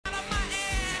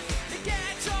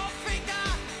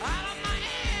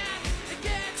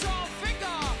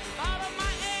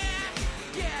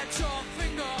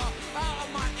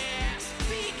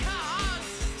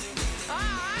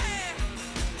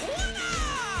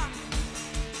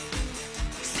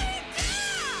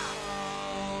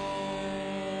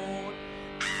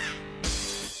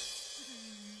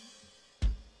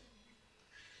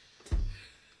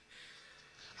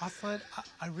Alfred,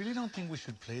 I really don't think we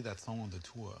should play that song on the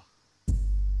tour.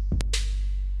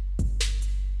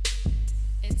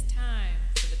 It's time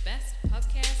for the best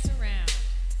pubcast around.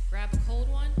 Grab a cold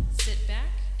one, sit back,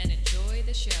 and enjoy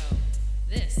the show.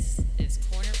 This is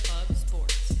Corner Pub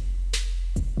Sports.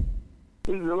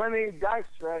 This is Lemmy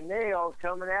Dykstra Nails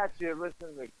coming at you.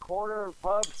 Listen to Corner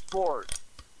Pub Sports.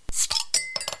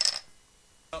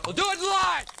 We'll do it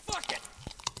live. Fuck it.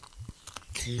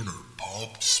 Corner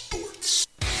Pub Sports.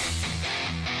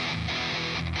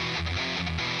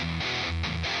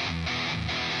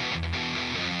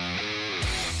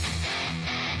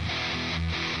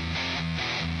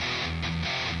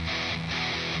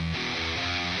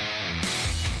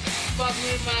 Fuck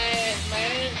me in my ass,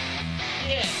 man.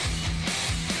 Yeah.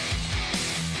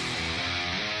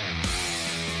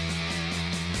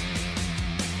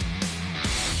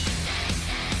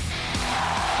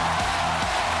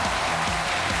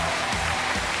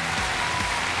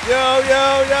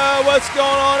 Yo, what's going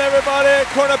on, everybody?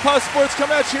 Corner Pub Sports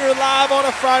coming at you here live on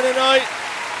a Friday night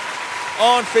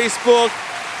on Facebook,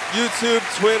 YouTube,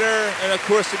 Twitter, and, of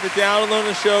course, if you're downloading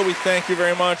the show, we thank you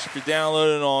very much. If you're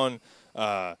downloading on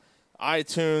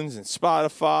iTunes and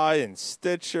Spotify and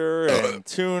Stitcher and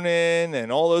TuneIn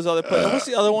and all those other places. What's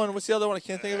the other one? I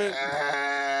can't think of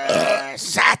it.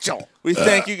 Satchel. We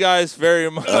thank you guys very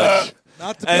much.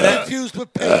 Not to be confused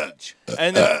with Page.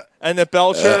 And the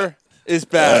Belcher is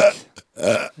back.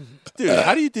 Dude,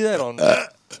 how do you do that on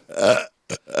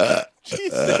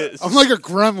Jesus. I'm like a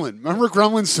gremlin. Remember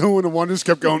Gremlin 2 when the one just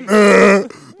kept going, and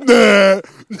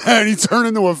he turned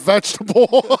into a vegetable?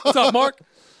 What's up, Mark?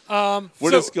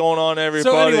 What is going on, everybody?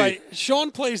 So anyway,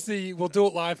 Sean plays the "We'll Do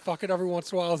It Live" "Fuck It" every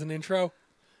once in a while as an intro.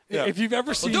 Yeah. If you've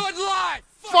ever seen, We'll do it live.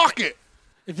 Fuck it.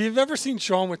 If you've ever seen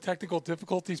Sean with technical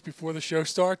difficulties before the show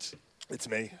starts, It's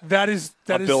me. that is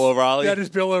Bill O'Reilly. That is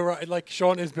Bill O'Reilly. Like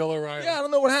Sean is Bill O'Reilly. Yeah, I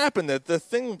don't know what happened. The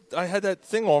thing, I had that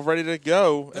thing all ready to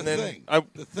go, and then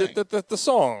the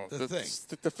song,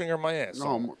 stick the finger in my ass.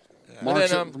 No,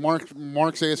 And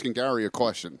Mark's asking Gary a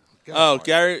question. Oh,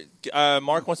 Gary,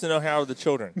 Mark wants to know how are the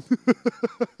children.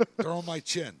 They're on my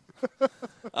chin.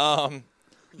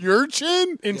 Your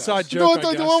chin? Inside You know joke.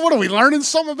 I guess. what are we learning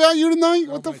something about you tonight?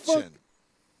 On What the my fuck? chin.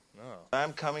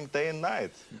 I'm coming day and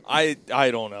night. I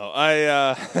don't know.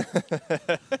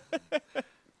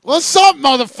 What's up,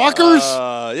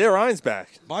 motherfuckers? Yeah, Ryan's back.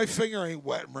 My finger ain't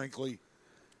wet and wrinkly.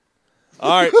 All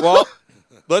right, well,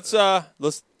 let's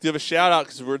give a shout out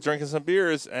because we're drinking some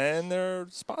beers and they're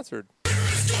sponsored.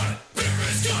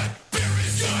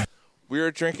 We are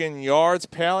drinking Yard's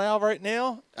Pale Ale right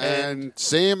now, and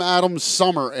Sam Adams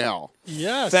Summer Ale.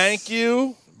 Yes. thank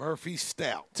you Murphy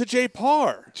Stout. to Jay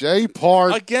Parr. Jay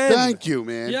Park. Again. Thank you,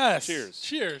 man. Yes. Cheers.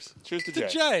 Cheers. Cheers to To Jay.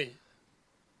 Jay.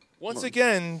 Once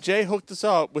again, Jay hooked us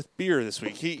up with beer this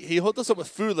week. He hooked us up with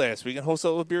food last week and hooked us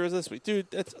up with beers this week.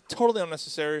 Dude, that's totally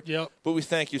unnecessary. Yep. But we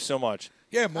thank you so much.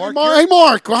 Yeah, Mark. Hey,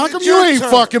 Mark, how come it's you your ain't turn.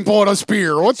 fucking bought us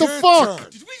beer? What the Your fuck? turn.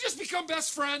 Did we just become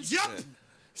best friends? Yep.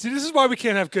 See, this is why we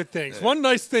can't have good things. One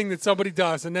nice thing that somebody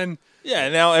does, and then Yeah,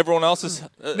 now everyone else is...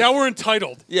 now we're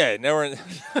entitled. Yeah, now we're...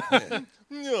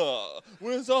 Yeah,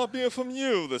 where's our beer from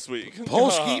you this week?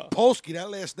 Polsky, that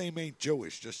last name ain't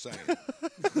Jewish, just saying.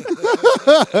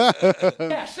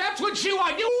 Yes, that's what you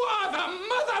are. You are the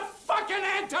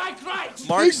motherfucking Antichrist.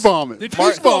 Big vomit. Did Big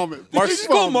you vomit. Did you just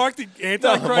call Mark the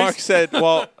Antichrist? Mark said,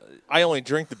 well, I only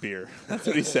drink the beer. That's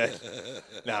what he said.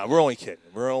 Nah, we're only kidding.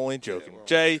 We're only joking.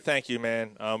 Jay, thank you, man.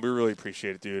 We really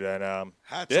appreciate it, dude. And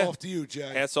Hats off to you,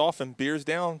 Jay. Hats off and beers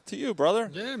down to you,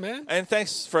 brother. Yeah, man. And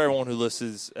thanks for everyone who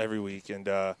listens every week. And,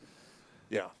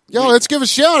 yeah. Yo, let's give a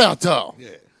shout out, though. Yeah.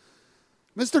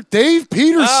 Mr. Dave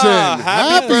Peterson.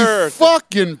 happy birthday.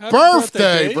 Fucking Happy birthday,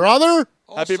 birthday, Dave. brother.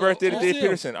 Happy birthday to Dave also-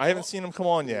 Peterson. I haven't seen him come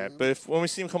on yet, but when we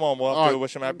see him come on, we'll have All to right.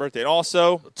 wish him happy birthday. And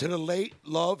also, To the late,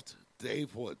 loved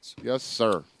Dave Woods. Yes,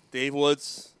 sir. Dave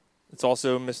Woods. It's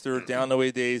also Mr. Down the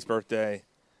Way Dave's birthday.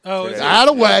 Oh, Today. Out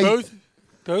of way.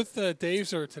 Both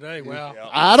Daves are today. Wow.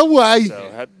 Out of way.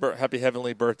 So happy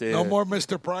heavenly birthday. No to- more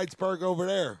Mr. Pridesburg over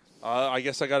there. I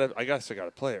guess I gotta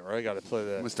play it, right? I gotta play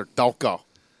that. Mr. Delco.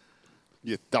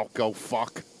 You Delco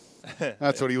fuck.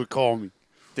 That's what he would call me.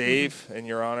 Dave, in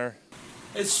your honor,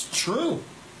 It's true.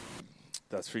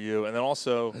 that's for you. And then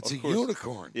also, That's of a course,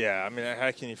 unicorn. Yeah, I mean,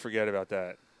 how can you forget about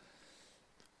that?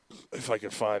 If I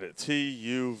can find it,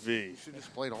 TUV. You should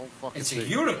just play the whole fucking It's a thing.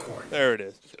 unicorn. There it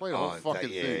is. Just play the whole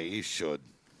fucking yeah, thing. you should.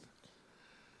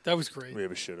 That was great.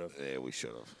 Maybe should have. Yeah, we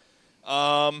should have.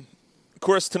 Of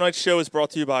course, tonight's show is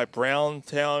brought to you by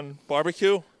Browntown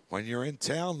Barbecue. When you're in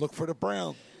town, look for the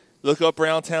Brown. Look up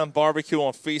Browntown Barbecue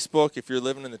on Facebook if you're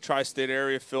living in the tri-state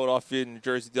area, Philadelphia, New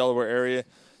Jersey, Delaware area.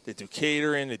 They do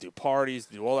catering. They do parties.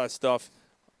 They do all that stuff.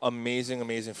 Amazing,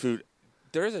 amazing food.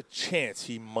 There's a chance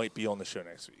he might be on the show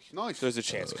next week. Nice. There's a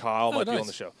chance Kyle might be on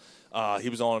the show. He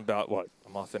was on about, a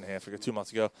month and a half ago, 2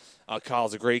 months ago.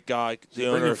 Kyle's a great guy. The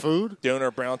owner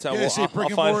of Browntown. Yeah, Well, bring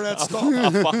him more of that stuff.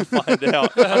 I'll find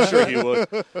out. I'm sure he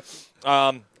would.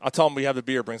 I'll tell him we have the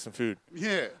beer. Bring some food.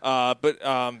 Yeah.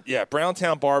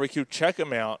 Browntown Barbecue. Check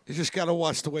him out. You just got to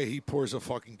watch the way he pours a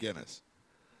fucking Guinness.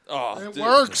 Oh, it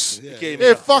works. Yeah.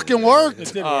 It fucking worked.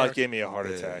 It gave me a heart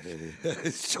attack.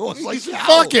 Sean's like,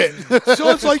 fuck it.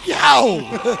 Sean's like,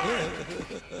 yow.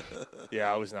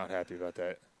 Yeah, I was not happy about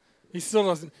that. He still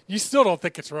doesn't. You still don't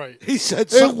think it's right. He said,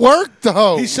 It worked,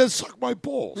 though. He said, suck my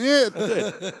balls. Yeah.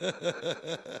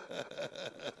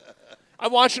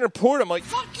 I'm watching her pour it. I'm like,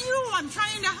 fuck you. I'm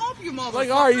trying to help you, motherfucker. Like,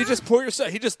 all right, you just pour yourself.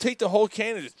 He just take the whole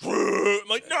can and just. I'm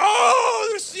like, no,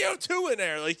 there's CO2 in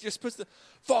there. Like, you're supposed to.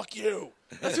 Fuck you.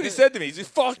 That's what he said to me. He said,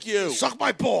 fuck you. Suck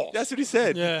my balls. That's what he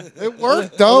said. Yeah. It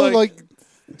worked, though. Like,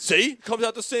 see? Comes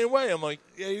out the same way. I'm like,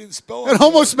 yeah, you didn't spell it. It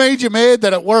almost made you mad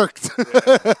that it worked.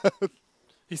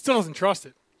 He still doesn't trust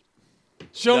it.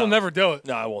 Sean will never do it.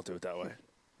 No, I won't do it that way.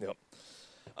 Yep.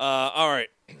 All right.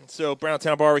 So,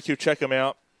 Browntown Barbecue, check them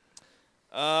out.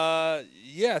 I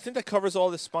think that covers all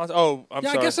the sponsors. Oh, I'm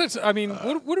sorry. I guess that's. I mean,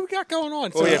 what do we got going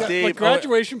on? So we we have got, Dave- like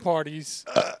graduation parties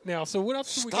now. So what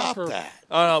else do we got Stop for? that.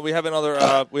 Oh no, we have another.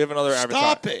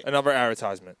 Stop it. Another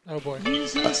advertisement. Oh boy.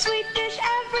 Use new sweet dish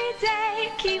every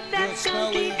day. Keep that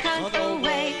skunky cunt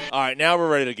away. All right, now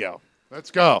we're ready to go.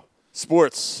 Let's go.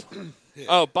 Sports.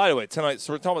 Oh, by the way, tonight.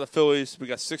 So we're talking about the Phillies. We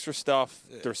got Sixer stuff.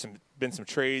 There's been some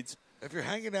trades. If you're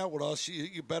hanging out with us,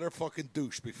 you better fucking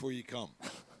douche before you come.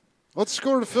 Let's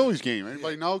score the Phillies game.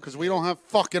 Anybody know? Because we don't have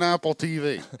fucking Apple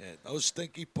TV. Yeah, no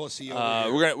stinky pussy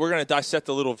over here. We're gonna dissect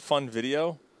a little fun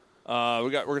video. We're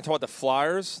gonna talk about the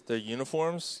Flyers, their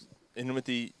uniforms, in with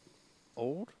the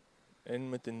old,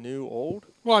 in with the new old.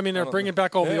 Well, I mean, they're bringing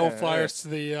back all the old Yeah, Flyers to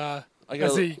the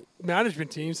as the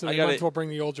management team, so they might as well bring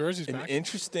the old jerseys An back.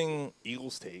 interesting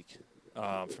Eagles take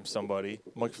from somebody,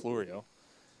 Mike Florio.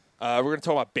 We're going to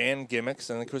talk about band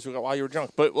gimmicks, and of course we got While You Were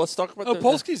Drunk. But let's talk about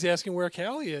Polsky's asking where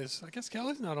Callie is. I guess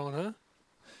Callie's not on, huh?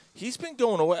 He's been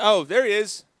going away. Oh, there he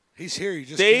is. He's here. You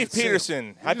just Dave can't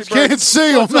Peterson. Happy birthday. Can't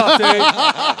see him. What's up, Dave? No,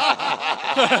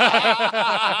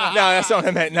 that's not what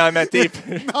I meant. No, I meant Dave.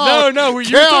 No, you're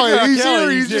talking Callie, about he's Callie.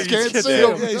 here. You just can't see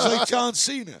him. Yeah, he's like John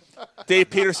Cena.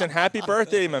 Dave Peterson. Happy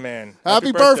birthday, my man.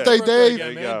 Happy birthday, Dave.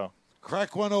 There you go.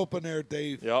 Crack one open there,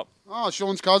 Dave. Yep. Oh,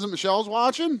 Sean's cousin Michelle's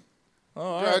watching.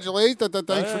 Oh, Congratulate.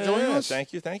 Thanks for joining us.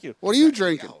 Thank you. What are you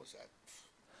drinking?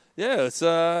 Yeah, it's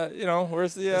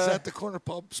where's the Is that the Corner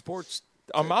Pub Sports?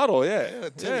 our model? Yeah,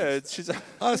 titties. she's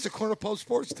That's the Corner Pub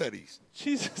Sports teddies.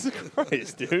 Jesus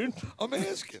Christ, dude. I'm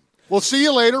asking. We'll see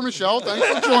you later, Michelle. Thanks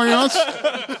for joining us.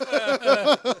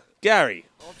 Gary,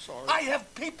 I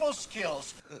have people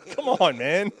skills. come on,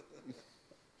 man.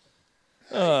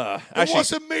 It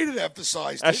wasn't me that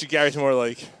emphasized Actually, Gary's more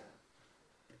like.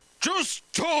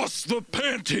 Just toss the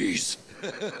panties.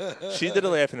 She did a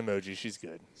laughing emoji. She's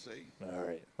good. See? All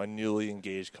right. My newly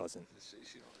engaged cousin.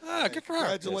 Good for her.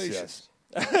 Congratulations.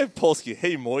 Yes. Polsky.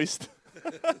 Hey, Moist.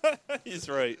 He's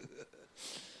right.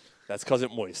 That's cousin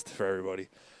Moist for everybody.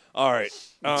 All right.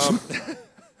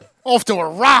 Off to a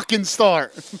rocking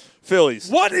start. Phillies.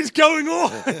 What is going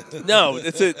on? No,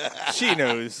 it's it. She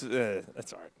knows.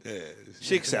 That's all right. Yeah.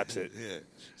 She accepts it. Yeah.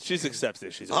 She accepts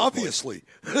it. She's Obviously.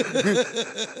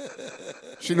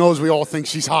 She knows we all think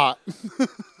she's hot.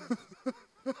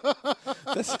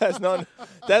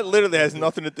 That literally has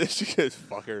nothing to do. She goes,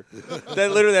 "Fuck her." That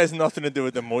literally has nothing to do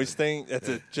with the moist thing. That's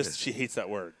just she hates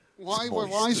that word. Why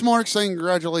is Mark saying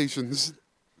congratulations?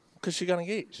 Because she got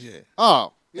engaged. Yeah.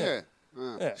 Oh, yeah.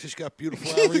 Yeah. She's got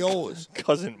beautiful areolas.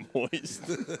 Cousin Moist.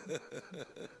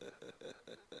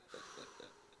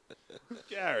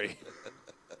 Gary.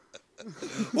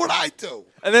 What I do?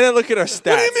 And then I look at our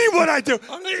stats. What do you mean what I do?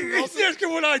 He's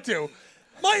asking what I do.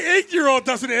 My 8-year-old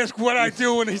doesn't ask what I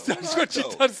do when he says what she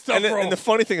does stuff wrong. And the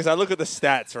funny thing is, I look at the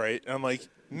stats, right? And I'm like,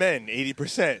 men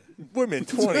 80%, women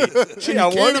 20%. Gee, I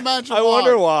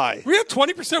wonder why. We have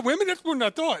 20% women. That's more than I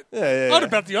thought. Yeah.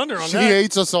 I'd bet the under on She that.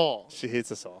 hates us all. She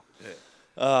hates us all.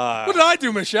 What did I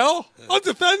do, Michelle? I'm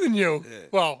defending you. Yeah.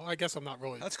 Well, I guess I'm not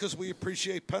really. That's because we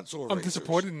appreciate pencil erasers. I'm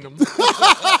disappointed in them.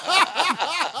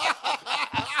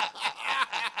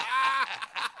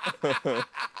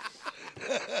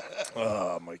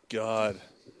 Oh my God.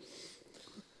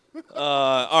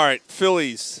 All right,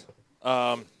 Phillies.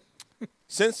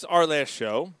 Since our last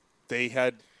show, they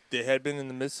had been in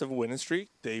the midst of a winning streak.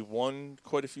 They won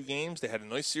quite a few games. They had a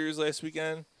nice series last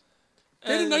weekend.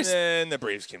 And then the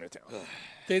Braves came to town.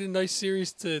 They had a nice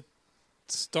series to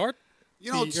start.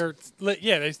 You know,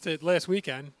 they said last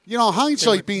weekend. You know,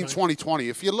 hindsight being like- 2020.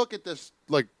 If you look at this,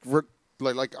 like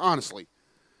honestly,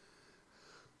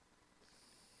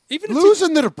 Even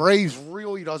losing to the Braves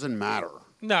really doesn't matter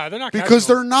No, they're not because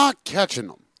catching they're not catching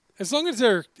them. as long as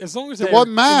they're What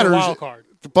matters, in the wild card.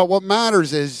 but what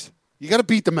matters is you got to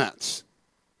beat the Mets,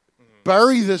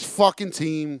 bury this fucking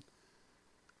team,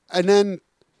 and then,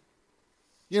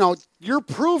 you know, you're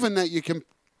proving that you can,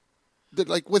 that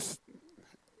like with,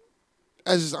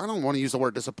 as I don't want to use the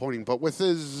word disappointing, but with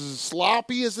as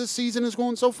sloppy as this season is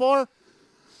going so far,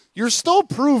 you're still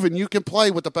proving you can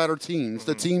play with the better teams,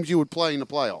 the teams you would play in the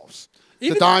playoffs.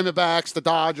 Even- the Diamondbacks, the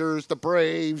Dodgers, the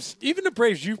Braves. Even the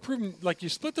Braves, you've proven like you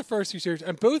split the first two series,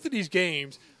 and both of these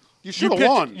games, You should have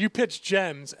won. You pitched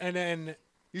gems, and then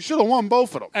You should have won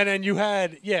both of them. and then you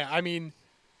had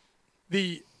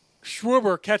the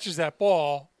Schwarber catches that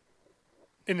ball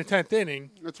in the 10th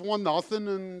inning, It's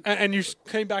 1-0, and you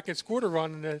came back and scored a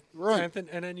run in the Right. 10th,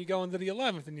 and then you go into the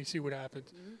 11th, and you see what happens.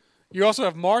 You also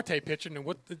have Marte pitching, and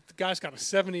the guy's got a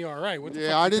 70 ERA. What the fuck yeah,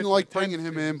 he I didn't pitched like in the 10th? bringing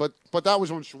him in, but that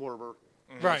was on Schwarber.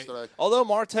 Right. yesterday. Although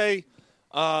Marte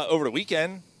over the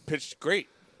weekend pitched great.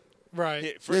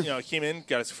 Right. He came in,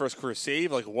 got his first career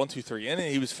save, like a 1-2-3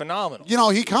 inning. He was phenomenal. You know,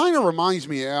 he kind of reminds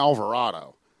me of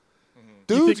Alvarado.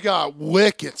 Dude's got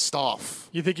wicked stuff.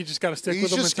 You think you just got to stick He's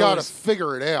with him just until got to he's-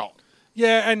 figure it out.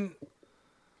 Yeah, and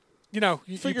you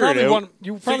Figure it out.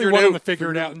 You probably Figure it want him to out.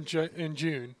 figure it out in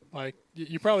June. Like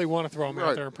you probably want to throw him out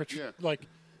Right. there and pitch. Yeah. Like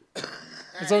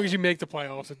as long as you make the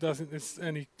playoffs, it doesn't.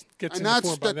 And he gets And in the that's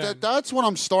form by then. that's what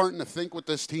I'm starting to think with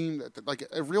this team. That, like,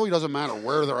 it really doesn't matter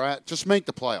where they're at. Just make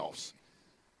the playoffs.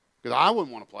 Because I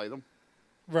wouldn't want to play them.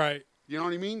 Right. You know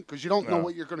what I mean? Because you don't know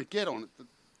what you're going to get on it. You know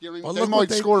what I mean? Well, they look might what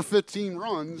they- score 15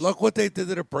 runs. Look what they did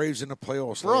to the Braves in the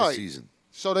playoffs Right. last season.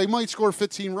 So they might score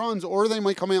 15 runs, or they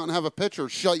might come out and have a pitcher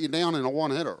shut you down in a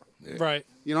one-hitter. Right.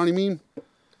 You know what I mean?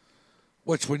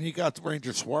 Which, when you got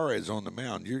Ranger Suarez on the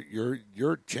mound,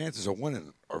 your chances of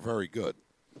winning are very good.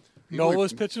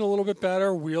 Nola's pitching a little bit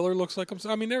better. Wheeler looks like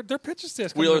their pitching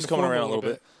staff's Wheeler's coming around a little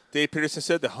bit. Dave Peterson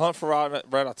said the hunt for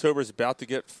Red October is about to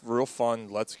get real fun.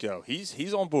 Let's go.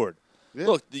 He's on board. Yeah.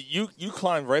 Look, you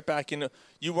climbed right back into.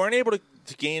 You weren't able to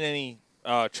gain any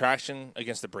traction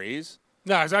against the Braves.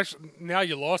 No, it's actually now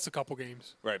you lost a couple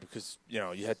games. Right, because you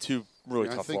had two really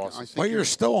tough losses. But you're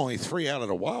still only 3 out of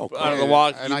the wild card. Out of the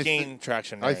wild, And you I gain think-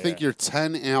 traction. I there, think yeah. you're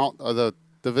 10 out of the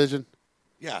division.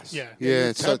 Yes. Yeah. Yeah,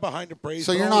 You're 10 so- behind the Braves.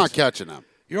 So but you're only- not catching them.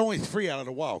 You're only 3 out of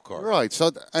the wild card. Right. So,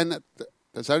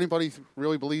 does anybody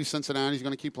really believe Cincinnati's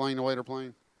going to keep playing the way they're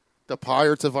playing? The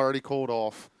Pirates have already cooled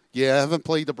off. Yeah, haven't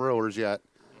played the Brewers yet.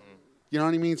 You know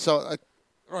what I mean? So,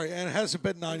 Right, and it hasn't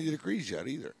been 90 degrees yet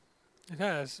either. It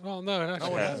has. Well, no, it actually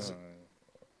No, it hasn't. hasn't.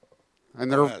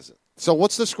 and No, they're it hasn't. so.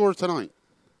 What's the score tonight?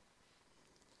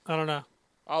 I don't know.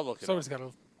 I'll look it Somebody's got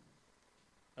to.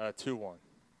 2-1.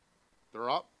 They're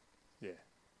up. Yeah.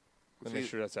 Let me make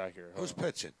sure that's accurate. Who's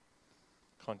pitching?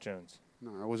 Clint Jones.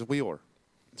 No, it was Wheeler.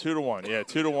 2-1. Yeah,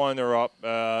 2-1. They're up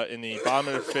in the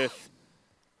bottom of the fifth.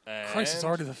 And, Christ, it's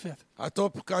already the fifth. I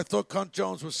thought Cunt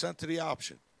Jones was sent to the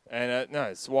option. And no,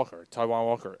 it's Walker, Taiwan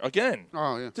Walker again.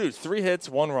 Oh yeah, Dude, 3 hits,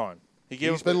 1 run.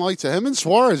 he's been lights. Him and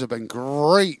Suarez have been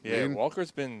great. Yeah, man.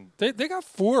 Walker's been. They got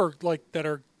 4 that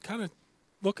are kind of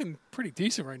looking pretty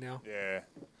decent right now. Yeah.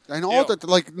 And all that,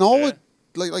 like Nola,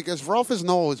 Yeah. like as rough as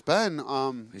Nola's been,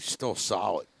 He's still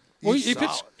solid. Well, He's he solid.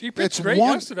 pitched. He it's pitched great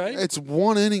one. yesterday. It's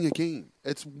 1 inning a game.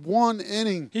 It's 1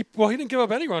 inning. He didn't give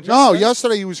up any runs. No, yesterday.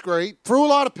 yesterday he was great. Threw a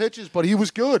lot of pitches, but he was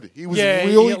good. He was Yeah,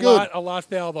 really good. A lot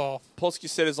failed off. Polsky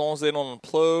said as long as they don't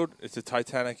implode, it's a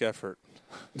Titanic effort.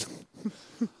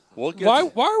 We'll get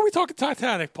Why are we talking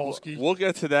Titanic, Polsky? We'll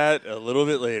get to that a little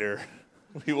bit later.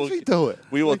 We will How's he do it?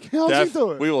 We will. Like, how's he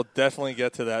do it? We will definitely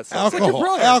get to that. like your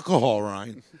brother. Alcohol,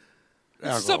 Ryan.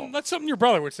 Alcohol. That's something your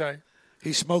brother would say.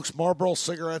 He smokes Marlboro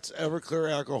cigarettes,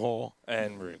 Everclear alcohol.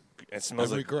 And it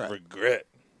smells And like regret.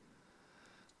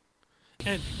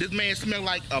 And This man smelled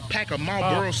like a pack of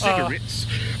Marlboro cigarettes,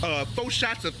 4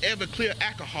 shots of Everclear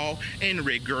alcohol, and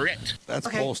regret. That's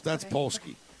That's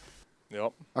Polsky.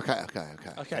 Yep. Okay.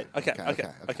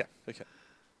 Okay.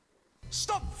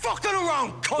 Stop fucking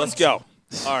around, cunt! Let's go. All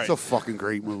right. It's a fucking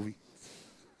great movie.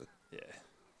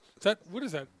 Yeah. What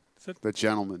is that? Is that? The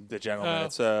Gentleman. The Gentleman.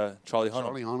 It's Charlie Hunnam.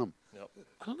 Charlie Hunnam. Yep.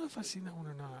 I don't know if I've seen that one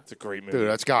or not. It's a great movie. Dude,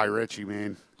 that's Guy Ritchie,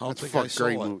 man. I don't That's a think I fucking saw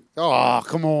great it. movie. Oh,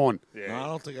 come on. Yeah. No, I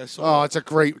don't think I saw Oh, it. it's a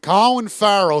great. Colin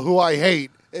Farrell, who I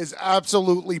hate, is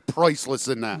absolutely priceless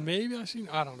in that. Maybe I've seen.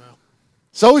 I don't know.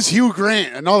 So is Hugh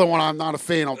Grant, another one I'm not a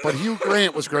fan of, but Hugh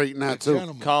Grant was great in that too.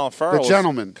 Colin Farrell. The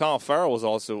Gentleman. Colin Farrell was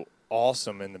also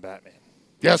awesome in the Batman.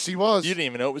 Yes, he was. You didn't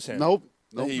even know it was him. Nope.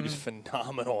 Nope. He was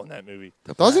phenomenal in that movie.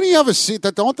 Doesn't he have a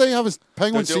don't they have a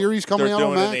Penguin They're do- series coming they're out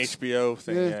on doing Max? an HBO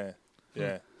thing,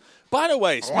 yeah. By the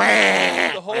way, speaking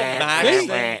of the whole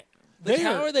Max thing,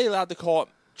 how are they allowed to call it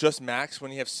just Max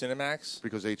when you have Cinemax?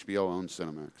 Because HBO owns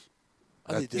Cinemax.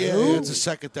 Oh, they do? Yeah, it's a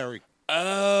secondary.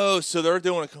 Oh, so they're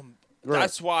doing a. Right.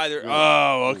 That's why they're.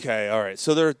 Oh, okay, all right.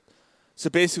 So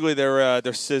basically they're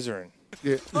scissoring.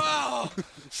 Yeah. Oh,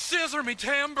 scissor me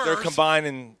timbers. They're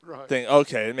combining thing.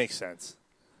 Okay, it makes sense.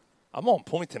 I'm on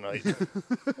point tonight.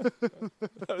 That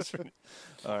was funny.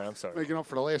 All right, I'm sorry. Making up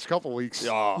for the last couple weeks.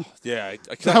 Oh, yeah.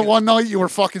 That one night you were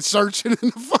fucking searching in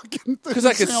the fucking. Because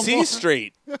I could see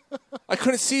straight. I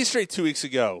couldn't see straight 2 weeks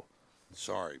ago.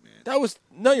 Sorry, man. That was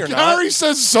no, you're not. Gary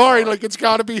says sorry like it's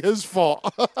got to be his fault.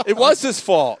 It was his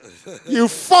fault. You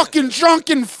fucking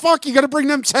drunken fuck! You got to bring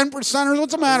them 10%ers.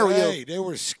 What's the matter with Hey, you? they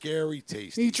were scary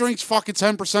tasty. He drinks fucking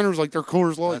 10%ers like they're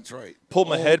Coors Light. That's right. Pulled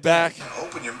my head back.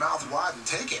 Open your mouth wide and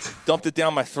take it. Dumped it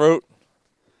down my throat.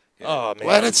 Oh man!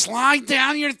 Let it slide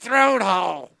down your throat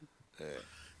hole.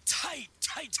 Tight,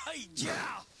 yeah.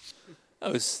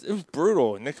 It was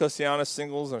brutal. Nick Oceana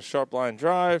singles on a sharp line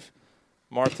drive.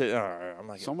 Marte, all right, I'm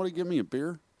like, Somebody give me a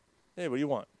beer. hey, what do you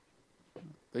want?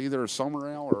 Either a summer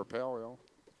ale or a pale ale.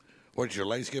 What, did your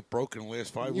legs get broken in the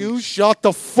last 5 You weeks? shut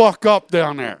the fuck up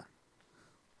down there.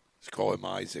 Let's call him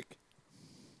Isaac.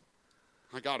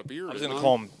 I got a beer. I was going to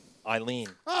call him Eileen.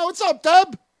 Oh, what's up,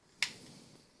 Deb?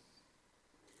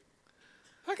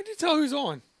 How can you tell who's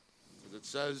on? It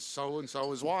says so and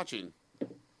so is watching.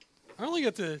 I only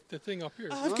got the thing up here.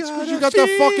 That's because you got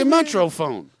that fucking Metro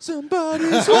phone.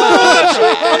 Somebody's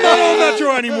I'm not on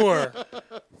Metro anymore.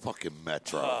 Fucking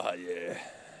Metro. Oh, yeah.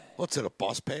 What's it, a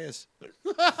bus pass?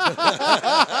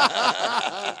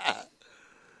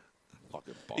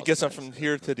 Fucking bus He gets them pass. from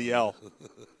here to the L.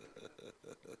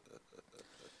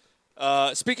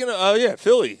 Speaking of,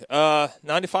 Philly.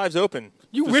 95's open.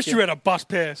 You Just wish came- you had a bus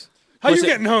pass. How Was you it-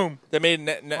 getting home? They made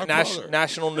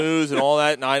national news and all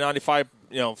that. 95,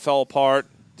 fell apart.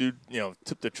 Dude,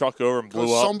 tipped the truck over and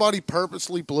blew up. Somebody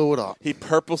purposely blew it up. He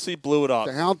purposely blew it up.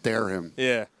 How dare him?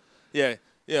 Yeah.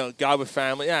 Guy with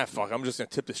family. Yeah, fuck. I'm just gonna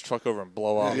tip this truck over and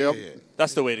blow up. Yep.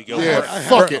 That's the way to go. Yeah, burn,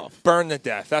 fuck it. Burn to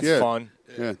death. That's Yeah. fun.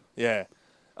 Yeah. Yeah.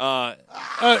 And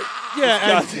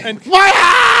My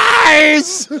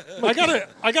eyes! I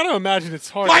gotta imagine it's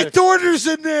hard. My to, daughter's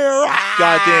in there!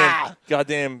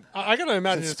 Goddamn. I gotta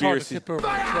imagine Conspiracy. it's hard to tip over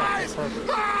a truck on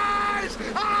purpose.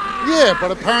 Yeah, but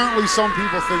apparently some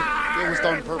people think it was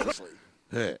done purposely.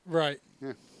 Yeah. Right.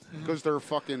 Yeah. Because they're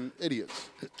fucking idiots.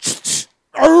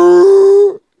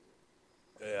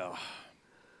 Yeah.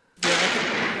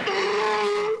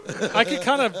 I could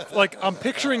kind of I'm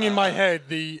picturing in my head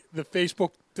the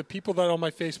Facebook, the people that are on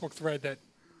my Facebook thread that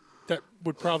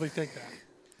would probably think that.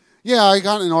 Yeah, I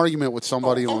got in an argument with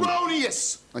somebody on,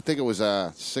 Erroneous! I think it was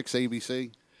 6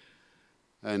 ABC.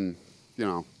 And,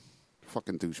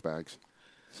 fucking douchebags.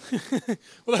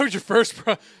 Well, that was your first,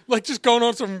 just going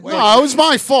on some. No, it was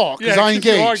my fault because I you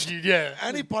engaged. argued, yeah.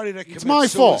 Anybody that commits my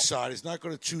fault. suicide is not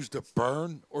going to choose to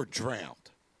burn or drown.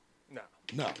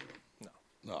 No.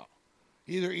 No.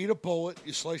 Either eat a bullet,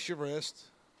 you slice your wrist.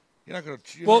 You're not going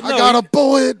to. Well, I got a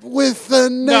bullet with a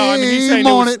name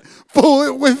on it.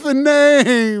 Bullet with a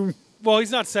name. Well,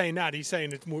 he's not saying that. He's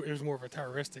saying it was more of a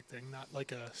terroristic thing, not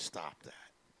like a. Stop that.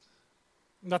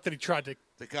 Not that he tried to.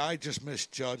 The guy just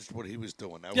misjudged what he was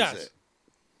doing. That Yes. was it.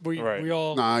 We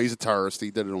all. Nah, he's a terrorist.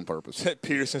 He did it on purpose.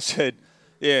 Peterson said,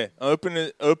 "Yeah,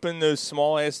 open those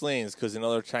small ass lanes because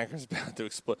another tanker's about to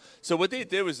explode." So what they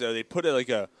did was they put it like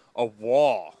a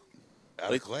wall,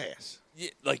 Out of glass. yeah,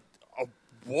 like a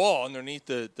wall underneath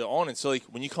the awning. So like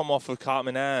when you come off of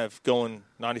Cotman Ave going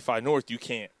 95 north, you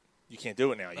can't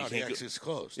do it now. You No, the can't. exit's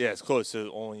closed. Yeah, it's closed. So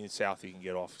only in south you can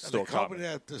get off. And Still the company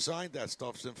Cotman. that designed that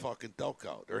stuff's in fucking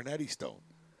Delco. They're in Eddystone.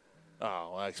 Oh,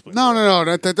 well, that explains. No.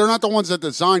 They're not the ones that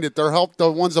designed it. They're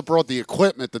the ones that brought the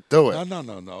equipment to do it.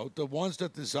 No. The ones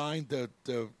that designed the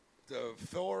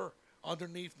filler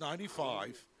underneath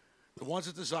 95, the ones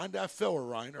that designed that filler,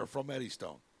 Ryan, are from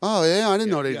Eddystone. Oh, yeah? I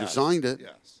didn't know they Yes. designed it.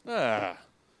 Yes. Ah.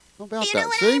 How about You that? know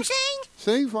what See? I'm saying?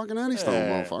 See? Fucking Eddystone,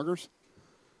 Yeah. motherfuckers.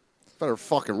 Better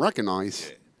fucking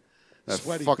recognize. That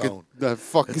Sweaty fucking, bone. That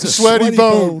fucking It's a sweaty, sweaty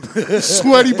bone.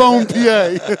 Sweaty bone,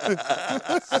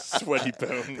 PA. Sweaty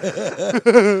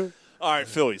bone. All right,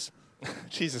 Phillies.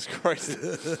 Jesus Christ.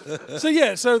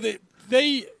 So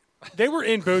they were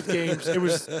in both games. It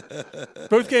was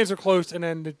both games were close, and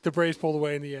then the Braves pulled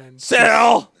away in the end.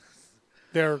 Sal.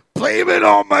 They're Blame it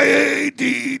on my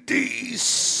ADD,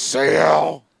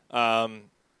 Sal.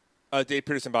 Dave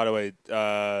Peterson, by the way,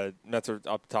 Mets are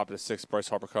up top of the sixth. Bryce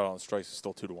Harper cut on strikes is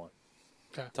still 2-1.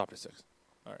 Okay. Top of the sixth.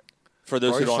 All right. For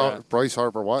those who don't have, Bryce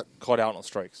Harper, what? called out on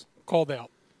strikes. Called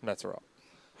out. Mets are up.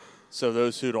 So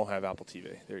those who don't have Apple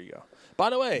TV, there you go. By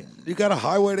the way, You got a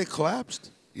highway that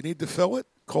collapsed? You need to fill it?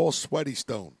 Call Sweaty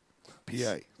Stone,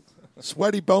 PA.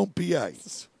 Sweaty Bone, PA.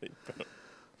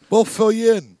 We'll fill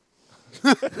you in.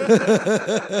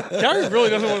 Gary really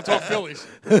doesn't want to talk Phillies.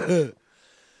 the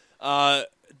All-Star.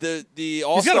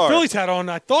 He's got a Phillies hat on.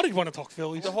 I thought he'd want to talk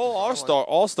Phillies. The whole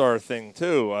All-Star thing,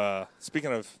 too.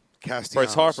 Speaking of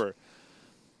Bryce Harper.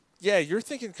 Yeah, you're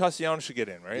thinking Castellanos should get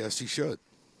in, right? Yes, he should.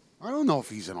 I don't know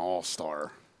if he's an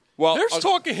all-star. Well, There's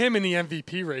talk of him in the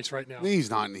MVP race right now.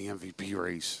 He's not in the MVP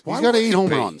race. Why He's got would 8 he home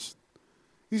be? runs.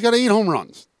 He's got 8 home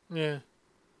runs. Yeah.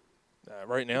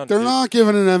 Right now, They're not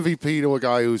giving an MVP to a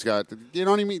guy who's got, you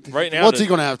know what I mean? Right now, What's he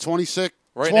going to have, 26?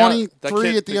 Right now,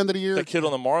 23 at the end of the year? The kid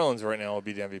on the Marlins right now will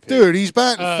be the MVP. Dude, he's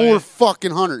batting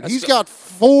 400. He's got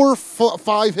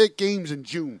 5 hit games in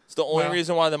June. It's the only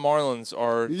reason why the Marlins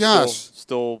are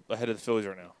still ahead of the Phillies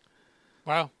right now.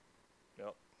 Wow.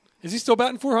 Yep. Is he still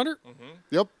batting 400? Mm-hmm.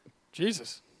 Yep.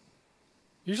 Jesus.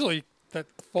 Usually that.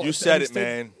 You said it,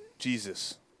 man.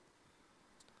 Jesus.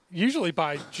 Usually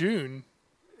by June.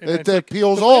 It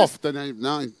peels off. The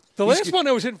last one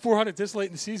that was hitting 400 this late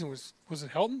in the season was it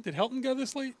Helton? Did Helton go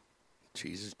this late?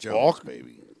 Jesus Jones,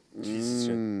 baby. Jesus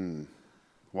Jones.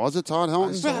 Was it Todd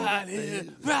Helton? Right here,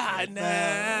 right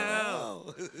now.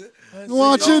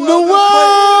 Watching the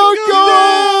world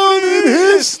go in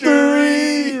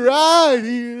history. Right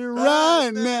here,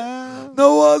 right now.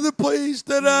 No other place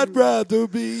that I'd rather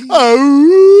be.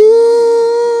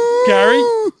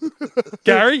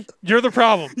 Gary, you're the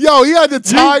problem. Yo, he had the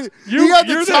tie. You- he had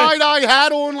the you're the- tie-dye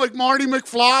hat on like Marty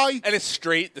McFly. And it's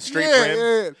straight, the straight Yeah,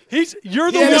 brim. yeah.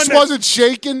 You're the He one just that wasn't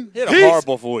shaking. He had a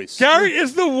horrible voice. Gary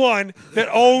is the one that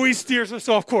always steers us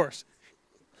off course.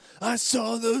 I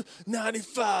saw the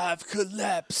 95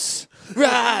 collapse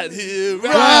right here,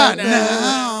 Right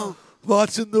now.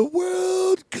 Watching the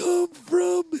world come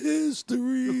from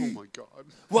history. Oh, my God.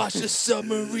 Watch the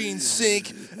submarine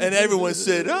sink, and everyone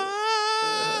said, ah.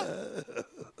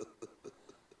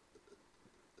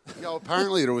 Yo,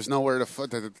 apparently there was nowhere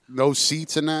to no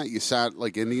seats in that. You sat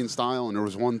like Indian style, and there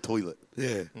was one toilet.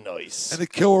 Yeah. Nice. And the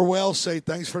killer whales say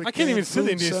thanks for the I can't even canned sit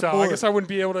food, Indian Oh, send style. I more. guess I wouldn't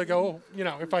be able to go,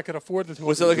 if I could afford the toilet.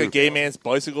 Was it like a gay man's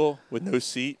bicycle with no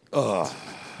seat?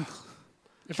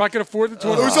 If I could afford the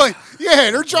toilet. It was like, yeah,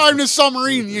 they're driving the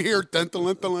submarine. You hear I'll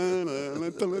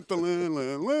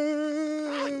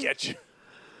get you.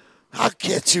 I'll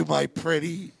get you, my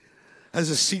pretty. As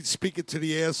a seat speaking to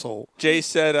the asshole. Jay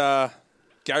said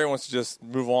Gary wants to just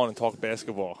move on and talk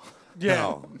basketball.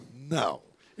 Yeah. No.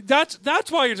 That's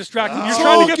why you're distracted. You're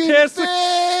trying to get past the.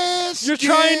 You're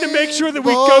trying to make sure that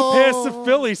we go past the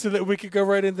Phillies so that we could go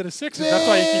right into the Sixers. That's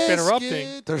why you keep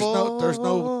interrupting. There's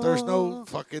no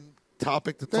fucking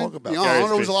topic to talk about. Yeah,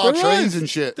 there was a lot of trades and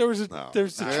shit. There was a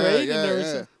trade and there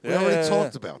was a. We already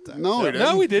talked about that. No, we didn't.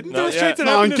 No, we didn't. There was trades that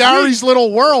Now in happened this Gary's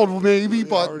little world, maybe, We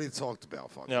but already talked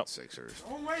about fucking Sixers.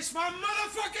 Don't waste my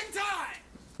motherfucking time.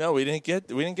 No, we didn't get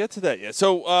to that yet.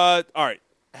 So, all right.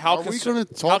 How are we going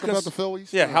to talk about the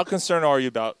Phillies? Yeah. How concerned are you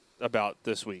about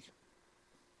this week?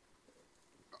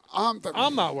 I'm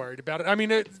not worried about it. I mean,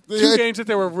 two games that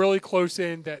they were really close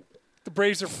in. That the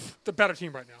Braves are the better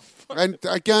team right now. And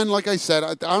again, like I said,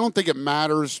 I don't think it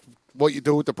matters what you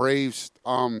do with the Braves.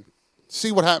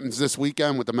 See what happens this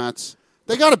weekend with the Mets.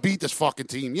 They got to beat this fucking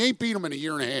team. You ain't beat them in a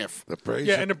year and a half. The Braves,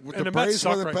 Yeah, and the Braves Mets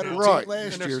suck were the right better now. team Right.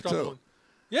 last And they're year struggling. too.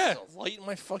 Yeah. There's a light in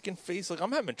my fucking face. Like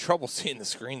I'm having trouble seeing the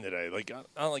screen today. Like I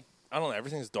don't know.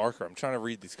 Everything's darker. I'm trying to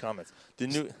read these comments.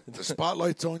 The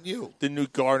spotlight's on you. The new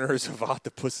gardeners of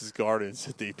Octopus's Garden,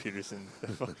 said Dave Peterson.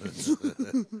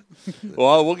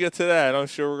 Well, we'll get to that. I'm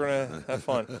sure we're gonna have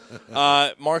fun.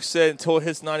 Mark said, "Until it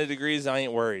hits 90 degrees, I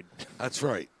ain't worried." That's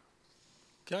right.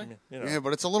 Okay. You know. Yeah,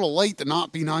 but it's a little late to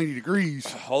not be 90 degrees.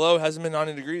 Although it hasn't been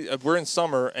 90 degrees, we're in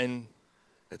summer and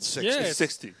It's 60. Yeah, it's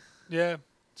 60. Yeah.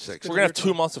 60. We're gonna have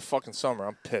 2 months of fucking summer.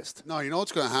 I'm pissed. No, you know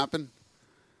what's going to happen?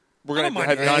 We're gonna mind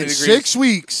have that. 90 In degrees. 6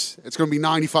 weeks, it's going to be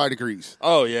 95 degrees.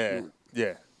 Oh yeah.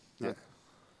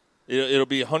 It'll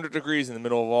be 100 degrees in the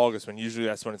middle of August when usually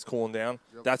that's when it's cooling down.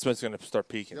 Yep. That's when it's going to start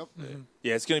peaking. Yep.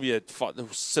 Yeah, it's going to be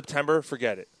September.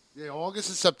 Forget it. Yeah, August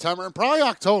and September, and probably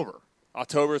October.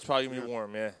 October is probably going to be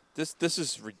warm. Yeah, this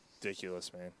is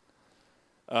ridiculous, man.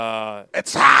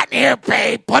 It's hot in here,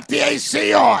 babe. Put the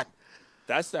AC on.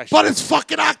 That's actually. But it's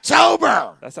fucking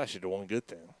October. That's actually the one good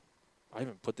thing. I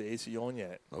haven't put the AC on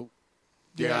yet. Nope.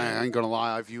 Yeah, I ain't going to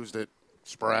lie. I've used it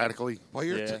sporadically. Well,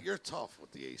 you're Yeah. you're tough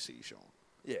with the AC, Sean.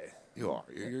 Yeah. You are.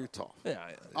 You're tough. Yeah.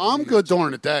 I'm good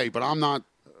during the day, but I'm not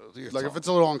Like if it's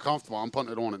a little uncomfortable, I'm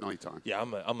putting it on at nighttime. Yeah,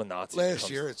 I'm a Nazi. Last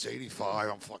year it's 85.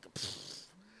 I'm fucking.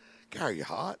 Gary, you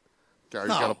hot? Gary's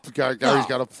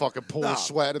got to fucking pull a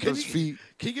sweat at his feet.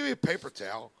 Can you give me a paper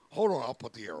towel? Hold on, I'll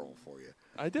put the air on for you.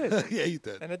 I did. Yeah, you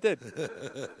did. And I did.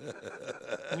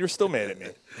 And you're still mad at me.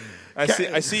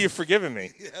 I see you've forgiven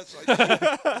me. Yes,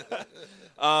 I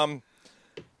did.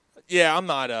 Yeah, I'm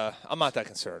not that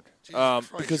concerned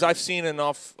because I've seen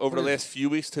enough over the last few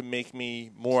weeks to make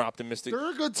me more optimistic.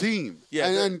 They're a good team. Yeah,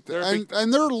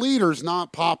 and their leader's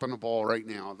not popping the ball right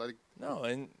now. Like, no,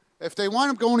 and if they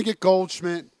wind up going to get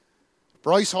Goldschmidt,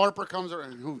 Bryce Harper comes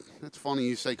around. It's funny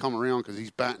you say come around because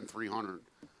he's batting 300.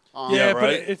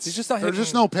 But he's just not. There's hitting.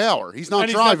 just no power. He's not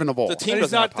driving the ball. The team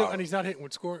doesn't have power. And he's not hitting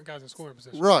with guys in scoring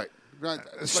position. Right.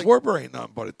 Schwarber ain't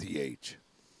nothing but a DH.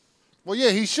 Well, yeah,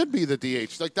 he should be the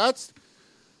DH. Like that's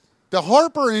the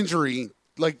Harper injury.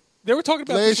 Like they were talking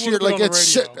about last this year. Like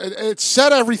it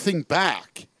set everything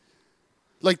back.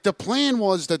 Like the plan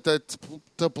was that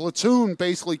the platoon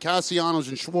basically Castellanos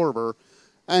and Schwarber,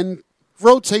 and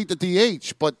rotate the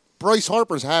DH. But Bryce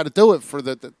Harper's had to do it for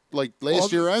the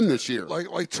last year and this year.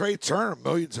 Like Trey Turner,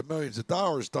 millions and millions of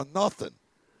dollars, done nothing.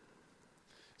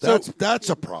 That's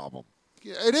a problem.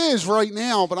 Yeah, it is right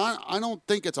now, but I don't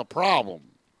think it's a problem.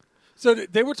 So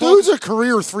they were talking. Dude's a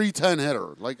career 310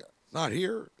 hitter. Like not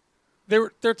here.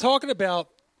 They're talking about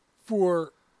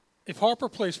for if Harper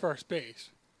plays first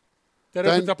base, that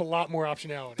opens up a lot more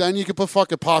optionality. Then you could put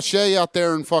fucking Pache out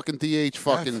there and fucking DH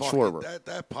fucking Schwarber.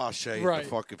 That Pache in Right. the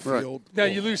fucking field. Now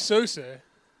you lose Sosa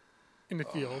in the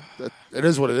field. It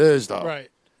is what it is, though.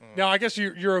 Right. Now I guess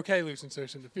you're okay losing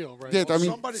Sosa in the field, right? Yeah, I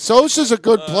mean, Sosa's a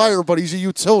good player, but he's a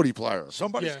utility player.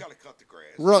 Somebody's got to cut the grass.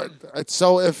 Right.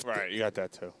 So if you got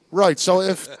that too. Right. So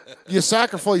if you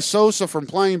sacrifice Sosa from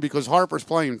playing because Harper's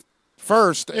playing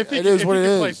first, it is what it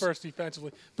is. Play first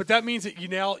defensively, but that means that you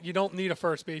don't need a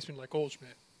first baseman like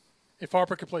Goldschmidt. If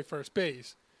Harper can play first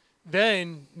base,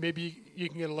 then maybe you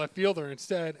can get a left fielder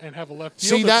instead and have a left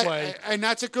fielder play. And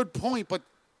that's a good point, but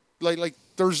like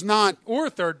there's not or a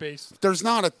third base. There's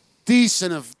not a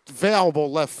decent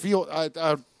available left field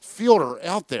fielder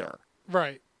out there.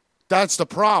 Right. That's the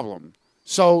problem.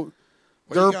 So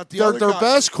their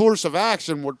best course of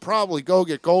action would probably go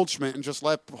get Goldschmidt and just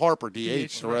let Harper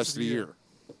DH the rest of the year.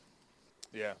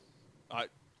 Yeah.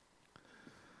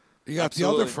 You got the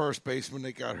other first baseman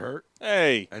that got hurt.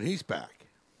 Hey. And he's back.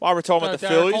 While we're talking about the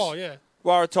Phillies. Hall, yeah.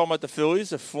 While we're talking about the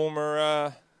Phillies, a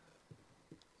former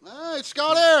hey,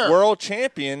 Scott Air. world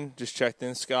champion just checked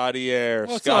in. Scotty Air.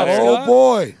 What's Scott up, Air. Oh,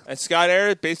 boy. And Scott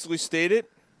Air basically stated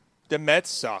the Mets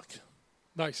suck.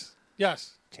 Nice.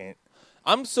 Yes.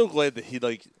 I'm so glad that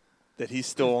he's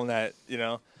still on that,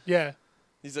 Yeah.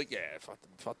 He's like, yeah, fuck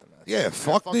the Mets. Yeah,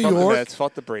 fuck New the York. Mets,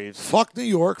 fuck the Braves. Fuck New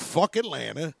York. Fuck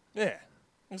Atlanta. Yeah,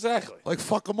 exactly. Like,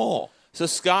 fuck them all. So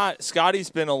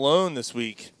Scotty's been alone this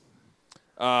week.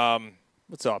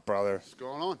 What's up, brother? What's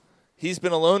going on? He's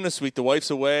been alone this week. The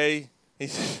wife's away.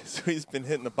 So he's been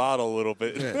hitting the bottle a little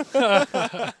bit.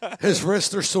 Yeah. His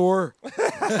wrists are sore.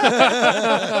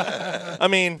 I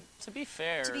mean, to be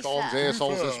fair, dog's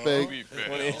asshole's this big.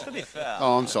 To be fair.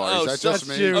 Oh, I'm sorry. Is that just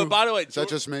me? Oh, by the way, is that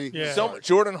just me? Yeah.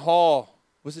 Jordan Hall.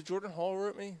 Was it Jordan Hall who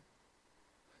wrote me?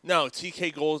 No,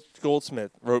 TK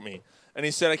Goldsmith wrote me. And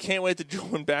he said, I can't wait to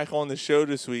join back on the show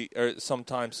this week or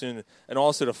sometime soon, and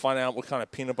also to find out what kind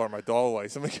of peanut butter my dog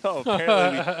likes. I'm like, oh,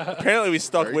 apparently we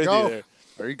stuck with you there.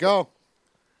 There you go.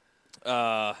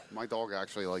 My dog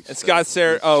actually likes. And Scott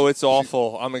Sarah, it's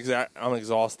awful. I'm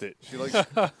exhausted. She likes.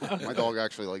 My dog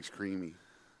actually likes creamy.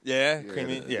 Yeah,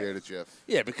 creamy. Yeah, the Jif.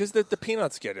 Yeah, because the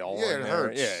peanuts get it all. Yeah, in it there.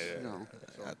 hurts. Yeah. You know,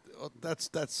 that's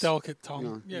delicate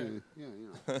tongue. Yeah.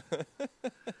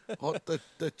 Well,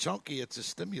 the chunky, it's a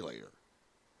stimulator.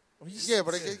 Yeah,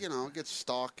 but it gets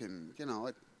stuck, and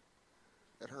it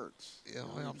hurts. Yeah,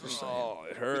 I'm just saying. Oh,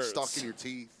 it hurts. It's stuck in your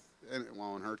teeth, and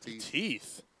in her teeth.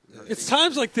 Teeth. It's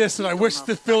times like this that I wish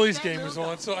the Phillies game was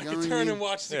on so I could turn and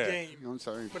watch the game. I'm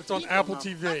sorry. But it's on Apple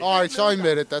TV. All right, so I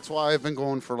admit it. That's why I've been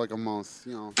going for like a month.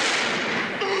 Yeah,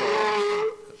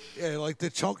 like the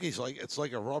chunky's it's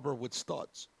like a rubber with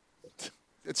studs.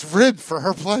 It's ribbed for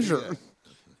her pleasure. Yeah.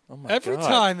 Oh my Every God.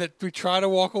 time that we try to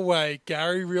walk away,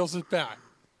 Gary reels it back.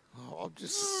 I'm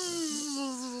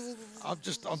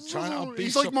trying.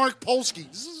 He's like Mark Polsky.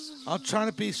 I'm trying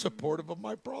to be supportive of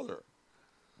my brother.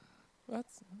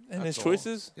 And his all.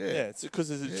 choices? Yeah. It's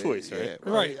because it's a choice, right? Yeah,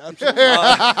 Right. Absolutely.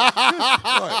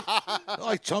 Right.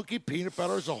 Like chunky peanut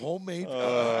butter is a homemade.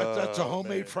 That's a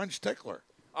homemade French tickler.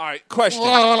 All right, question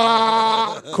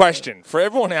for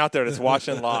everyone out there that's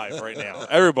watching live right now.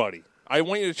 Everybody, I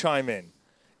want you to chime in.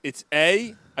 It's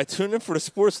A, I tune in for the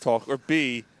sports talk, or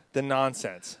B, the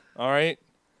nonsense. All right?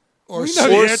 Or We know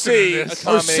the or answer to C, a this. Or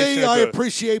combination C, of I both.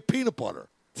 appreciate peanut butter.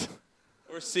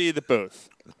 Or C, the both.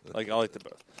 I like the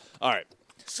both. All right.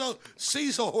 So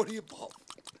C's all the above.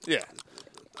 Yeah.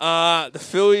 The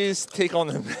Phillies take on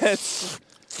the Mets.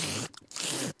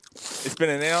 It's been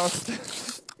announced.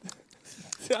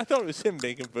 I thought it was him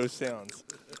making both sounds.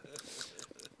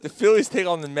 The Phillies take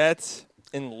on the Mets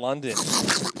in London.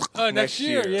 Next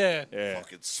year, yeah.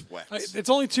 Fucking sweats. It's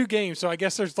only 2 games, so I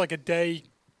guess there's like a day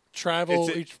travel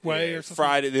each way or something.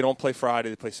 Friday. They don't play Friday.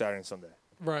 They play Saturday and Sunday.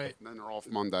 Right. And then they're off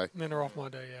Monday. And then they're off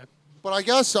Monday, yeah. But I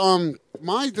guess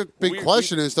the big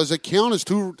question is, does it count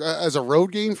as a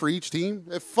road game for each team?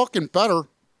 It fucking better.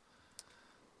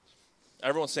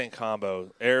 Everyone's saying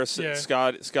combo. Air said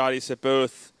Yeah. Scotty said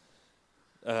both.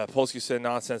 Polsky said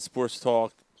nonsense sports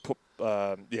talk.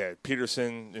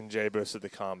 Peterson and Jay both said the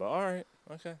combo. All right.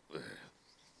 Okay.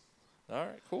 All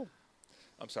right. Cool.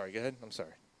 I'm sorry. Go ahead. I'm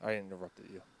sorry. I interrupted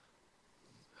you.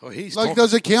 Oh, he's Like,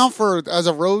 does it count as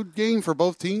a road game for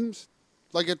both teams?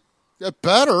 Like, it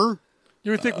better. You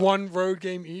would think one road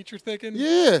game each, you're thinking?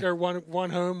 Yeah. Or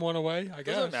one home, one away, I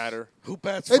guess. Doesn't matter. Who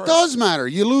bats first? It does matter.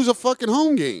 You lose a fucking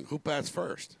home game. Who bats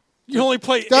first? You only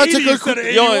play That's 80 a good instead of que-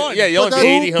 81. You only But play that-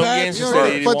 80 home bat- games yeah, instead of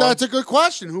right. 81. But that's a good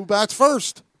question. Who bats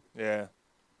first? Yeah.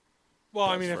 Well,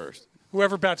 I mean,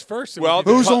 whoever bats first. it Well, would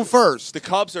be Who's on first? The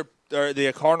Cubs are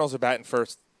the Cardinals are batting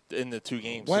first in the 2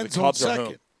 games. When's so the on Cubs are home.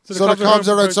 second? So the Cubs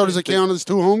are are home so does it count as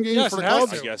 2 home games Yes, for it the has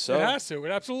Cubs? to. I guess so. It has to.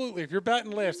 It absolutely. If you're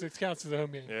batting last, it counts as a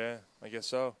home game. Yeah, I guess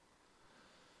so.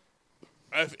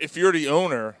 If you're the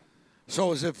owner,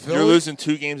 so is it Philly? You're losing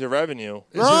 2 games of revenue.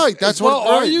 Right, that's what.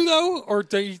 Are right. you though, or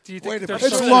do you think Wait a there's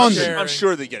minute. It's some London. sharing? I'm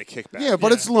sure they get a kickback. Yeah,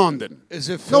 but it's London. Is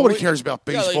it Nobody Philly? cares about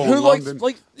Yeah, baseball who in likes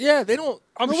London. they don't.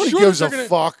 I'm Nobody sure gives they're a gonna,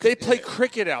 fuck. They play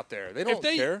cricket out there. They don't If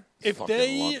they care. if Fucking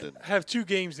they London. have 2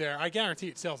 games there, I guarantee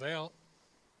it sells out.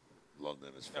 London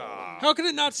is How could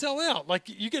it not sell out? Like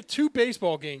you get 2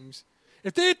 baseball games.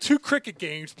 If they had 2 cricket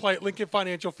games play at Lincoln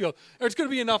Financial Field, there's going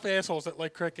to be enough assholes that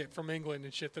like cricket from England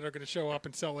and shit that are going to show up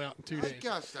and sell out in 2 days.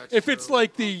 guess that's If it's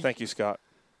like the Thank you, Scott.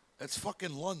 That's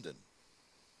fucking London.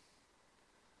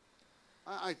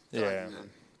 Yeah.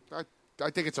 I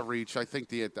think it's a reach. I think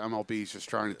the MLB is just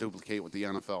trying to duplicate what the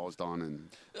NFL has done, and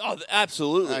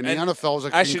Absolutely. the NFL is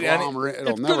a actually, conglomerate. It'll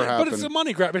it's never gonna, happen. but it's a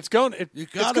money grab. It's going. You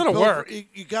It's got going to work.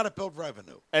 You got to build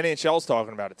revenue. NHL's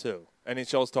talking about it too.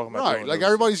 NHL's talking about right, doing like those.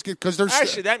 everybody's because there's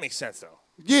Actually, that makes sense though.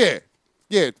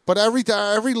 yeah. But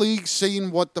every league's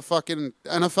seen what the fucking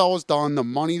NFL has done, the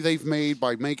money they've made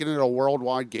by making it a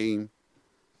worldwide game.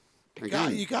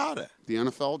 Again, You got it. the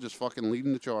NFL just fucking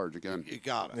leading the charge again. You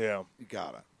got it. Yeah. You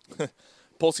got it.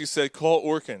 Polsky said, "Call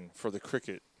Orkin for the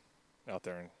cricket out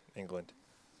there in England."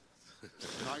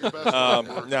 Not your best work,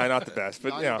 Mark. No, not the best, but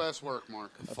Not you your know. best work,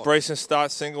 Mark. Bryson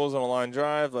Stott singles on a line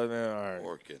drive. All right.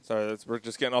 Orkin. So we're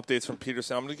just getting updates from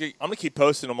Peterson. I'm gonna keep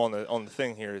posting them on the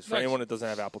thing here for Nice. anyone that doesn't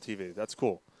have Apple TV. That's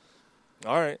cool.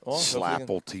 All right. Well, hopefully we can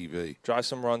Slapple TV. drive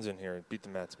some runs in here and beat the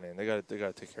Mets, man. They got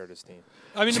to take care of this team.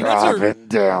 I mean,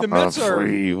 the Mets are.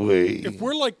 freeway. If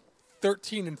we're like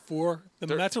 13-4,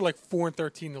 the Mets are like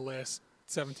 4-13 the last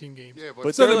 17 games. Yeah,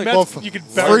 But so they're the like- Mets, you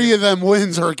could bury 3 of them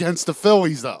wins are against the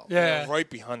Phillies, though. Yeah. Right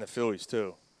behind the Phillies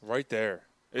too. Right there.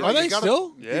 Are they You gotta-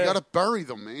 still? You Yeah. got to bury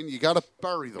them, man. You got to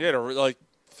bury them. Yeah, they're like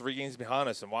 3 games behind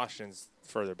us, and Washington's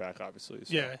further back, obviously.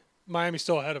 So. Yeah. Miami's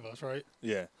still ahead of us, right?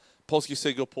 Yeah. Polsky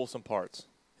said, "Go pull some parts."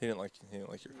 He didn't like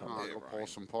your Oh, comment. go pull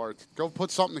some parts. Go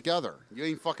put something together. You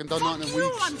ain't fucking done nothing in You,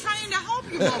 weeks. I'm trying to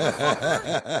help you,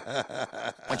 motherfucker.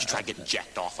 Why don't you try getting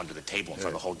jacked off under the table in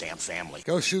front of the whole damn family?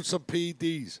 Go shoot some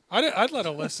PEDs. I'd let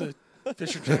Alyssa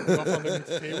Fisher jack off underneath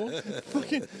the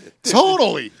table.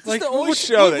 Totally. Like, the only what's,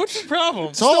 show that- what's the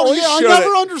problem? Totally. Yeah, I show never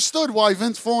that- understood why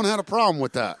Vince Vaughn had a problem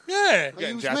with that. Yeah.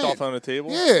 Getting was jacked mad. off on the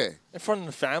table? Yeah. In front of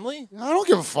the family? I don't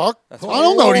give a fuck. I That's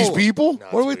don't know weird. these people. No.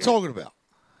 What are we weird. talking about?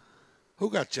 Who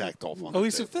got jacked off on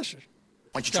Alyssa the Fisher.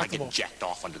 Why don't you try Jack the getting ball. jacked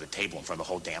off under the table in front of the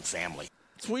whole damn family?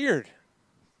 It's weird.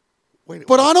 Wait,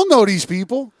 But I don't know these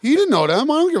people. He didn't know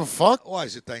them. I don't give a fuck. why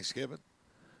is it Thanksgiving?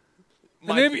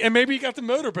 And maybe he got the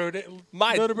motorboat.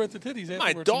 My- Motorboat the titties. My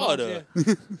afterwards. daughter.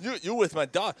 Yeah. You with my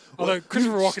daughter. Although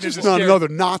Christopher Walken is Just a not scary. another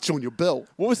notch on your belt.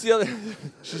 What was the other?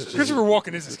 Christopher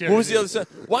Walken is a scary. What was the dude. other side?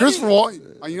 Why Christopher don't you,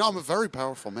 Walken. You know, I'm a very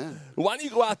powerful man. why don't you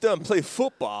go out there and play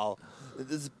football?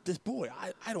 This boy,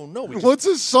 I don't know. What's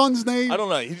his son's name? I don't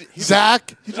know. He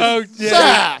Zach. Oh, yeah.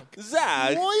 Zach.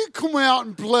 Zach. Why you come out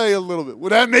and play a little bit?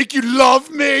 Would that make you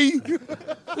love me?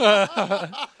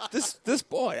 This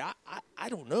boy, I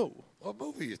don't know. What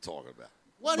movie are you talking about?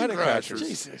 Wedding Crashers. Crashers.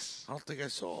 Jesus. I don't think I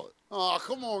saw it. Oh,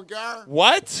 come on, Gar.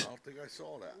 What? I don't think I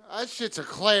saw that. That shit's a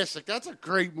classic. That's a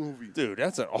great movie. Dude,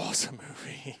 that's an awesome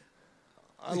movie.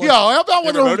 Yo, how about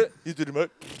when You ever they're rode it? You did a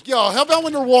motor? Yo, how about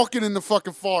when they're walking in the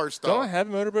fucking forest? Don't Though, I have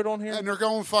a motorboat on here? and they're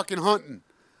going fucking hunting,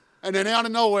 and then out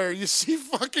of nowhere you see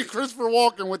fucking Christopher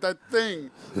Walken with that thing.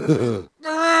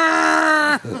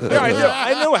 Yeah,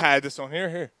 I know I had this on here.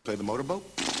 Here. Play the motorboat?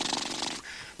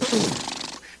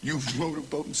 You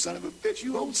motorboating son of a bitch.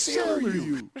 You old sailor,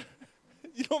 you.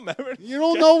 You don't remember? You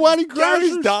don't know Wedding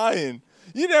Gary's Crashers? dying.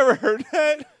 You never heard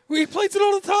that? We plays it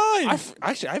all the time.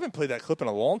 Actually, I haven't played that clip in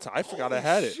a long time. I forgot I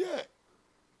had it. Shit.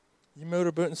 You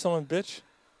motorboating someone, bitch?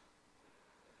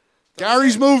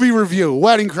 Gary's movie review,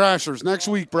 Wedding Crashers, next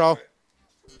week, bro.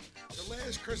 The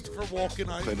last Christopher Walken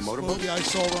Play the motorboat? movie I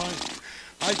saw, Ryan.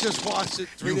 I just watched it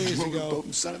 3 days ago.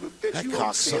 Motorboating son of a bitch. That You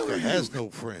old sailor, cocksucker you. has no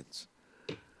friends.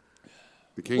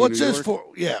 The King What's of New this York? for?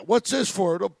 Yeah, what's this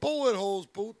for? The bullet holes,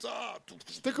 boots up.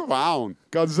 Stick around.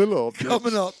 Godzilla.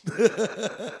 Coming up.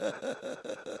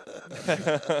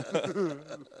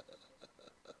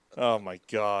 Oh, my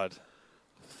God.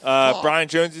 Brian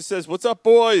Jones, he says, what's up,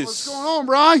 boys? What's going on,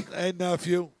 Brian? Hey,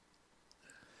 nephew.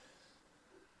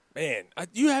 Man,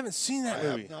 you haven't seen that I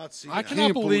movie. have not seen I it.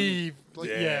 cannot believe.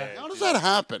 Yeah. How does that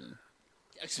happen?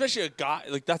 Especially a guy,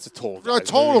 like, that's a total A guy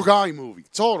total movie. guy movie.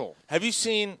 Total. Have you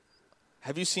seen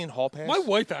Hall Pass? My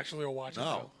wife actually will watch it.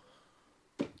 No.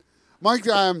 Though. Mike,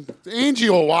 Angie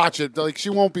will watch it. Like she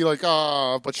won't be like,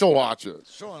 but she'll watch it.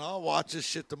 Sean, I'll watch this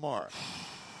shit tomorrow.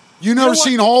 You never what?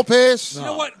 seen Hall Pass? You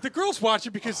know what? The girls watch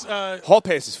it because Hall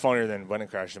Pass is funnier than Wedding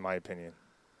Crash, in my opinion.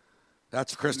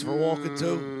 That's Christopher Walken,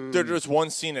 too? There's one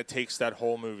scene that takes that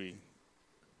whole movie.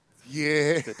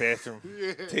 Yeah. The bathroom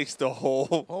takes the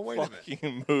whole wait a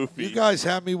fucking movie. You guys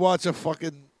have me watch a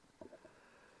fucking...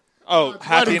 Oh,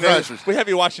 Happiness. Crashers. We have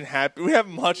you watching We have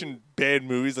him watching bad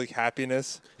movies like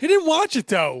Happiness. he didn't watch it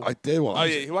though. I did watch Oh,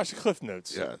 it. yeah, he watched the Cliff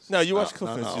Notes. Yes. No, you No, watched Cliff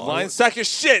no, Notes. no, You I lying wa- sack of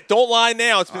shit. Don't lie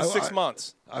now. It's been I- 6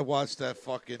 months. I watched that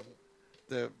fucking...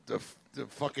 The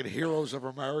fucking Heroes of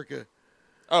America.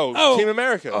 Oh, Team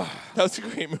America. That was a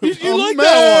great movie. You like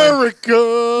that one? America.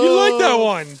 You like that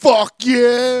one? Fuck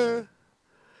yeah.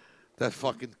 That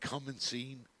fucking coming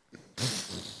scene.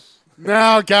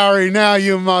 Now, Gary, now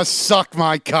you must suck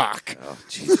my cock. Oh,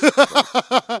 Jesus.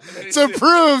 To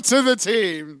prove to the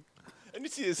team. And you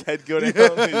see his head go down.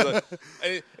 And he's like,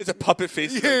 and it's a puppet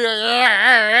face.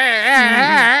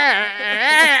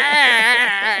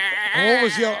 What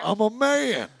was the... I'm a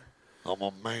man. I'm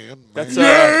a man. That's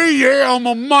Yeah, I'm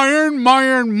a man.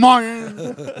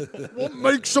 What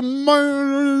makes a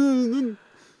man?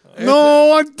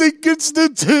 No, I think it's the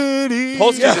titties.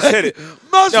 Polsky just hit it.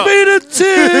 Must No. be the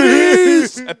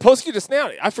titties. And Polsky just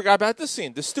nailed it. I forgot about this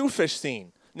scene, the stew fish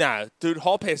scene. Nah, dude,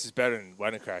 Hall Pass is better than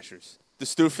Wedding Crashers. The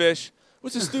stew fish.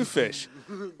 What's a stew fish?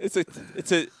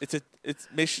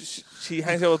 She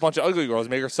hangs out with a bunch of ugly girls,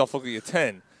 make herself look like a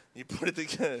 10. You put it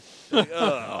together. Like,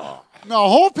 ugh. No,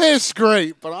 Whole Pass is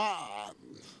great, but I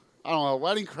don't know.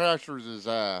 Wedding Crashers is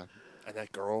And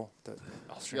that girl, the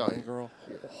Australian girl.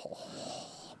 Oh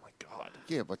my God.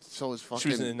 yeah, but so is fucking. She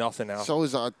was in Nothing Else. So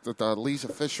is the Lisa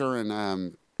Fisher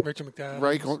and Rachel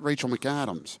McAdams. Rachel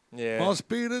McAdams. Yeah. Must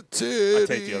be the titties. I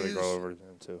take the other girl over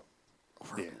them too.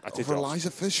 Yeah, I take Over the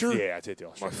Liza Fisher? Yeah, I take the My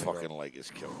Australian fucking girl. leg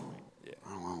is killing me. Yeah. I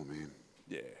don't know, man.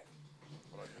 Yeah.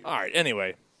 All right.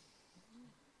 Anyway.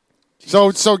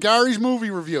 So Gary's movie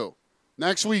review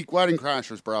next week. Wedding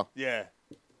Crashers, bro. Yeah.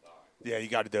 Yeah, you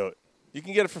got to do it. You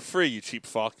can get it for free, you cheap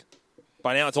fuck.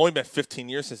 By now, it's only been 15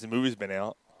 years since the movie's been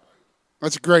out.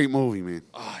 That's a great movie, man.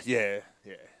 Yeah.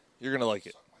 You're gonna like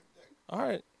it. All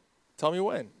right. Tell me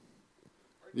when.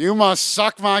 You must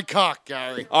suck my cock,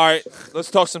 Gary. All right.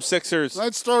 Let's talk some Sixers.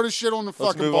 Let's throw this shit on the Let's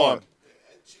fucking move bar.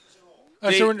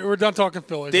 on. So we're done talking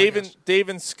Phillies. Dave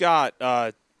and Scott,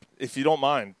 if you don't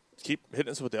mind, keep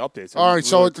hitting us with the updates. All right,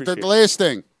 so really the appreciate it. last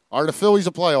thing. Are the Phillies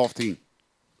a playoff team?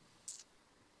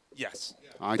 Yes.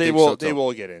 I They think will. so, too. They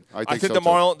will get in. I think the so, too.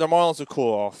 Marlins will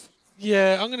cool off.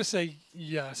 Yeah, I'm going to say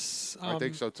yes. I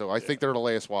think so, too. I think they're the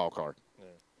last wild card.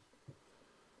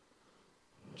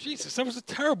 Jesus, that was a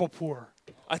terrible pour.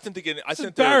 I think they get. I It's think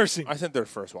embarrassing. I think they're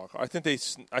first wild card. I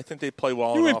think they play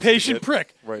well. You enough impatient to get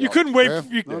prick. right You off. couldn't wait.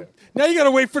 Yeah. Now you got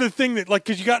to wait for the thing that, like,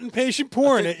 because you got impatient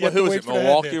pouring it. You have to Who is wait it? for the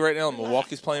Milwaukee head right now.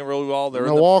 Milwaukee's playing really well. They're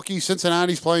in Milwaukee,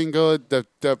 Cincinnati's playing good.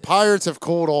 The Pirates have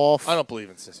cooled off. I don't believe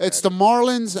in Cincinnati. It's the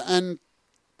Marlins and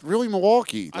really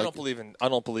Milwaukee. I don't believe in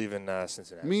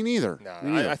Cincinnati. Me neither. No,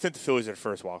 Me neither. I think the Phillies are the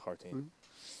first wild card team.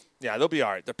 Yeah, they'll be all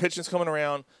right. Their pitching's coming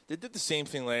around. They did the same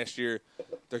thing last year.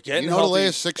 They're getting You know, healthy. the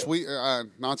last 6 weeks,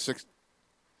 not 6,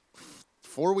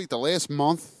 4 weeks, the last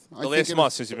month. The last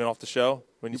month since you've been off the show,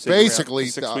 when you said you were out basically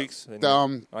for 6 weeks,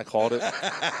 and I called it.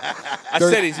 I They're-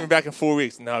 said he's been back in 4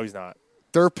 weeks. No, he's not.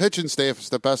 Their pitching staff is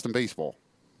the best in baseball.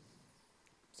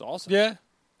 It's awesome. Yeah.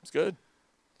 It's good.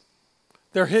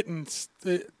 They're hitting. It's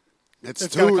gotta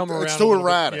too come around it's a too little bit.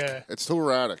 erratic. Yeah. It's too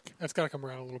erratic. That's got to come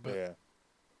around a little bit. Yeah.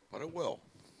 But it will.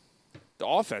 The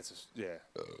offense is,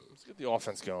 let's get the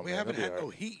offense going. We man. haven't It'll be had all no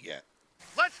right. heat yet.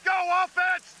 Let's go,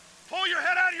 offense! Pull your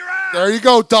head out of your ass! There you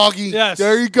go, doggy. Yes.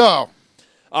 There you go.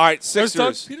 All right, There's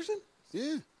Doug Sixers. Peterson?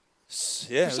 Yeah.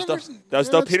 Yeah, For that was some Doug, reason- that was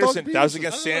Yeah, Doug it's Doug Peterson. That was Peterson.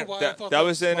 against I don't San. know why I That, thought that that was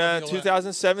was in Bobby Gillette.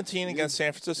 2017 against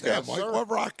San Francisco. Yeah, Mike, what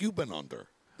rock you been under?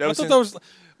 That I was thought in- that was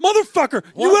motherfucker.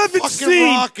 You What haven't fucking seen.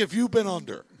 rock have you been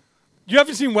under? You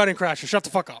haven't seen Wedding Crashers. Shut the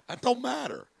fuck up. That don't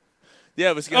matter.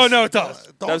 Yeah, it was. Oh Against, no, it does.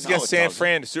 That was against San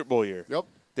Fran, the Super Bowl year. Yep.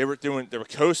 They were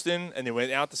coasting, and they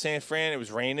went out to San Fran. It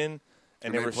was raining,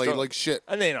 and they were played like shit.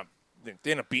 And they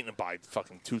ended up beating them by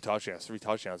fucking 2 touchdowns, 3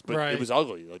 touchdowns. But Right. it was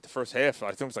ugly. Like the first half, I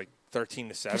think it was like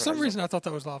 13-7. For some reason, I thought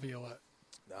that was Laviolette.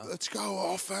 Let's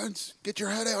go, offense. Get your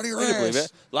head out of your I can believe ass.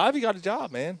 it. Lavi got a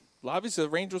job, man. Lavi's the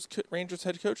Rangers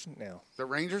head coach now. The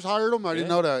Rangers hired him? I didn't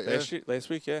know that. Last, Yeah. last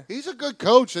week, yeah. He's a good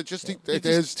coach. It just,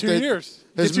 Just 2 years.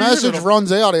 His 2 years message with him.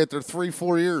 runs out after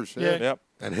 3-4 years. Yeah. Yep.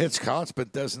 And Hitchcock's been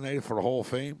designated for the Hall of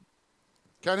Fame.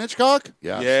 Ken Hitchcock?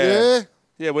 Yes. Yeah.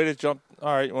 Yeah, way to jump.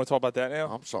 All right, you want to talk about that now?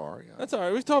 I'm sorry. That's all right.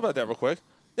 We can talk about that real quick.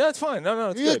 Yeah, it's fine. No,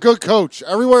 it's He's good. a good coach.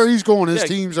 Everywhere he's going, his Yeah,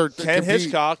 teams are Ken compete.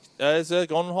 Hitchcock is going to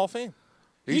the Hall of Fame.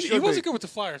 He should wasn't be. good with the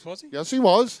Flyers, was he? Yes, he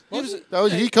was. Was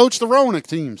he? He coached the Roanoke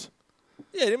teams.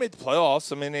 Yeah, they made the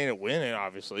playoffs. I mean, they didn't win it,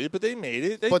 obviously, but they made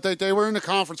it. But they were in the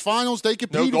conference finals. They no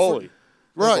competed. goalie.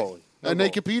 No Right. goalie. No And they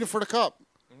goalie. competed for the cup.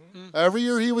 Every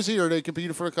year he was here, they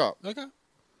competed for the cup. Okay.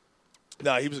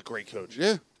 No, he was a great coach.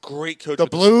 Yeah. Great coach. The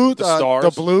with Blues, the Stars.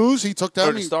 the Blues, he took Or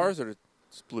them. the Stars or the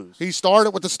Blues? He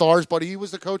started with the Stars, but he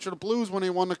was the coach of the Blues when they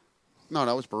won the. No,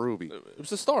 that was Berube. It was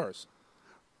the Stars.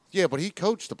 Yeah, but he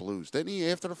coached the Blues, didn't he?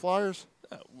 After the Flyers.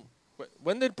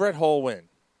 When did Brett Hull win?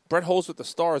 Brett Hull's with the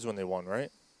Stars when they won,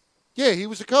 right? Yeah, he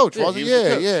was the coach, Yeah, wasn't he he? was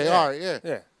the Yeah, coach. all right, yeah.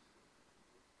 Yeah.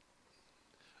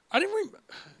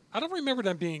 I don't remember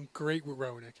them being great with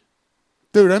Roenick.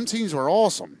 Dude, them teams were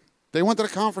awesome. They went to the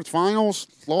conference finals,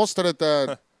 lost it at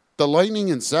the Lightning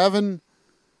in 7.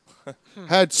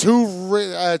 Had 2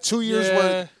 years Yeah.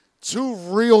 where 2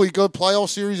 really good playoff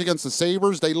series against the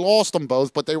Sabres. They lost them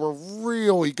both, but they were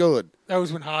really good. That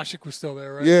was when Hasek was still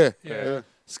there, right? Yeah.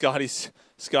 Scotty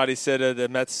said the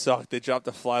Mets sucked. They dropped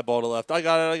the fly ball to left. I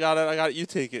got it. You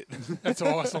take it. That's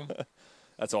awesome.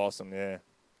 That's awesome, yeah.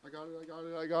 I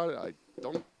got it. I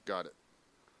don't got it.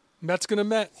 Mets gonna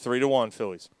Met. 3-1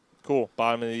 Phillies. Cool.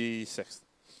 Bottom of the 6th.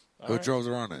 Who drove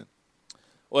the run in?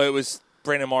 Well, it was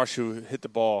Brandon Marsh who hit the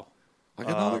ball. Like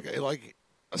another guy. Like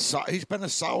he's been a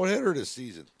solid hitter this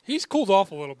season. He's cooled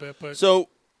off a little bit, but So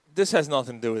this has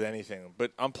nothing to do with anything,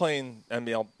 but I'm playing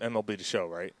MLB The Show,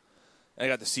 right? And I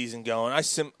got the season going. I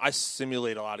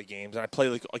simulate a lot of games, and I play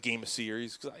like a game of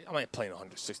series because I'm not playing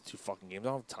 162 fucking games. I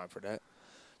don't have time for that.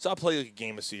 So I'll play like a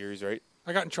game of series, right?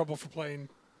 I got in trouble for playing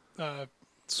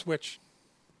Switch.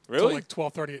 Really? Till like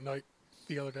 12:30 at night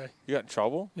the other day. You got in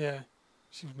trouble? Yeah,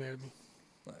 she was mad at me.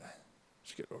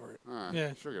 Just get over it. All right,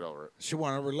 Yeah. she'll get over it. She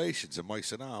wanted relations, and Mike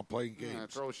said, "No, I'm playing games." Yeah,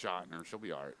 throw a shot in her. She'll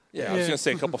be all right. Yeah, I was gonna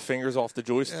say a couple fingers off the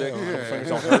joystick. Yeah. A couple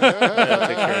fingers off her. Yeah,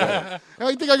 take care of that.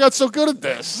 I think I got so good at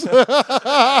this.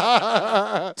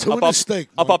 Two in a stink.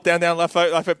 Up, down, left,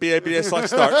 right, B, select,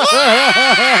 start.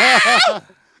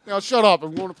 Now shut up.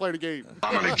 I'm going to play the game.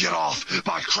 I'm gonna get off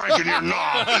by cranking your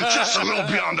knob just a little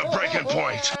beyond the breaking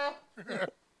point.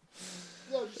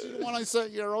 Yo, you see the one I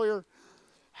sent you earlier?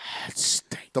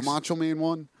 The Macho Man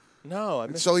one? No, I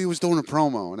And missed so he was doing a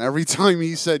promo, and every time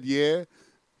he said yeah,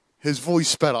 his voice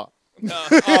sped up.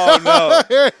 Oh, no.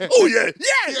 Oh, yeah.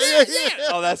 Yeah.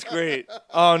 Oh, that's great.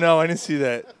 Oh, no, I didn't see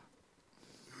that.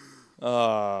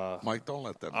 Mike, don't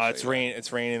let them. It's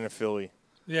raining in Philly.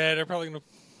 Yeah, they're probably gonna.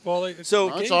 Well, So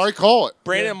That's all right, call it.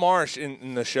 Brandon Marsh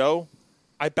in the show,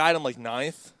 I bat him like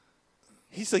 9th.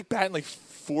 He's like batting like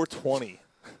 420.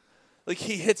 Like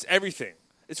he hits everything.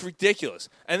 It's ridiculous.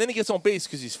 And then he gets on base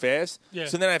because he's fast. Yeah.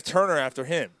 So then I have Turner after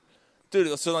him.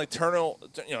 Dude, so like Turner,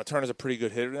 Turner's a pretty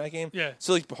good hitter in that game. Yeah.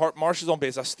 So like Marsh is on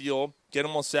base, I steal, get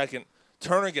him on second.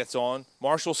 Turner gets on,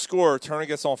 Marsh will score, Turner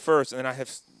gets on first, and then I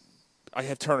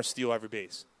have Turner steal every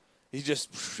base.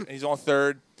 He's on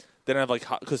third. Then I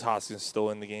have because Hoskins is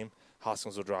still in the game.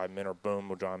 Hoskins will drive him in, or Boom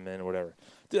will drive him in, or whatever.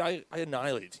 Dude, I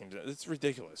annihilate teams. It's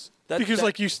ridiculous.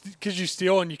 Because you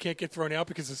steal and you can't get thrown out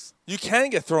because it's. You can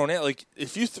get thrown out. Like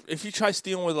if you try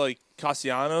stealing with like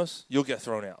Castellanos, you'll get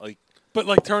thrown out. But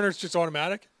like Turner's just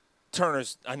automatic.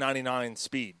 Turner's a 99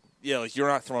 speed. Yeah, like you're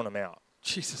not throwing him out.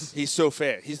 Jesus. He's so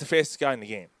fast. He's the fastest guy in the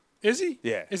game. Is he?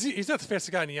 Yeah. Is he? He's not the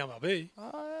fastest guy in the MLB.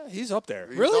 He's up there.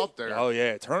 He's Really? up there. Oh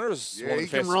yeah, Turner's Yeah, one of he the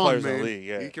can fastest run, players man. in the league.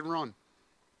 Yeah. He can run.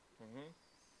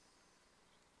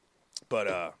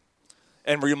 But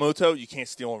and Ryomoto, you can't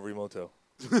steal on Ryomoto.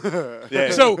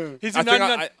 Yeah. So he's a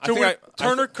 99. So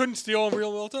Turner I couldn't steal on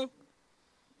Real Milto?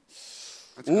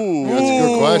 Ooh, that's a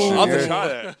good question. I'll have to try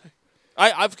that.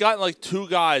 I've gotten like 2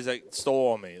 guys that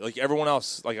stole on me. Like everyone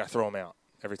else, like I throw them out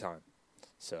every time.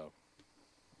 So,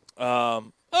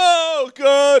 oh,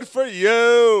 good for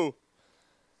you.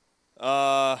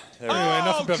 Anyway,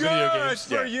 enough about video games.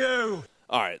 For you.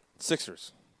 All right,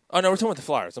 Sixers. Oh no, we're talking about the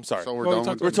Flyers. I'm sorry. So we're Well,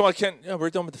 done. we With, We're talking about we're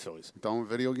done with the Phillies. done with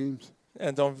video games.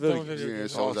 And don't video. Yeah,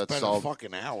 so It's that's been a solved.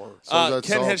 fucking hour. So that's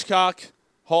Ken solved. Hitchcock,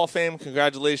 Hall of Fame.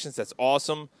 Congratulations. That's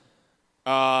awesome.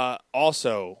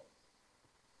 Also,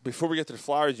 before we get to the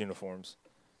Flyers uniforms,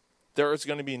 there is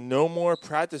going to be no more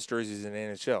practice jerseys in the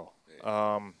NHL.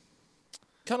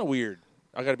 Kind of weird.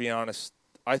 I got to be honest.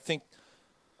 I think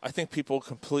people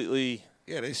completely.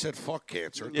 Yeah, they said fuck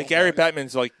cancer. Yeah, Gary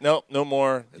Bettman's like, nope, no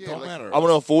more. It don't matter. I want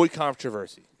to avoid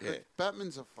controversy. Yeah.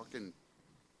 Batman's a fucking.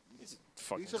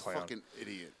 Fucking He's a clown. fucking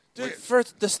idiot. Dude,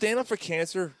 first, the stand up for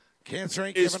cancer Cancer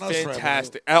ain't is giving us revenue.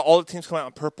 fantastic. All the teams come out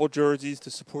in purple jerseys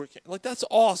to support. Like, that's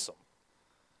awesome.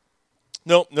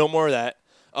 Nope, no more of that.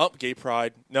 Oh, gay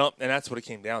pride. Nope, and that's what it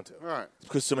came down to. All right.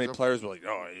 Because so many players were like,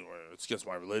 oh, it's against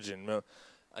my religion. No.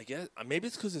 I guess maybe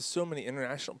it's because there's so many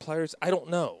international players. I don't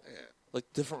know. Yeah. Like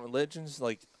different religions.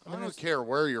 Like I don't care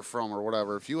where you're from or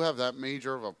whatever. If you have that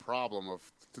major of a problem of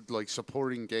like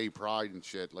supporting gay pride and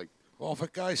shit, like, well, if a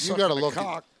guy's you sucking gotta a look.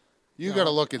 cock, You got to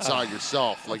look inside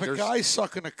yourself. Like if a there's guy's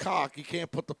sucking a cock, you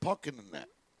can't put the puck in the net.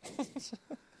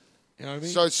 You know what I mean?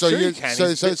 So Sure you you can. so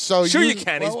He's so, bu- so Sure you, you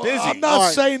can. He's Well, busy. I'm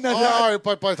not saying that. All right,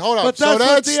 but hold on. But So that's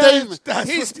that what the statement, that's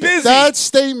He's what the- busy. that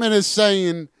statement is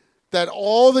saying that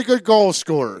all the good goal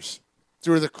scorers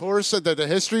through the course of the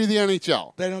history of the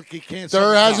NHL, They don't. You can't. there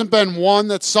suck a hasn't cock. been one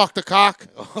that sucked a cock.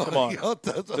 Come on.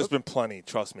 There's been plenty.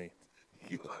 Trust me.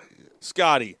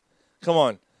 Scotty, come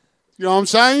on. You know what I'm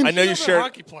saying? I know you Another share.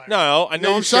 hockey player. No, I You know know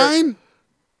what I'm you share. saying?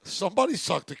 Somebody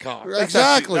sucked a cock.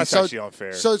 Exactly. That's so, actually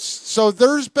unfair. So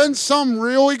there's been some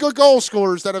really good goal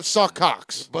scorers that have sucked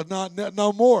cocks. But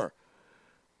no more.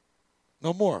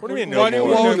 No more. What do you mean Why no do you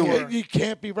more? want Well, no more? you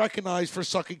can't be recognized for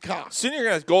sucking cocks. Soon you're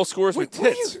gonna have goal scorers with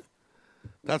tits.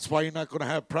 That's why you're not going to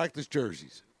have practice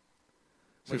jerseys.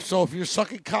 So if you're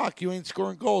sucking cock, you ain't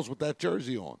scoring goals with that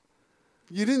jersey on.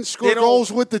 You didn't score They don't-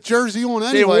 goals with the jersey on They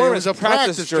anyway. wore It was a a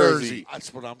practice jersey. jersey.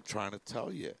 That's what I'm trying to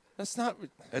tell you. That's not.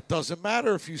 It doesn't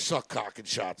matter if you suck cock and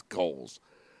shot goals.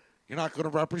 You're not going to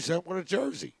represent with a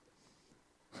jersey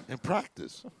in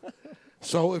practice.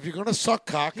 So if you're going to suck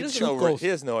cock He and doesn't shoot know. goals, He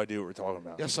has no idea what we're talking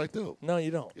about. yes, I do. No, you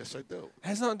don't. Yes, I do. It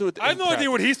has nothing to do with. I have no idea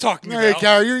what he's talking Hey, about.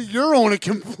 Gary, you're on a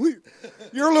complete.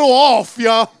 You're a little off,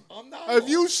 yo. Have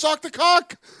you sucked a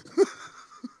cock?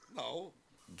 No.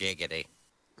 Giggity.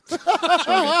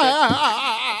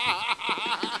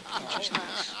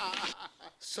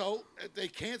 So they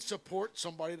can't support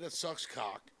somebody that sucks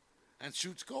cock and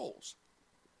shoots goals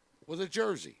with a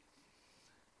jersey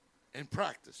in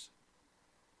practice,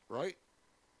 right?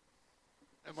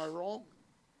 Am I wrong?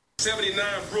 79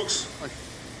 Brooks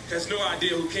has no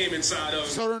idea who came inside of him.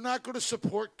 So they're not going to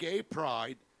support gay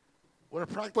pride with a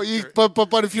practice But you, jersey.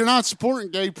 but if you're not supporting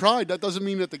gay pride, that doesn't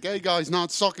mean that the gay guy's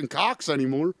not sucking cocks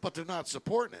anymore. But they're not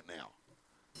supporting it now.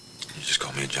 You just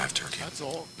called me a jive turkey. That's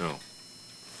all. No.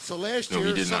 So last No, year,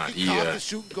 he did not. sucking He, cock and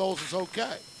shooting goals is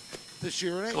okay. This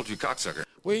year it ain't. Told you cocksucker.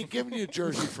 We ain't giving you a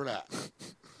jersey for that.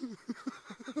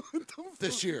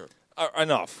 This year.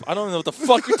 Enough. I don't know what the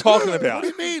fuck you're talking about. What do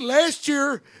you mean? Last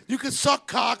year, you could suck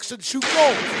cocks and shoot goals.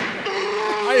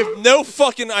 I have no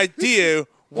fucking idea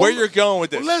where you're going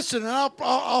with this. Well, listen, and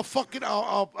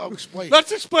I'll explain.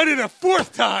 Let's explain it a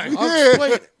fourth time. I'll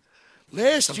explain it.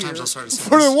 Last Sometimes year, I'll start a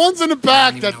For the sentence. ones in the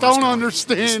back even that know what's don't going on.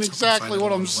 understand Just exactly find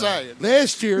what it I'm along the way. saying.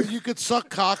 last year you could suck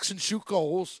cocks and shoot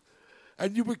goals,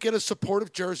 and you would get a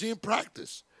supportive jersey in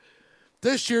practice.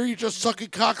 This year, you're just sucking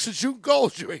cocks and shooting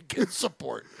goals. You ain't getting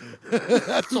support.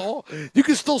 That's all. You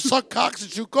can still suck cocks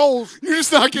and shoot goals. You're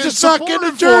just not You're getting just not getting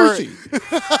a supported for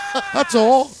jersey. That's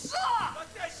all.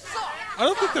 I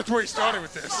don't think that's where he started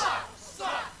with this.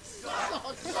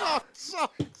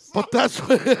 But that's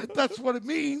what it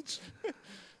means.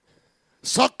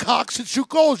 Suck cocks and shoot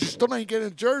goals. You still ain't getting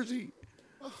a jersey.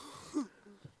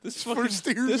 This For fucking,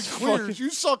 steers this and clears, fucking, you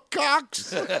suck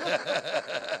cocks. Please,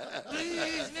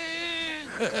 man.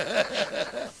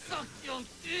 Suck your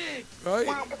dick. Right?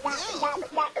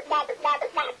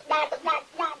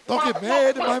 Don't get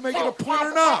mad. Am I making a point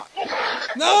or not?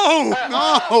 No.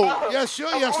 No. Yes,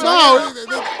 sure. Yes, No.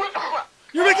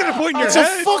 You're making a point in your It's a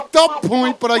head. fucked up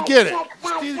point, but I get it.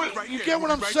 You get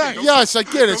what I'm saying? Yes, I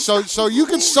get it. So you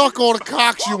can suck all the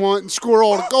cocks you want and score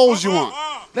all the goals you want.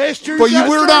 Last year, But got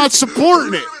we're jerseys. not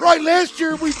supporting it. Right, last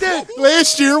year we did.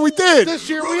 Last year we did. This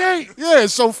year we ain't. Yeah,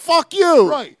 so fuck you.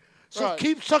 Right. So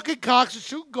keep sucking cocks and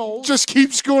shooting goals. Just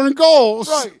keep scoring goals.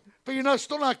 Right. But you're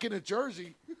still not getting a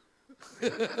jersey.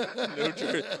 No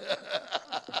jersey.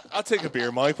 I'll take a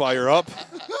beer, Mike, while you're up.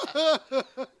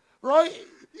 Right?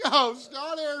 Yo,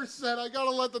 Scott Ayers said, I got to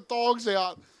let the dogs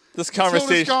out. This Until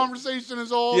conversation. this conversation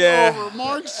is all Yeah. over.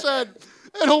 Mark said,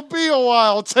 it'll be a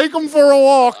while. Take them for a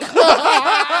walk.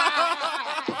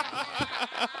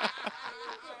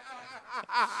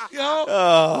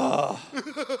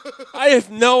 I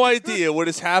have no idea what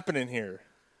is happening here.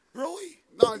 Really?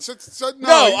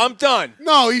 No, I'm done.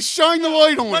 No, he's shined the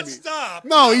light on Let's me. stop.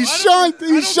 No, he's shined the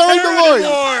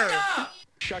light.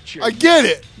 Shut your I get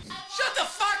it. Shut the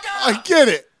fuck up! I get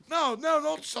it. No,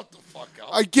 don't shut the fuck up.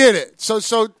 I get it. So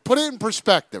put it in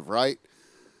perspective, right?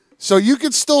 So you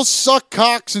can still suck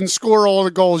cocks and score all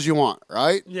the goals you want,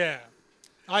 right? Yeah.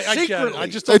 I get it. I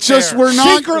just It's just we're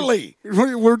not secretly.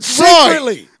 We're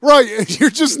Secretly. right. You're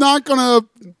just not gonna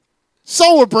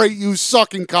celebrate you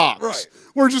sucking cocks. Right.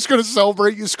 We're just gonna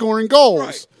celebrate you scoring goals.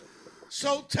 Right.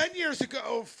 So 10 years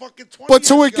ago, fucking 20 But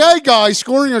to years a ago, gay guy,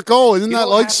 scoring a goal isn't You that know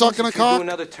what like happens sucking a if you do cock?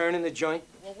 another turn in the joint?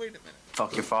 Well, wait a minute.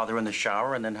 Fuck your father in the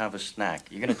shower and then have a snack.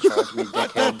 You're gonna charge me,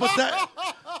 dickhead.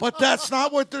 But that's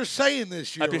not what they're saying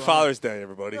this year. Happy Ron. Father's Day,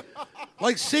 everybody.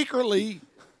 Like secretly,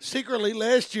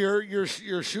 last year you're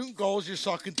shooting goals, you're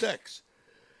sucking dicks.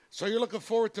 So you're looking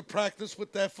forward to practice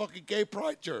with that fucking gay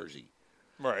pride jersey.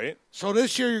 Right. So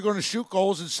this year you're going to shoot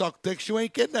goals and suck dicks. You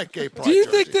ain't getting that gay pride. Do you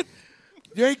jersey. think that?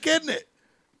 You ain't getting it?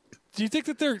 Do you think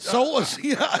that they're? So I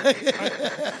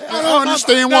don't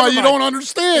understand why you don't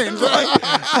understand.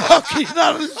 How can you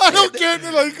not understand? I don't get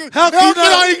it. Like, How how can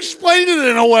can I explain it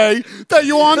in a way that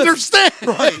you understand?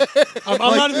 Right. I'm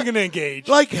not even going to engage.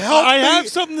 Like, help I me. have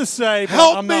something to say, but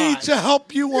Help I'm me not. to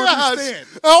help you understand.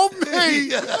 Help me.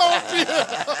 Help you.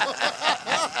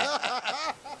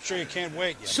 Sure you can't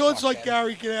wait. You So it's like,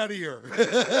 Gary, get out of here.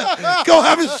 Go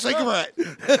have a cigarette.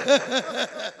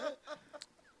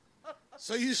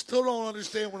 So you still don't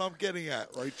understand what I'm getting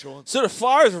at, right, Sean? So the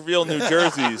Flyers revealed new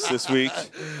jerseys this week.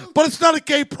 But it's not a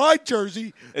gay pride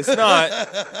jersey. It's not,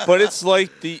 but it's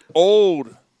like the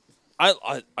old. I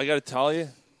got to tell you,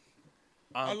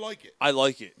 I like it. I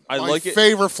like it. I My like it.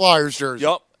 favorite Flyers jersey.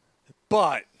 Yup.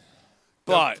 But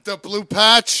The blue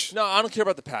patch. no, I don't care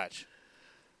about the patch.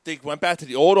 They went back to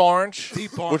the old orange,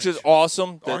 Deep orange. which is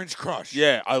awesome. Orange Crush.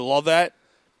 Yeah, I love that.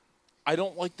 I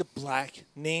don't like the black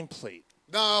nameplate.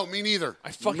 No, me neither.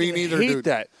 I fucking me neither, hate dude.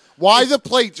 that. Why the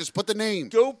plate? Just put the name.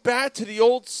 Go back to the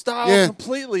old style Yeah.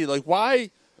 completely. Like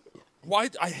why?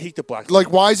 I hate the black.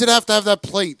 Like, why does it have to have that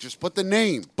plate? Just put the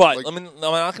name. But Like, I'm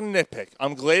not going to nitpick.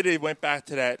 I'm glad they went back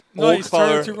to that No, old he's color.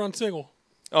 turning to run single.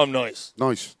 Oh, nice.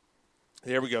 nice.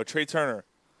 There we go. Trey Turner.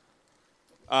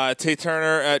 Trey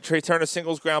Turner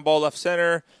singles ground ball left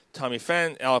center. Tommy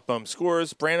Fenn, Alabama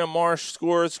scores. Brandon Marsh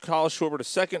scores. Kyle Schwarber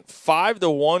second.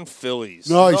 5-1 Phillies.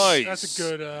 Nice. That's a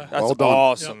good. That's Well done.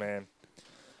 awesome, Yep. man.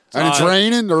 And it's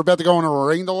raining. They're about to go on a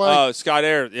rain delay. Oh, Scott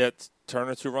Air. Yeah,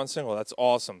 Turner 2-run single. That's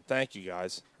awesome. Thank you,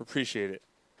 guys. Appreciate it.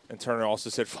 And Turner also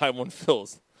said 5-1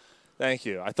 Phils. Thank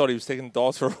you. I thought he was taking the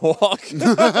dogs for a walk.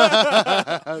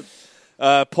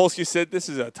 Polsky said this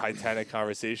is a Titanic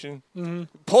conversation. Mhm.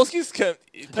 Polsky's kept.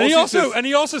 And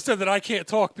he also said that I can't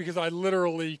talk because I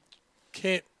literally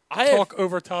can't talk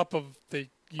over top of the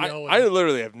yelling. I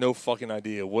literally have no fucking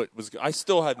idea what was. I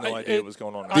still have no idea what was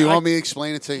going on. Do you want me to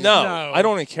explain it to you? No, I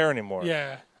don't even care anymore.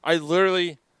 Yeah. I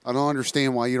literally. I don't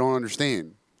understand why you don't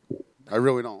understand. I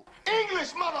really don't. English,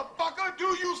 motherfucker, do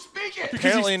you speak it?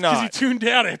 Apparently Because he not. tuned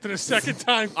out after the second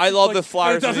time. I love Like, the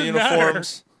Flyers it in the doesn't matter.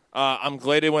 uniforms. I'm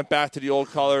glad they went back to the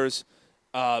old colors.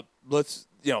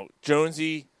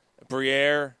 Jonesy,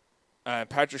 Briere,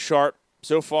 Patrick Sharp.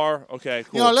 So far, okay,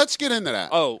 cool. You know, let's get into that.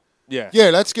 Oh, yeah.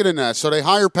 Yeah, let's get into that. So they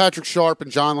hired Patrick Sharp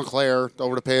and John LeClaire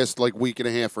over the past week and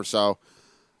a half or so.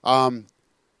 I've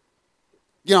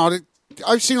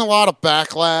seen a lot of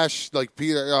backlash, like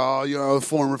Peter,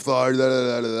 former Flyer.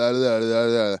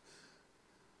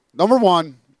 Number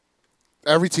one,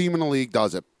 every team in the league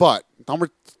does it. But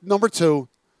number two,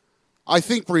 I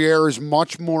think Briere is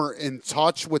much more in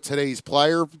touch with today's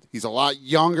player. He's a lot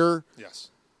younger. Yes.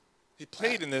 He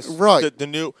played in this Right.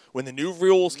 when the new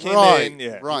rules came in.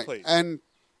 Yeah, he right. played. And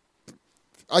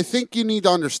I think you need to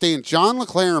understand, John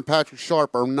LeClaire and Patrick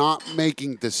Sharp are not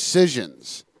making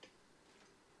decisions.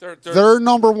 Their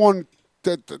number one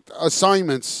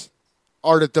assignments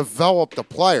are to develop the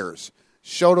players,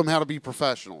 show them how to be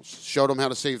professionals, show them how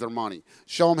to save their money,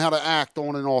 show them how to act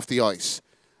on and off the ice,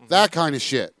 that kind of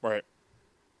shit. Right.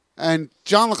 And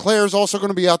John LeClaire is also going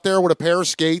to be out there with a pair of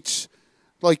skates,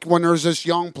 Like when there's this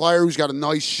young player who's got a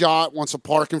nice shot, wants to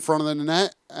park in front of the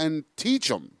net, and teach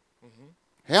them.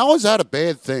 Mm-hmm. How is that a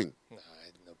bad thing? No, I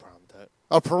had no problem with that.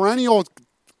 A perennial,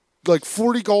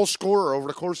 40-goal scorer over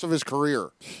the course of his career.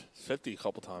 50 a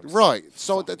couple times. Right.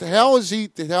 So how is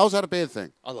that a bad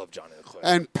thing? I love Johnny Leclerc.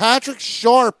 And Patrick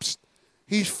Sharps,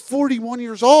 he's 41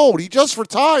 years old. He just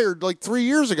retired 3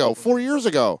 years ago, 4 years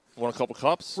ago. Won a couple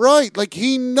cups. Right.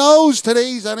 He knows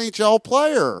today's NHL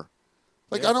player.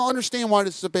 I don't understand why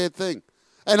this is a bad thing.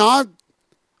 And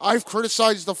I've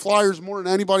criticized the Flyers more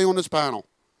than anybody on this panel.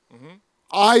 Mm-hmm.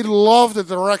 I love the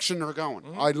direction they're going.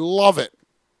 Mm-hmm. I love it.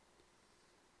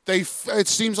 It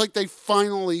seems like they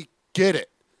finally get it.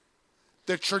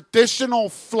 The traditional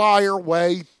Flyer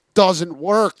way doesn't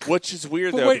work. Which is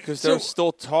weird, because they're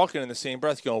still talking in the same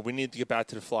breath, going, we need to get back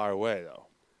to the Flyer way, though.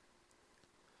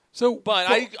 But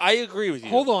I agree with you.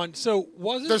 Hold on. So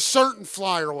wasn't there's certain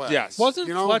Flyer way? Yes. Wasn't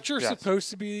Fletcher supposed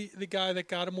to be the guy that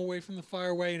got him away from the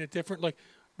Flyer way in a different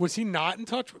was he not in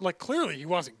touch? Clearly he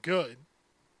wasn't good.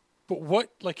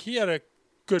 But he had a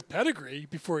good pedigree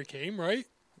before he came, right?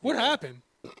 What happened?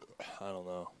 I don't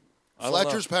know.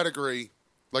 Fletcher's pedigree,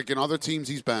 in other teams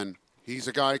he's been, he's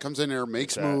a guy who comes in there,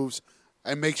 makes moves,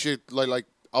 and makes you like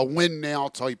a win now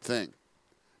type thing.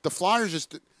 The Flyers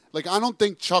just I don't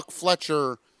think Chuck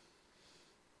Fletcher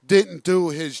didn't do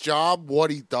his job, what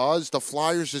he does. The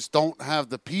Flyers just don't have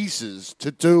the pieces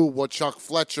to do what Chuck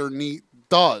Fletcher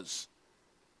does.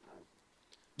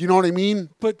 You know what I mean?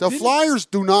 But the Flyers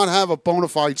do not have a bona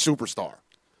fide superstar.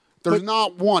 There's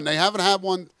not one. They haven't had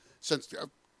one since.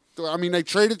 They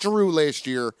traded Giroux last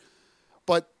year,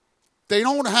 but they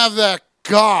don't have that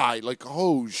guy.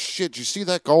 Oh shit! You see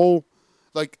that goal?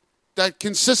 That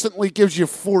consistently gives you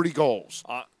 40 goals.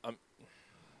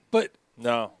 But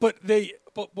no.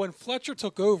 But when Fletcher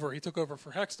took over, he took over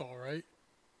for Hextall, right?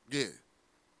 Yeah.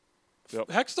 Yep.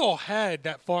 Hextall had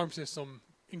that farm system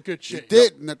in good shape.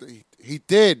 He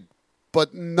did,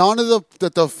 but none of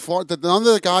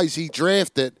the guys he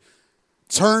drafted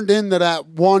turned into that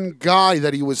one guy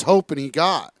that he was hoping he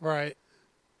got. Right.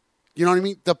 You know what I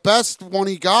mean? The best one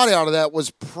he got out of that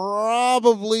was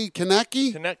probably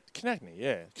Konecny. Konecny,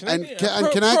 yeah.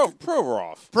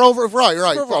 Provorov. Right.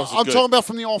 I'm talking about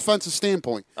from the offensive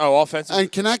standpoint. Oh, offensive. And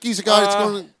Konecny's a guy that's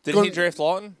going to... Did he draft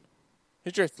Lawton?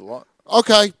 He drafted Lawton.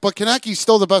 Okay, but Konecny's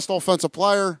still the best offensive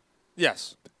player.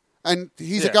 Yes. And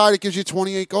he's a guy that gives you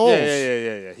 28 goals.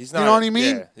 Yeah. He's not... You know what I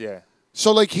mean? Yeah.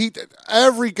 So,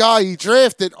 every guy he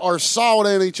drafted are solid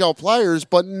NHL players,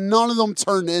 but none of them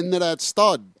turned into that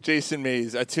stud. Jason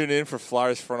Mays, I tune in for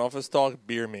Flyers front office talk.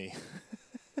 Beer me.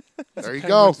 There you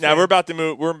go. Now we're about to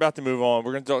move. We're about to move on.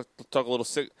 We're going to talk a little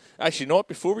sick. Actually, you know what?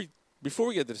 Before we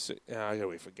get to the, I gotta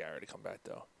wait for Gary to come back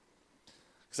though,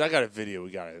 because I got a video we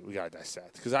gotta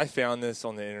dissect. Because I found this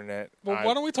on the internet. Well,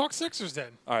 why don't we talk Sixers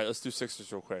then? All right, let's do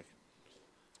Sixers real quick.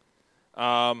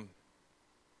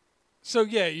 So,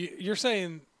 yeah, you're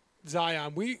saying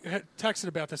Zion. We had texted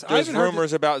about this. There's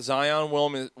rumors about Zion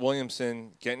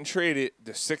Williamson getting traded.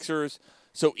 The Sixers.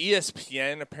 So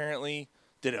ESPN apparently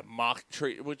did a mock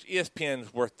trade, which ESPN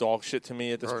is worth dog shit to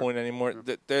me at this point anymore.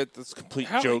 That's a complete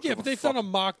joke. Yeah, but they've done a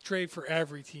mock trade for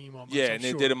every team almost. Yeah, and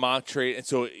they did a mock trade. And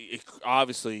so it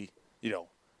obviously,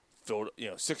 filled,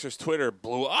 Sixers Twitter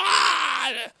blew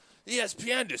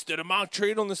ESPN just did a mock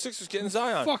trade on the Sixers getting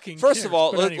Zion. First of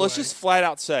all, let's just flat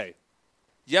out say,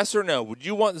 yes or no, would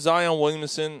you want Zion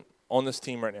Williamson on this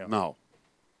team right now?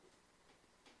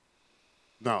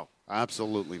 No,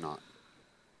 absolutely not.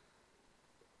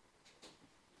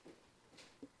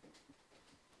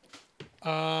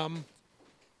 I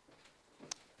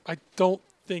don't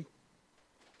think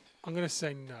 – I'm going to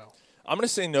say no. I'm going to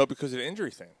say no because of the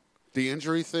injury thing. The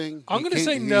injury thing? I'm going to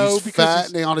say no he's because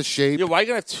fat and out of shape. Yeah, why are you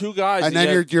going to have two guys? And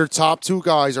then your top two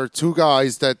guys are two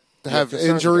guys that have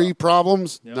injury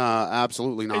problems? Yep. Nah,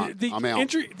 absolutely not. I'm out.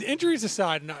 The injuries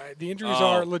aside, the injuries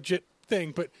are a legit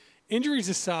thing, but injuries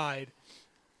aside –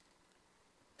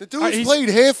 the dude's played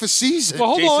half a season.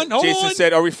 Well, hold on. Jason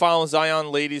said, are we following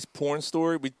Zion ladies' porn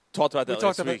story? We talked about that last week. We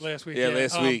talked about it last week. Yeah,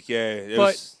 last week.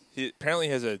 Yeah. He apparently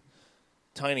has a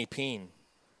tiny peen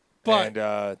and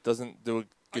doesn't do a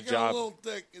good job.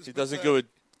 He doesn't do a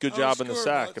good job in the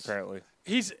sack, apparently.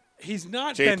 He's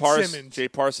not Ben Simmons. Jay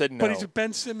Parr said no. But he's a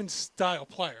Ben Simmons style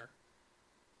player.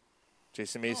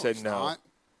 Jason May said no. Not.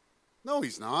 No,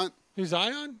 he's not. Who's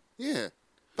Zion? Yeah.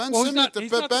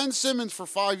 Ben Simmons for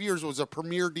 5 years was a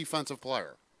premier defensive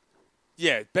player.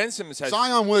 Yeah, Ben Simmons has.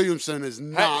 Zion Williamson is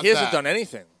not. He hasn't done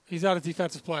anything. He's not a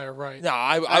defensive player, right? No,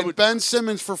 I would. Ben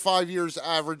Simmons for 5 years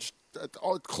averaged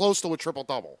close to a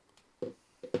triple-double.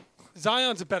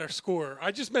 Zion's a better scorer.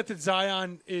 I just meant that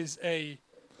Zion is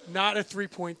not a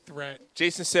 3-point threat.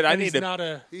 Jason said,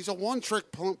 He's a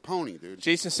one-trick pony, dude.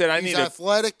 Jason said, He's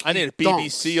athletic. I need a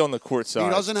BBC on the court side. He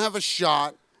doesn't have a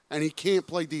shot, and he can't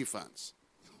play defense.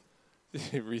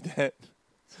 Read that.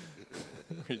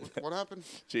 What happened?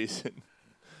 Jason,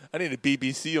 I need a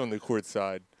BBC on the court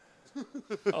side.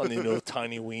 I don't need no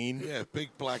tiny ween. Yeah, big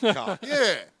black cock.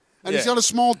 Yeah. And he's got a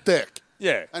small dick.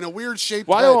 Yeah. And a weird shaped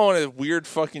Why head. do I want a weird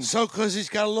fucking... So because he's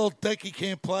got a little dick, he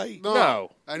can't play?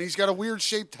 No. And he's got a weird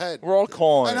shaped head. We're all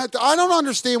calling And I don't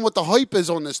understand what the hype is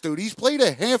on this dude. He's played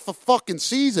a half a fucking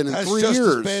season in That's 3 just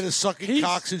years. as bad as sucking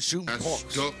cocks and shooting I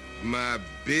porks. stuck my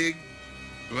big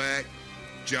black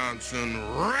Johnson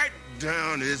right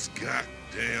down his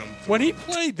goddamn. When he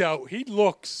played, though, he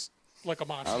looks like a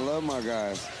monster. I love my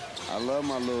guys. I love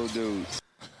my little dudes.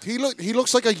 He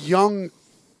looks like a young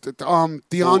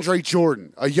DeAndre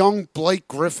Jordan, a young Blake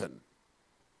Griffin.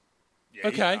 Yeah,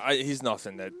 Okay. He's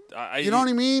nothing. You know what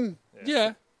I mean?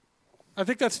 Yeah. I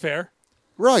think that's fair.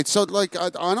 Right. So like I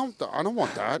don't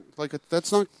want that. Like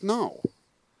that's not no.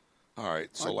 All right.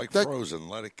 So like that- Frozen,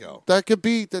 let it go. That could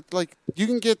be that like you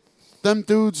can get them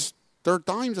dudes. They're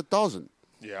dimes a dozen.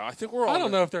 Yeah, I think we're all... I don't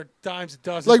know if they're dimes a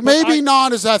dozen. Like but maybe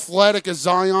not as athletic as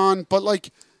Zion, but like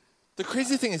the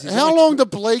crazy thing is, how long did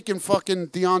Blake and fucking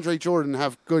DeAndre Jordan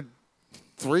have good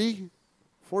 3,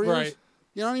 4 years? Right.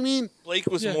 You know what I mean? Blake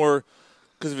was more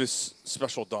because of his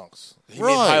special dunks. He Right.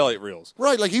 made highlight reels.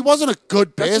 Right, like he wasn't a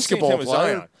good That's the same basketball thing with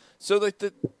player. Zion. So like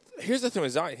here's the thing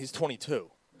with Zion, he's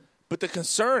 22. But the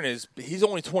concern is he's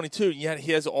only 22, yet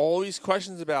he has all these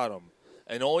questions about him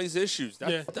and all these issues.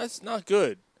 That's not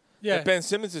good. Yeah. Like Ben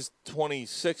Simmons is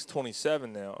 26,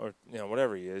 27 now, or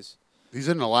whatever he is. He's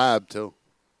in the lab too.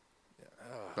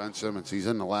 Ben Simmons, he's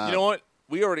in the lab. You know what?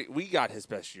 We got his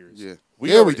best years. Yeah.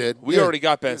 We Yeah, we did. We Yeah. already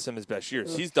got Ben Simmons' best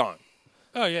years. He's done.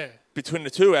 Oh, yeah. Between the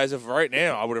two, as of right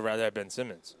now, I would have rather had Ben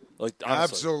Simmons. Like honestly.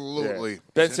 Absolutely. Yeah.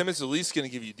 Ben Simmons is at least going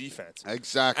to give you defense.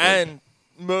 Exactly. And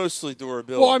mostly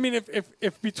durability. Well, I mean,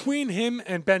 if between him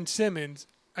and Ben Simmons,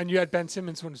 and you had Ben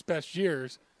Simmons in his best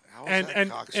years, and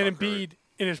Embiid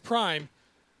in his prime,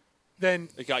 then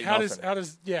It got you how nothing.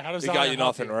 does It Zion got you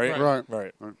help nothing, right?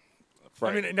 Right.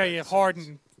 I mean, now you have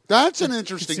Harden. That's an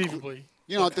interesting. Conceivably.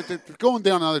 You know, going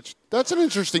down another. That's an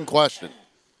interesting question.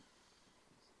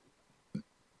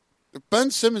 If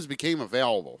Ben Simmons became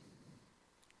available,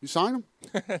 you sign him?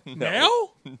 Now?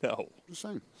 No. Just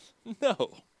saying.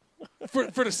 No.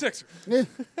 For the Sixers. Yeah.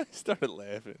 I started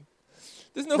laughing.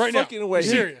 There's no Right now. fucking way.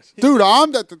 Serious. Dude,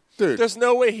 I'm that dude. There's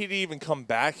no way he'd even come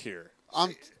back here.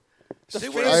 See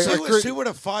I what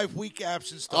a 5-week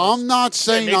absence does. I'm not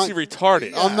saying It makes you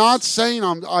retarded. I'm not saying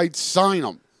I'd sign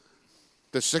him.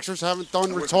 The Sixers haven't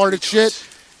done retarded shit.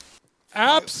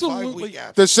 Absolutely.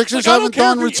 The Sixers Like, I don't haven't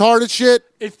care done if he- retarded shit.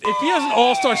 If he has an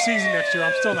All-Star season next year,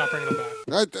 I'm still not bringing him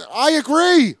back. I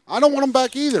agree. I don't want him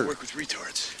back either. Work with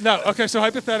retards. No. Okay. So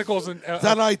hypotheticals and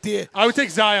That idea. I would take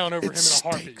Zion over him in a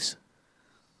stinks.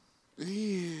 heartbeat.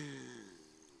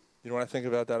 You know what I think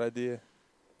about that idea?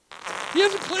 He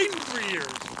hasn't played in 3 years.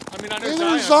 I mean, I know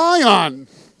Neither is Zion. Zion.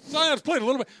 Zion's played a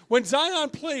little bit. When Zion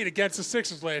played against the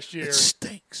Sixers last year, It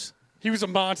stinks. he was a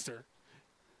monster.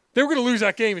 They were going to lose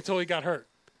that game until he got hurt.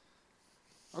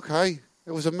 Okay.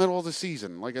 It was the middle of the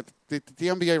season. Like the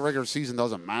NBA regular season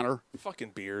doesn't matter.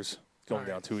 Fucking beers going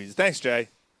down too easy. Thanks, Jay.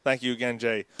 Thank you again,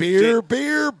 Jay. Beer.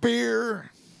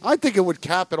 I think it would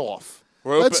cap it off.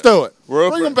 We're Let's open- do it. we're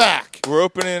Bring open- him back. We're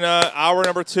opening hour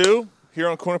number 2 here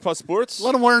on Corner Puff Sports.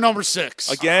 Let him wear number 6.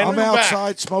 Again, I'm Bring him back.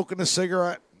 outside smoking a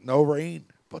cigarette. No rain,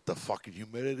 but the fucking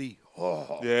humidity.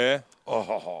 Oh. Yeah.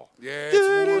 Oh. Yeah,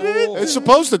 it's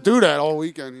supposed to do that all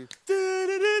weekend.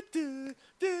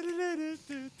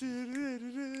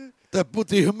 The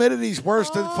humidity's worse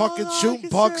than fucking shooting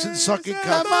pucks and sucking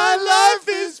cocks. My life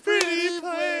is pretty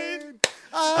plain.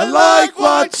 I like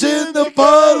watching the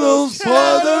puddles pour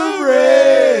the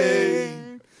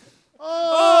rain.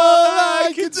 All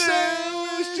I could say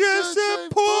was just a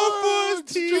pour for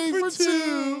tea for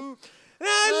two. And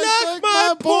I like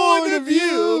my point of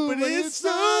view, but it's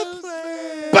so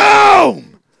plain.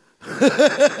 Boom!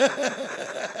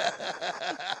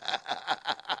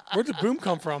 Where'd the boom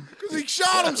come from? Because he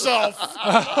shot himself.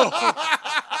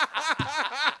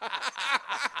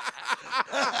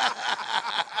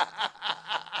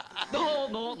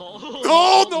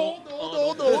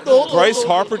 No. Bryce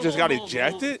Harper just got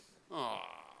ejected?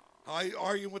 I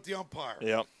arguing with the umpire.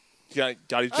 Yep. Got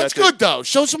ejected. That's good, though.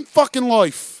 Show some fucking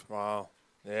life. Wow.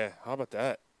 Yeah, how about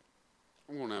that?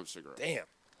 I'm going to have a cigarette. Damn.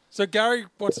 So Gary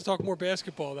wants to talk more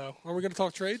basketball, though. Are we going to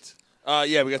talk trades?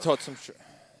 Yeah, we got to talk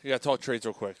we got to talk trades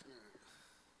real quick.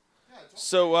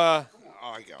 So, I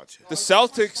got you. the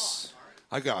Celtics.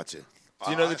 I got you.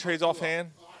 Do you know the trades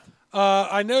offhand?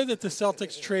 I know that the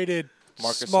Celtics traded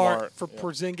Marcus Smart Smart, for yeah.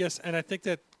 Porzingis, and I think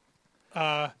that they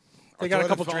I got a thought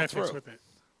couple it fell draft picks through. with it.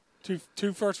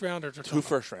 Two first rounders or something. Two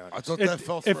first rounders. I thought that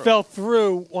fell through. It fell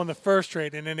through on the first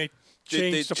trade, and then they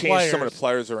changed they the changed players. some of the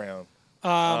players around.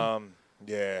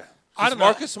 Yeah. I don't know.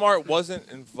 Marcus Smart wasn't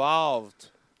involved.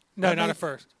 No, not at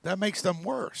first. That makes them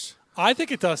worse. I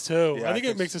think it does too. Yeah, I think I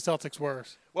it think makes the Celtics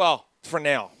worse. Well, for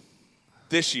now.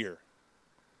 This year.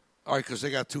 All right, because they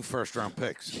got 2 first-round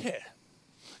picks. Yeah.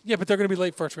 Yeah, but they're going to be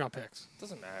late first-round picks.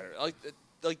 Doesn't matter.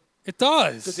 It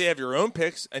does. Because they have your own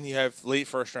picks and you have late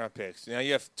first-round picks. Now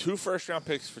you have 2 first-round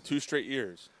picks for 2 straight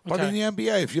years. But in the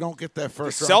NBA, if you don't get that The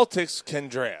first round, Celtics can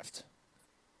draft.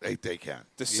 they can.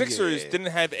 The Sixers Yeah.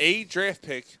 didn't have a draft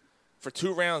pick for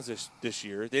 2 rounds this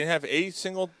year. They didn't have a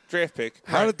single draft pick.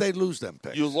 How did they lose them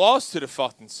picks? You lost to the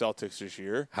fucking Celtics this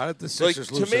year. How did the Sixers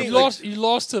to lose me, them like, picks? You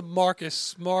lost to Marcus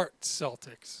Smart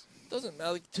Celtics. Doesn't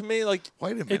matter. Like, to me, like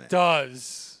Wait a minute. It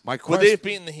does. My would question, they have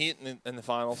beaten the Heat in the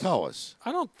finals? fellas,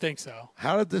 I don't think so.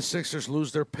 how did the Sixers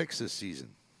lose their picks this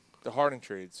season? The Harden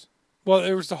trades. Well,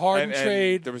 there was the Harden And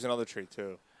trade. there was another trade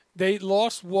too. They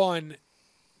lost one.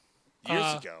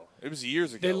 Years ago. It was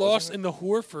years ago. They wasn't lost it? in the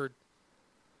Horford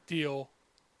deal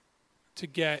to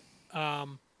get.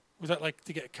 Was that like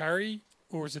to get Curry,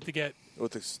 or was it to get?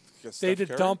 With They had to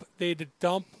dump. They had to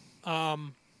dump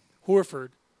Horford,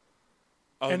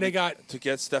 and they got to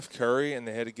get Steph Curry, and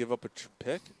they had to give up a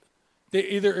pick. They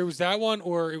either it was that one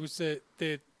or it was the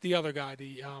other guy,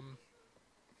 the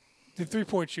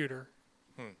 3-point shooter.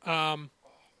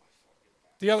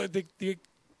 The other the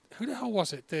who the hell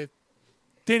was it? The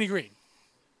Danny Green.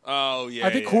 Oh yeah.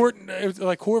 I think it was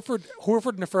like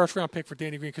Horford in the first round pick for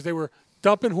Danny Green because they were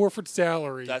dumping Horford's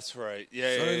salary. That's right. Yeah. So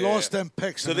yeah, they yeah, lost yeah. them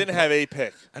picks. So and they then didn't have a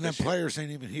pick. And then this year. players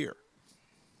ain't even here.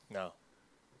 No.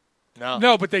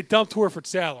 No, but they dumped Horford's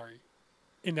salary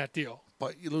in that deal.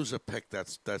 But you lose a pick,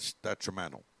 that's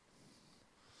detrimental.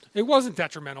 It wasn't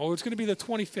detrimental. It was going to be the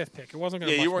 25th pick. It wasn't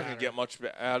going to. Yeah, you weren't going to get much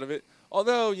out of it.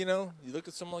 Although, you look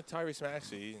at someone like Tyrese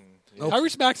Maxey. And,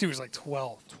 Tyrese Maxey was like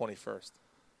 12. 21st.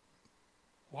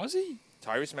 Was he?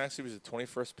 Tyrese Maxey was the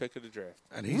 21st pick of the draft.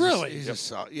 And he's Really? he's a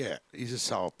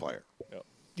solid player. Yep.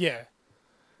 Yeah.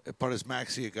 But is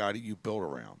Maxey a guy that you build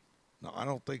around? No, I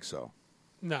don't think so.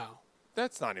 No.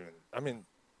 That's not even. I mean,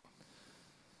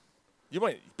 you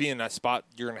might be in that spot.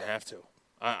 You're going to have to.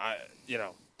 I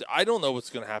don't know what's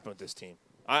going to happen with this team.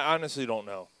 I honestly don't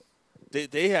know.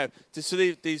 They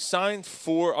signed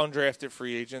 4 undrafted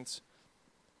free agents.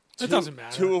 It doesn't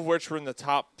matter. 2 of which were in the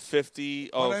top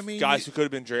 50 of guys who could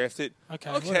have been drafted.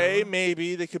 Okay, whatever.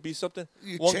 Maybe they could be something.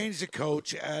 You change the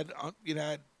coach. You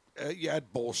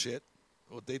add bullshit.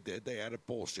 What they did, they added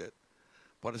bullshit.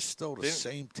 But it's still the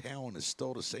same talent. It's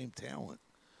still the same talent.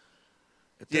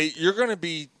 Yeah, you're going to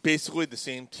be basically the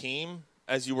same team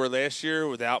as you were last year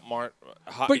without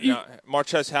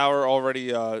Marchez Howard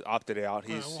already opted out.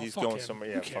 He's going somewhere.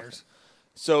 Yeah, Who cares?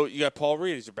 So you got Paul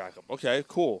Reed as your backup. Okay,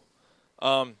 cool.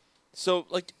 So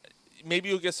maybe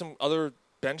you'll get some other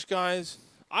bench guys.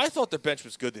 I thought their bench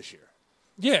was good this year.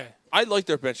 Yeah, I like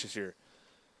their bench this year.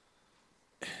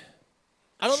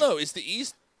 I don't know. Is the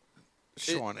East?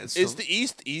 Sean, is the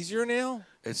East easier now?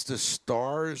 It's the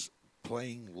Stars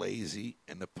playing lazy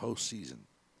in the postseason.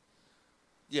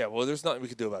 Yeah, well, there's nothing we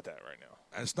can do about that right now.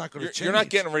 And it's not going to change. You're not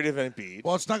getting rid of Embiid.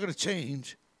 Well, it's not going to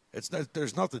change. It's not.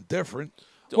 There's nothing different.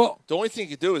 The only thing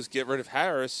you can do is get rid of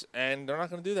Harris, and they're not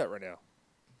going to do that right now.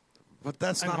 But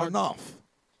that's not enough.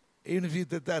 Even if you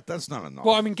did that, that's not enough.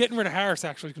 Well, I mean, getting rid of Harris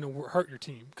actually is going to hurt your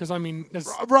team because I mean, as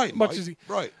right, much Mike, as he,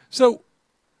 right. So,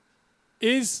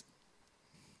 is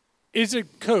a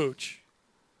coach?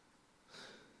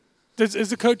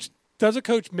 Does a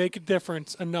coach make a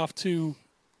difference enough to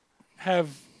have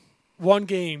one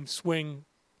game swing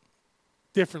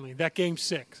differently? That game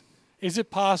 6. Is it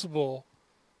possible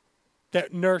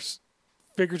that Nurse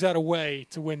figures out a way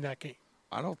to win that game?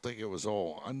 I don't think it was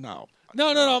all. No.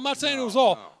 No. I'm not saying it was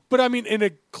all. But, I mean, in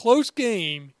a close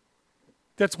game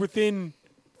that's within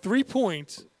 3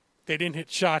 points, they didn't hit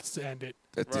shots to end it.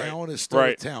 The talent is still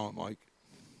the talent, Mike.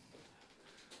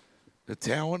 The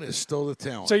talent is still the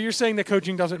talent. So you're saying that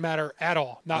coaching doesn't matter at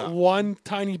all? Not one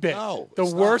tiny bit? No. The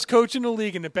worst coach in the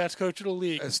league and the best coach in the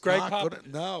league, Greg Popovich?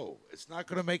 No, it's not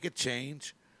going to make a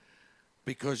change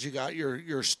because you got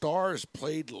your stars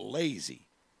played lazy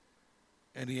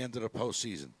in the end of the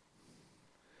postseason.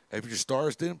 If your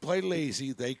stars didn't play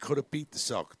lazy, they could have beat the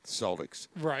Celtics.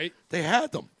 Right. They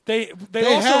had them. They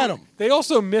also had them. They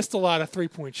also missed a lot of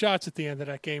 3-point shots at the end of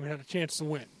that game and had a chance to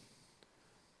win.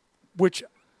 Which,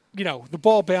 the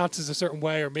ball bounces a certain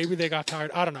way, or maybe they got tired.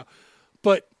 I don't know.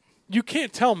 But you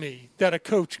can't tell me that a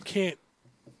coach can't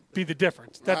be the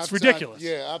difference. That's ridiculous.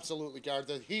 Yeah, absolutely, Garrett.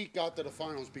 The Heat got to the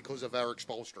finals because of Eric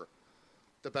Spoelstra,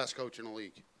 the best coach in the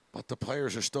league. But the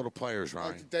players are still the players,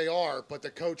 Ryan. They are, but the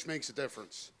coach makes a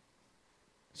difference.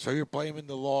 So you're blaming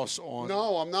the loss on?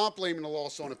 No, I'm not blaming the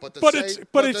loss on it. But to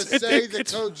say the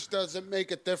coach doesn't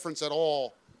make a difference at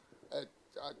all,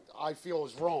 I feel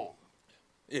is wrong.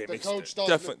 Yeah, the coach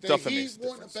doesn't. The Heat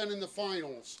wouldn't have been in the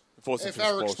finals if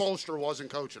Eric Spoelstra wasn't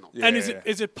coaching them. Yeah. And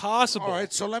is it possible? All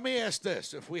right, so let me ask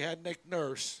this: if we had Nick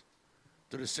Nurse,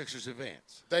 do the Sixers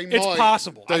advance? It's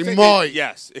possible. They might.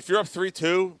 Yes, if you're up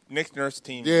 3-2, Nick Nurse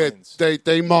team yeah, wins.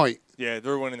 They might. Yeah,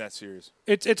 they're winning that series.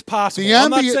 It's possible. I'm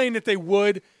not saying that they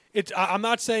would. I'm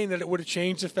not saying that it would have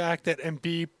changed the fact that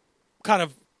Embiid kind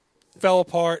of fell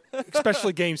apart,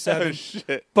 especially Game 7. Oh,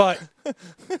 shit. But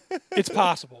it's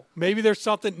possible. Maybe there's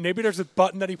something. Maybe there's a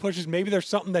button that he pushes. Maybe there's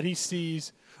something that he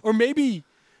sees, or maybe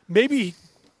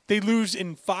they lose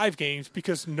in 5 games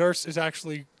because Nurse is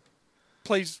actually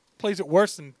plays it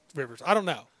worse than Rivers. I don't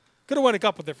know. Could have went a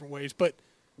couple different ways, but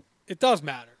it does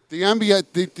matter. The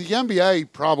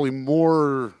NBA probably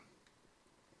more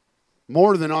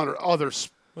than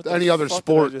any other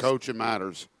sport coaching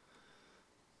matters.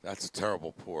 That's a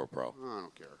terrible pour, bro. I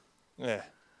don't care. Yeah.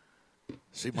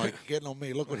 See, Mike, getting on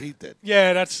me. Look what he did.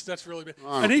 Yeah, that's really bad.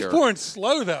 And he's pouring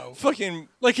slow though. Fucking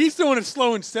like he's doing it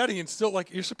slow and steady, and still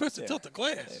like you're supposed to tilt the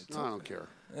glass. I don't care.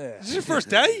 Yeah. Is this your first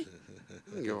day?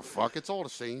 I don't give a fuck. It's all the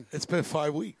same. It's been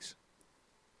 5 weeks.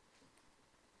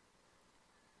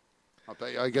 I'll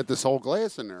bet you I get this whole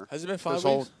glass in there. Has it been 5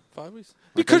 weeks? 5 weeks?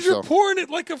 Because you're pouring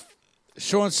it like a.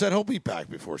 Sean said he'll be back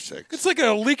before 6. It's like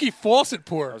a leaky faucet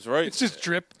pour. That's right. It's just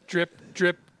drip, drip,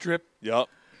 drip, drip. Yup.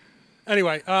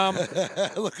 Anyway,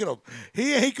 look at him.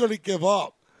 He ain't going to give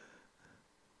up.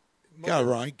 God,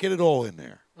 Ryan, get it all in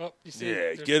there. Oh, you see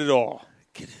get it all.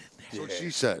 Get it in there. That's what she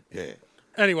said. Yeah.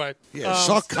 Anyway. Yeah,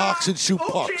 suck cocks and shoot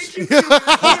pucks. So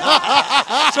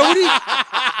what do you...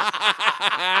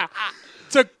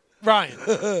 So, Ryan,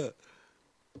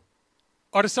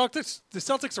 are the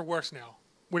Celtics are worse now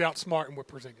without Smart and with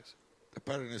Porzingis? They're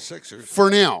better than the Sixers. For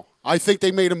now. I think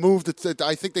they made a move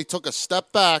I think they took a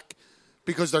step back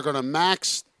because they're going to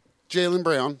max Jaylen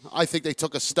Brown. I think they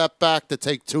took a step back to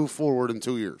take 2 forward in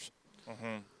 2 years.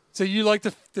 Mm-hmm. So you like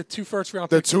the 2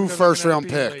 first-round picks? The 2 first-round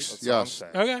picks, yes.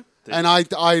 Okay. And I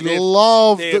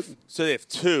love so they have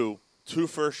two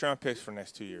first-round picks for the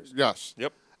next 2 years. Yes.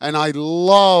 Yep. And I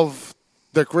love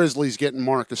the Grizzlies getting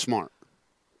Marcus Smart.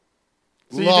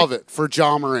 So love it for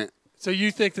Ja Morant. So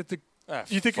you think that it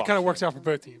kind of works out for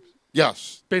both teams?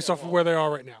 Yes. Based off of where they are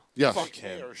right now. Yes. Fuck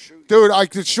him.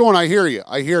 Dude, Sean, I hear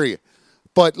you.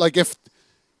 But like if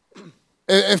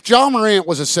Ja Morant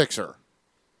was a Sixer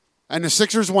and the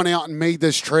Sixers went out and made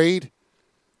this trade,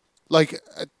 like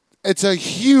it's a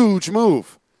huge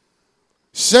move.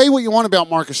 Say what you want about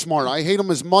Marcus Smart. I hate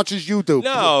him as much as you do.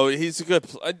 No, he's a good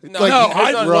player. I'm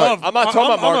not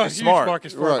talking about Marcus Smart.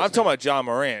 Right. I'm talking about John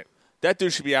Morant. That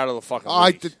dude should be out of the fucking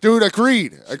league. Dude,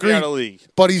 agreed. Be out of the league.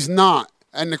 But he's not.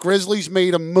 And the Grizzlies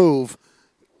made a move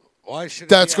Why should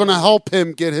that's going to help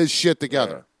him get his shit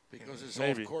together. Yeah. Because it's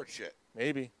Maybe. off-court shit.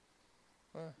 Maybe.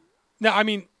 Now, I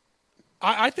mean,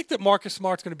 I think that Marcus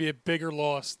Smart's going to be a bigger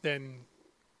loss than...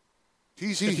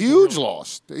 He's a huge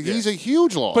loss. He's a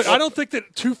huge loss. But I don't think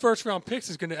that 2 first-round picks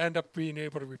is going to end up being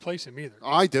able to replace him either.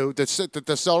 I do. The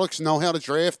Celtics know how to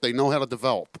draft. They know how to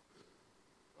develop.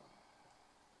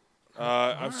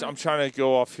 I'm trying to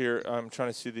go off here. I'm trying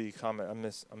to see the comment. I'm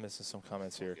missing some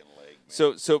comments here.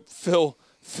 So Phil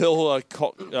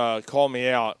called me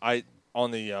out.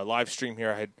 On the live stream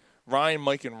here. I had Ryan,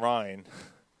 Mike, and Ryan.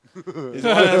 Why did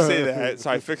I say that? So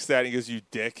I fixed that. He goes, "You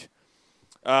dick."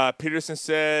 Peterson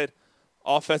said,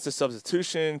 "Offensive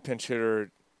substitution, pinch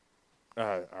hitter."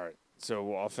 All right.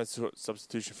 So offensive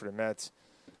substitution for the Mets.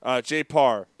 Jay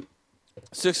Parr,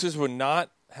 Sixers would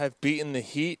not have beaten the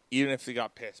Heat even if they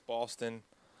got past Boston.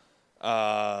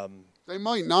 They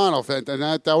might not have, and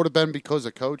that would have been because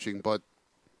of coaching, but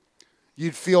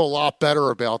you'd feel a lot better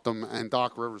about them, and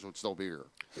Doc Rivers would still be here.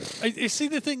 I see.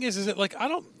 The thing is that like I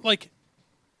don't like.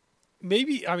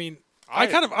 Maybe I mean I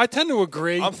tend to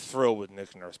agree. I'm thrilled with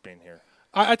Nick Nurse being here.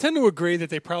 I tend to agree that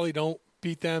they probably don't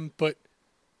beat them, but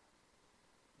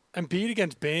Embiid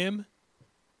against Bam.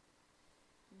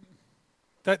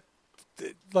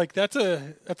 That's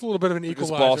a little bit of an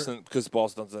equalizer. Because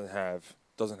Boston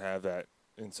doesn't have that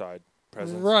inside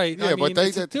presence. Right. Yeah, I mean, but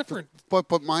it's different.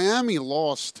 But Miami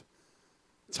lost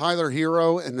Tyler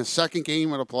Hero in the second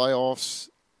game of the playoffs.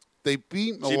 They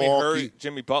beat Milwaukee.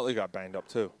 Jimmy Butler got banged up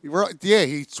too. Yeah,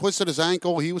 he twisted his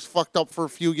ankle. He was fucked up for a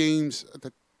few games.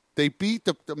 They beat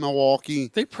the Milwaukee.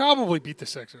 They probably beat the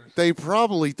Sixers. They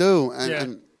probably do.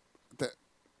 And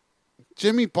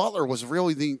Jimmy Butler was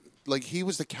really he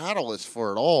was the catalyst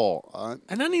for it all.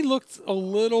 And then he looked a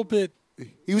little bit.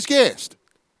 He was gassed.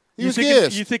 You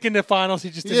think in the finals he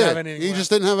just didn't have anything he left? just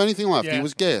didn't have anything left. Yeah. He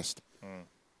was gassed.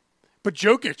 But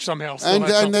Jokic somehow still had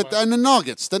something left. And the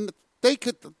Nuggets, then they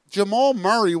could. Jamal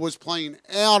Murray was playing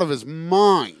out of his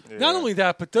mind. Not only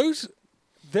that, but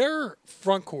their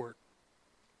front court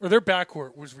or their back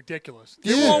court was ridiculous.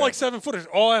 They were all like 7-footers,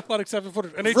 all athletic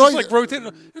 7-footers, and they just like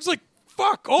rotated. It's like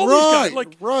fuck all these guys.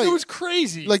 Like it was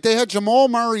crazy. Like they had Jamal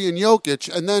Murray and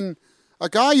Jokic, and then a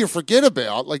guy you forget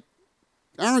about, like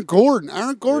Aaron Gordon.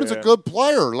 Aaron Gordon's a good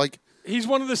player. Like he's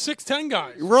one of the 6'10"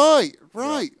 guys.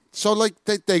 Right. So like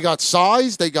they got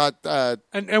size, they got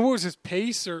and what was his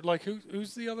pace or like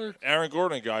who's the other Aaron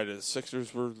Gordon guy the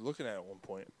Sixers were looking at one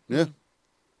point. Yeah.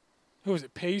 Who was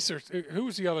it? Pace or who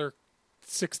was the other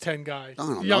 6'10" guy? I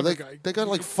don't know. Younger guy. They got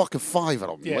like fucking 5 of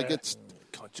them. Yeah. Like it's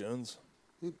Cut Jones.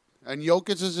 And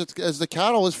Jokic is the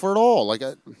catalyst for it all. Like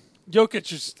Jokic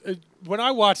just when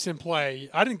I watched him play,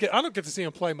 I don't get to see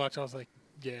him play much. I was like,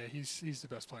 yeah, he's the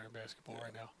best player in basketball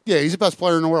right now. Yeah, he's the best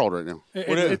player in the world right now.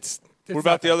 What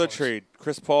about the other trade?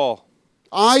 Chris Paul.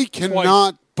 I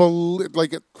cannot believe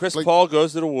Chris Paul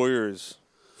goes to the Warriors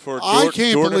for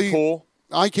Jordan Poole.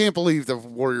 I can't believe the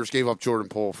Warriors gave up Jordan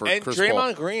Poole for And Chris Draymond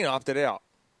Paul. Green opted out.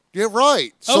 Yeah,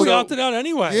 right. He opted out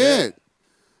anyway. Yeah.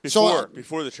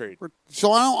 Before the trade.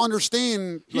 So I don't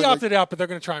understand. He opted out, but they're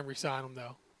going to try and re-sign him,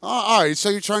 though. All right, so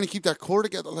you're trying to keep that core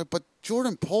together. But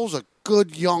Jordan Poole's a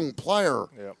good young player.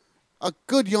 Yep. A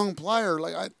good young player.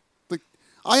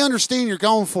 I understand you're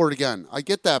going for it again. I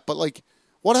get that. But,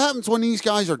 what happens when these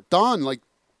guys are done?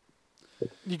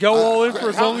 You go all in for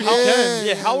as long as you can.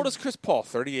 Yeah, how old is Chris Paul?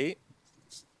 38?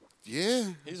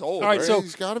 Yeah. He's old. All right, right? so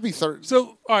he's got to be 30.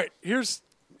 So, all right, here's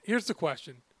the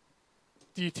question.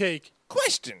 Do you take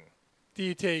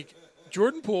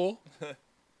Jordan Poole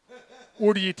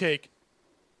or do you take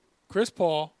Chris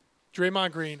Paul,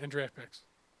 Draymond Green, and draft picks?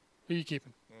 Who are you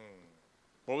keeping?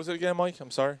 What was it again, Mike?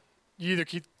 I'm sorry. You either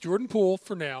keep Jordan Poole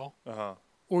for now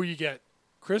or you get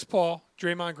Chris Paul,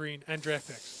 Draymond Green, and draft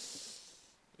picks.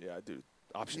 Yeah, I do.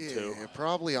 Option 2. Yeah,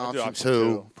 probably I do option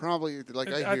 2. Probably, I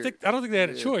don't think they had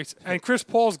a choice. And Chris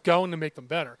Paul's going to make them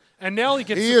better. And now he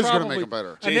gets He to is gonna probably, make them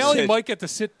better. And now he might get to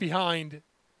sit behind.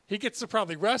 He gets to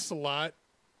probably rest a lot,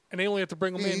 and they only have to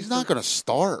bring him in. He's not going to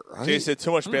start, right? Jay said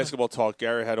too much basketball talk.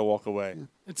 Gary had to walk away.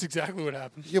 That's exactly what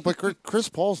happened. Yeah, but Chris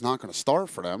Paul's not going to start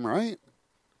for them, right?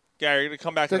 Gary, you're going to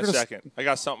come back in a second. I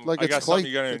got something. I got something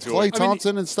you're going to enjoy. Klay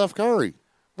Thompson and Steph Curry.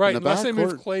 Right, unless they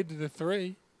move Klay to the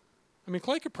 3. I mean,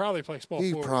 Klay could probably play small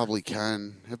He forward. probably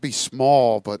can. It'd be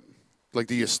small, but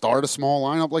do you start a small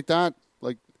lineup like that?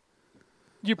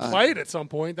 You play it at some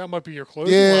point. That might be your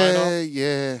closing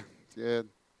lineup. Yeah.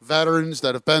 Veterans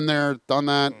that have been there, done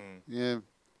that. Yeah. And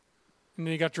then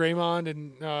you got Draymond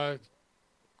and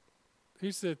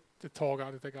who's the tall guy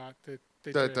that they got?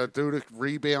 That dude that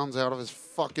rebounds out of his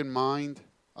fucking mind.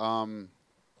 I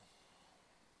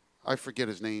forget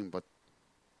his name, but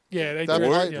yeah,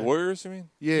 the Warriors, you mean?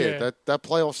 Yeah, that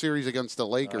playoff series against the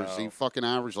Lakers, he fucking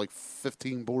averaged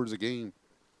 15 boards a game.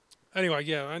 Anyway,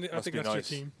 yeah, I think that's your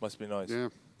team. Must be nice. Yeah.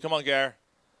 Come on, Gary.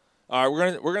 All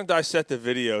right, we're gonna dissect the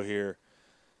video here.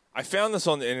 I found this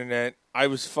on the internet. I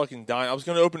was fucking dying. I was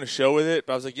gonna open a show with it,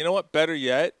 but I was like, you know what? Better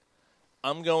yet,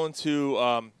 I'm going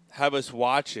to have us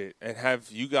watch it and have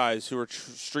you guys who are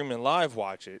streaming live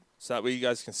watch it, so that way you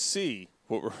guys can see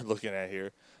what we're looking at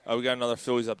here. We got another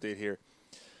Phillies update here.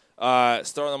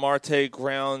 Start on the Marte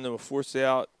ground, and we'll force it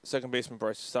out. Second baseman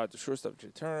Bryce start the shortstop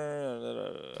turn.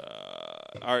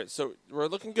 All right, so we're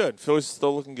looking good. Phillies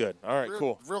still looking good. All right,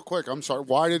 cool. Real quick, I'm sorry.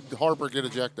 Why did Harper get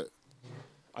ejected?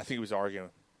 I think he was arguing.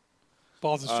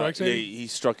 Balls and strikes. Yeah, he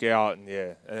struck out, and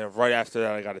then right after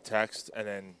that, I got a text, and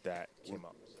then that came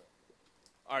up.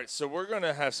 All right, so we're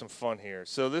gonna have some fun here.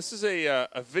 So this is a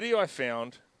video I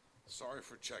found. Sorry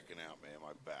for checking out, man.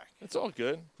 My back. It's all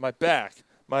good. My back.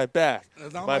 My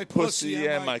my pussy,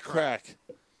 and my crack.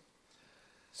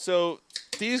 So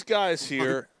these guys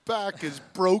here. My back is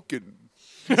broken.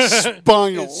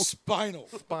 Spinal. It's spinal.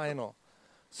 Spinal.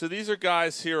 So these are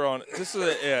guys here on. This is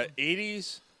an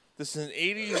 80s. This is an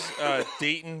 80s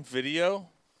Dayton video.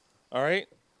 All right,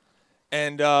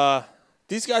 and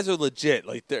these guys are legit.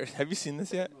 Have you seen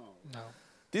this yet? No.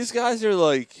 These guys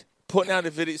are putting out a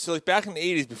video. So back in the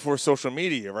 80s, before social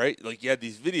media, right? You had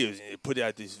these videos and you put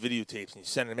out these videotapes and you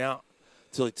send them out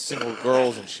to single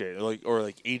girls and shit,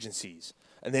 or agencies,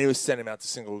 and they would send them out to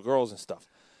single girls and stuff.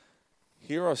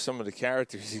 Here are some of the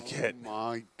characters you get. Oh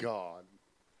my God.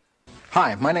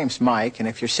 Hi, my name's Mike, and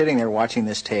if you're sitting there watching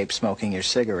this tape smoking your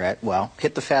cigarette, well,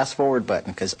 hit the fast forward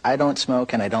button, because I don't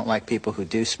smoke and I don't like people who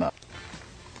do smoke.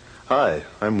 Hi,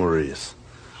 I'm Maurice.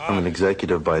 I'm an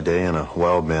executive by day and a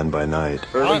wild man by night.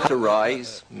 Early to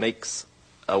rise makes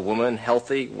a woman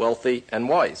healthy, wealthy, and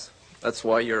wise. That's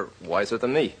why you're wiser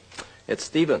than me. It's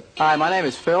Stephen. Hi, my name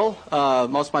is Phil.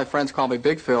 Most of my friends call me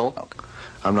Big Phil.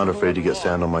 I'm not afraid to get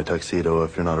sand on my tuxedo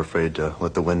if you're not afraid to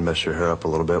let the wind mess your hair up a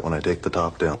little bit when I take the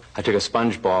top down. I took a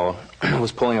sponge ball,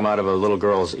 was pulling him out of a little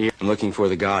girl's ear. I'm looking for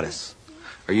the goddess.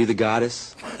 Are you the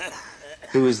goddess?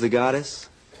 Who is the goddess?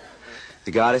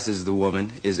 The goddess is the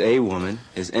woman, is a woman,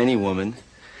 is any woman,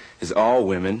 is all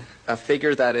women. A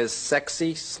figure that is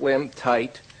sexy, slim,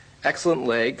 tight, excellent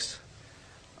legs.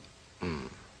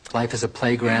 Life is a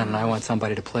playground, and I want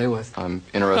somebody to play with. I'm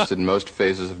interested in most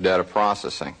phases of data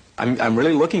processing. I'm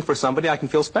really looking for somebody I can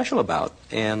feel special about,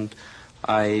 and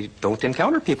I don't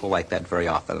encounter people like that very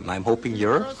often, and I'm hoping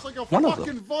you're That's like a one of fucking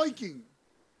them. Viking.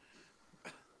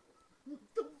 What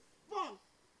the fuck?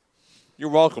 You're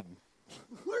welcome.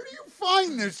 Where do you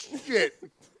find this shit?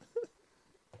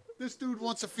 This dude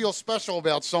wants to feel special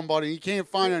about somebody. He can't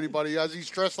find anybody as he's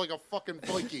dressed like a fucking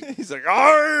Viking. He's like,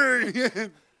 "Arr!"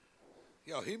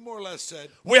 Yo, he more or less said,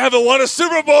 We haven't won a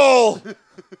Super Bowl.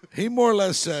 he more or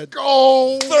less said,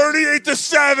 Go!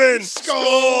 38-7.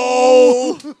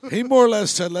 Go! he more or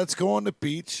less said, let's go on the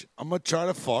beach. I'm going to try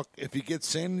to fuck. If you get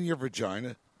sand in your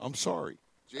vagina, I'm sorry.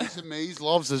 Jason Mays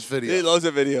loves this video. He loves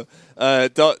the video.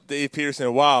 Dave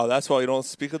Peterson, wow, that's why you don't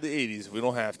speak of the 80s. We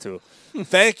don't have to.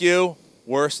 Thank you.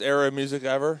 Worst era of music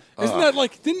ever. Isn't that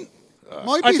like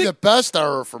Might be the best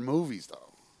era for movies,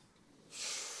 though.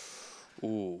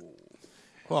 Ooh.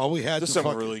 Well, we had There's to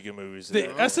some really good movies in the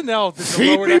there. SNL did the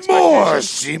Feed lowered me more, expectations?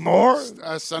 Seymour.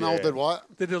 SNL Yeah. did what?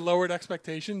 Did the lowered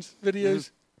expectations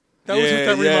videos? That Yeah, was what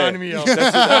that yeah. reminded me of.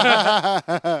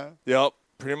 Yep,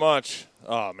 pretty much.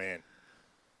 Oh, man.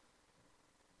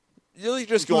 You're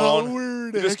just going on.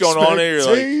 You're just going on there. You're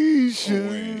like,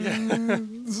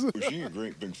 Was she a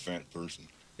great big fat person?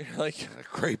 you're like, A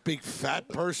great big fat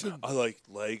person. I like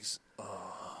legs.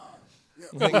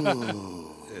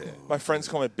 My friends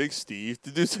call me Big Steve.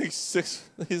 The dude's like 6.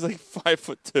 He's like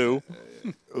 5'2".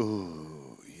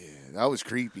 Ooh, yeah, that was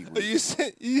creepy. You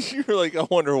said you were like, I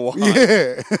wonder why.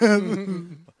 Yeah.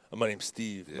 My name's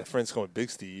Steve. My friends call me Big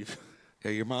Steve.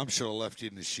 Yeah, your mom should have left you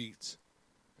in the sheets.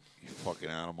 You fucking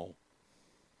animal.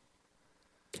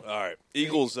 All right,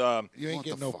 Eagles. You ain't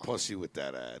getting no pussy with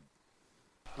that ad.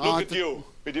 Look at you,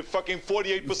 with your fucking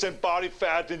 48% body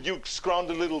fat and you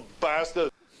scrounged little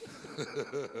bastard.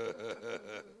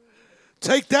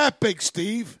 Take that, Big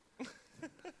Steve.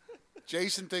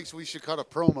 Jason thinks we should cut a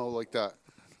promo like that.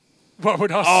 What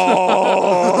would us?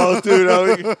 Oh, dude.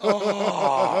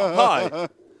 Hi,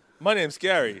 my name's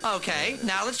Gary. Okay,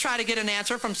 now let's try to get an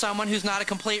answer from someone who's not a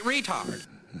complete retard.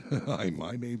 Hi,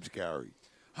 my name's Gary.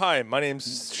 Hi, my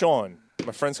name's Sean.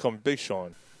 My friends call me Big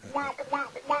Sean.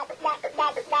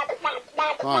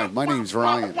 Hi, my name's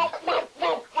Ryan.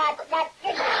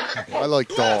 I like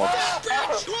dogs.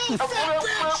 You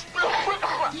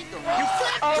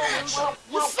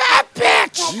fat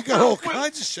bitch! You got all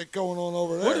kinds of shit going on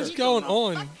over there. What is going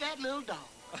on?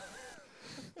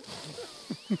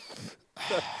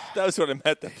 That was what I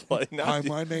meant to play. Hi,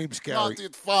 my name's Gary. Not the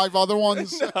 5 other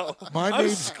ones. No, My I'm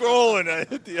name's scrolling. I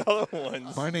hit the other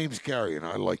ones. My name's Gary, and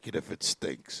I like it if it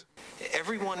stinks.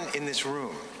 Everyone in this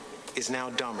room is now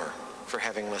dumber for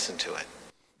having listened to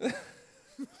it.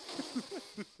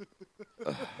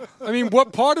 I mean,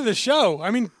 what part of the show?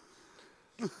 I mean,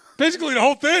 basically the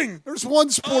whole thing. There's one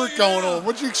sport going on.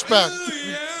 What'd you expect?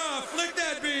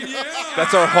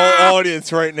 That's our whole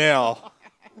audience right now.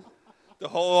 The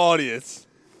whole audience.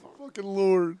 Fucking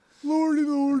Lord. Lordy,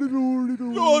 Lordy, Lordy,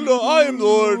 Lordy. No, I am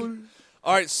Lord.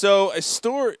 All right, so a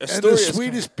story. And story the is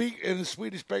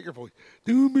Swedish baker voice.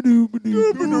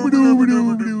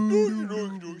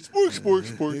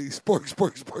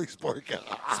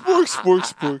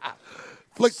 Spork.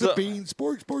 Flick the bean.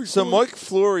 Spork. So Mike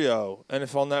Florio,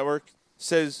 NFL Network,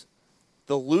 says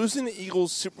the losing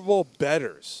Eagles Super Bowl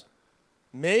bettors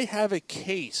may have a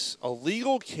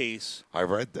legal case. I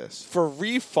read this. For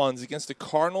refunds against the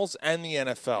Cardinals and the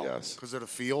NFL. Yes. Because of the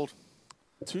field?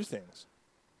 Two things.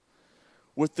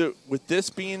 With this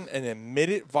being an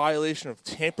admitted violation of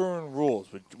tampering rules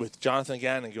with Jonathan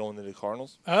Gannon going to the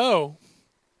Cardinals. Oh.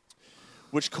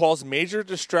 Which caused major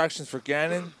distractions for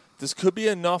Gannon. This could be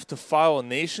enough to file a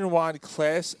nationwide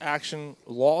class action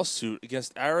lawsuit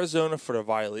against Arizona for the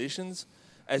violations,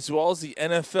 as well as the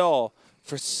NFL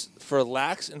for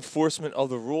lax enforcement of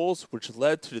the rules, which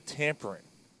led to the tampering.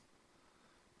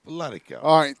 Let it go.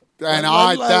 All right. And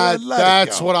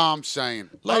that's what I'm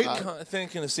saying. I'm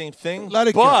thinking the same thing. Let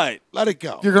it go. Let it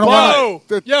go. You're going to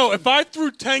want Yo, if I threw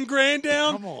 $10,000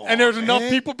 down and there's enough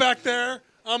people back there,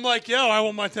 I'm like, yo, I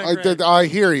want my 10 grand. I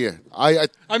hear you. I mean,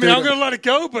 I'm going to let it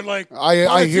go, but like,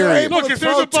 I hear you. Look, if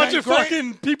there's a bunch of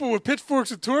fucking people with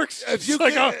pitchforks and torques,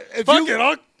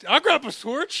 I'll grab a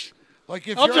torch. Like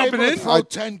if I'm you're jumping able in. to throw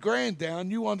 10 grand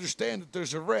down, you understand that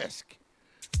there's a risk.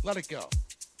 Let it go.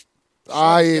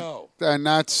 And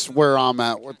that's where I'm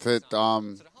at with it.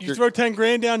 You throw 10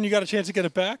 grand down, you got a chance to get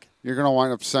it back. You're going to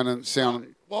wind up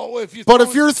sounding. Well,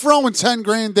 if you're throwing 10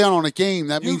 grand down on a game,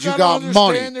 that means you got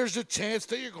money. There's a chance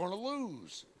that you're going to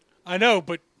lose. I know,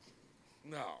 but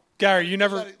no, Gary, you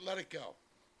never let it go.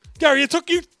 Gary, it took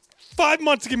you 5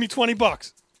 months to give me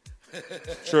 $20.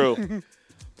 True.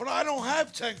 But I don't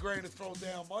have 10 grand to throw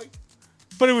down, Mike.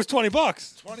 But it was $20.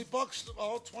 $20.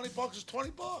 Oh, $20 is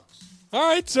 $20. All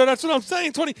right, so that's what I'm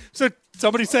saying. 20. So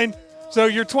somebody's saying. So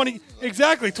you're 20,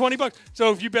 exactly, $20.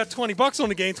 So if you bet $20 on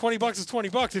the game, $20 is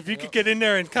 $20. If you could get in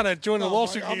there and kind of join the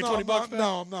lawsuit, you get $20 back.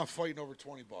 No, I'm not fighting over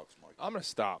 $20, Mike. I'm gonna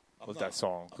stop with that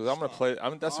song because I'm gonna play.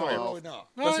 That's gonna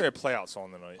be a play out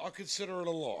song tonight. I'll consider it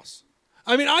a loss.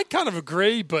 I mean, I kind of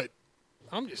agree, but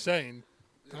I'm just saying,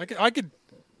 I could.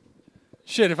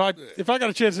 Shit, if I got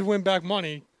a chance to win back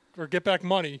money or get back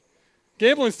money,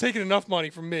 gambling's taking enough money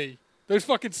from me. Those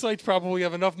fucking sites probably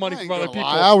have enough money from other people.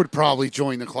 I would probably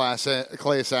join the class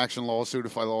action lawsuit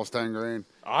if I lost 10 grand.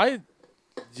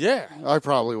 Yeah. I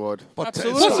probably would. But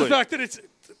absolutely. Plus the fact that it's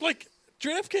like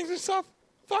DraftKings and stuff,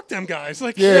 fuck them guys.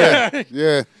 Like, yeah.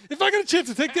 If I got a chance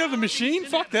to take down the machine,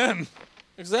 fuck them.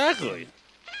 Exactly.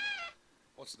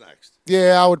 What's next?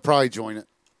 Yeah, I would probably join it.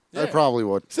 Yeah. I probably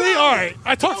would. See, all right.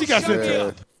 I talked to you guys.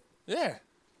 Yeah.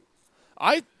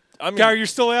 I mean, Gary, you're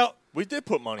still out? We did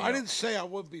put money. I didn't say I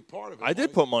wouldn't be part of it. I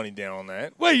did put money down on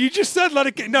that. Wait, you just said let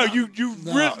it go. No, you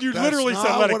literally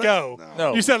said let it go.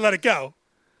 No. You said let it go.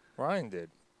 Ryan did.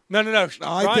 No.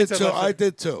 I did too. I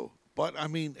did too. But I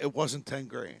mean, it wasn't 10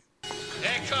 grand.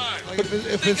 Like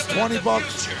if it's $20,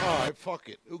 all right, fuck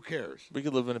it. Who cares? We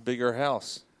could live in a bigger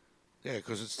house. Yeah,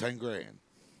 because it's 10 grand.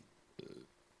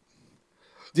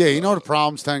 Yeah, you know the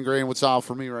problem's 10 grand would solve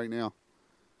for me right now.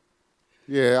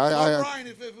 Yeah, Ryan,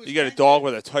 if it was you got a dog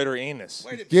with a tighter anus.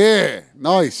 Yeah,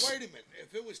 nice. Wait a minute.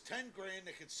 If it was 10 grand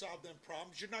that could solve them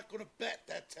problems, you're not going to bet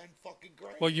that 10 fucking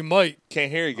grand. Well, you might.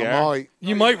 Can't hear you, Gary. I might.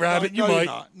 You might, Rabbit. You might.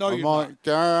 No, you're not.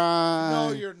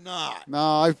 No, you're not. No,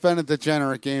 I've been a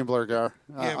degenerate gambler, Gar.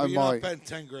 Yeah, but you're not betting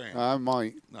 10 grand. I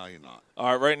might. No, you're not.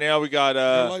 All right, right now we got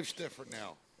your life's different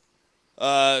now.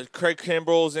 Craig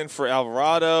Kimbrell's in for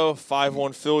Alvarado.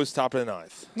 5-1 Phillies, top of the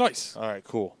ninth. Nice. All right,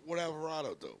 cool. What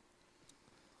Alvarado do?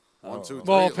 1, 2, 3.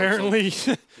 Well, apparently,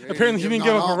 he didn't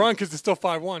give up a run because it's still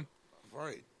 5-1.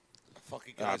 Right.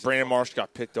 Brandon Marsh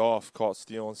got picked off, caught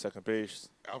stealing second base.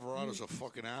 Alvarado's a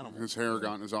fucking animal. His hair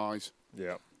got in his eyes.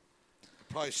 Yeah.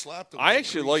 Probably slapped him. I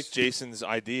actually like Jason's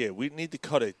idea. We need to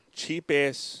cut a cheap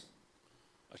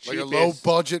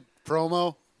low-budget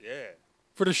promo? Yeah.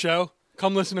 For the show.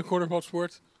 Come listen to Quarter Pulse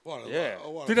Sports.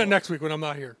 Do that next week when I'm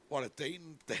not here. What, a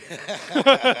Dayton?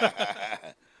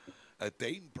 A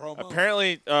Dayton promo?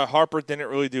 Apparently, Harper didn't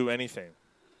really do anything.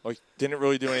 Didn't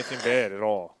really do anything bad at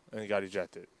all, and he got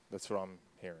ejected. That's what I'm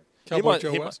hearing. Cowboy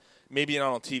Joe West? Maybe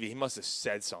not on TV. He must have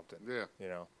said something. Yeah. You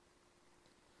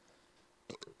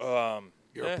know.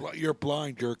 You're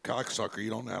blind. You're a cocksucker.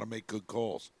 You don't know how to make good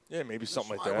calls. Yeah, maybe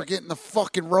something like that. We're getting the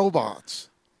fucking robots.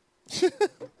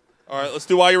 All right, let's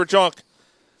do While You Were Drunk.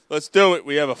 Let's do it.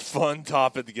 We have a fun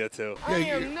topic to get to. I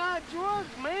am not drunk,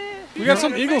 man. We got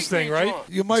some Eagles thing, right?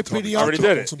 You might be the already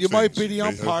did it. You might be the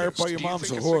umpire, but your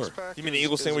mom's a whore. You mean the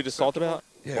Eagles thing we just talked about?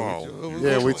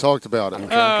 Yeah, we talked about it.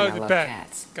 The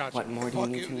bet. Gotcha. What more do you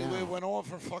need to know? It went on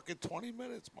for fucking 20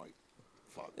 minutes, Mike.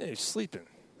 Fuck. Yeah, you're sleeping.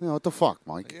 Yeah, what the fuck,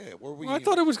 Mike? Yeah, where we? Well, I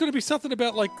thought it was going to be something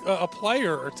about like a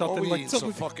player or something like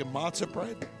some fucking matzo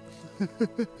bread.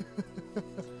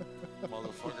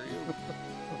 Motherfucker, you.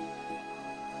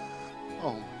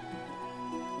 Oh.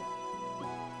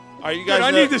 All right, you guys.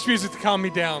 I need this music to calm me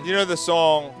down. You know the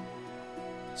song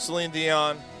Celine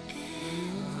Dion?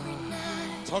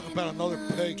 Talk about another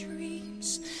pig.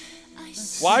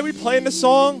 Why are we playing the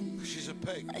song? She's a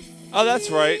pig. Oh,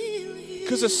 that's right.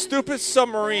 Because a stupid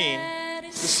submarine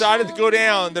decided to go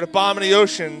down to the bottom of the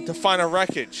ocean to find a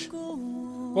wreckage.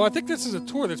 Well, I think this is a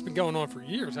tour that's been going on for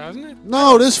years, hasn't it?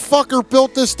 No, this fucker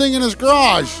built this thing in his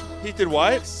garage. He did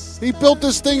what? He built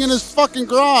this thing in his fucking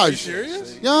garage. Are you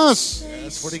serious? Yes. Yeah,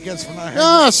 that's what he gets for not having.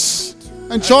 Yes.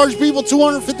 And charge people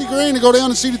 $250,000 to go down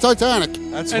and see the Titanic.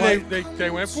 That's and right. they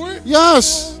went for it?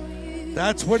 Yes.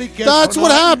 That's what he gets. That's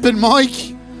what happened,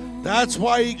 Mike. That's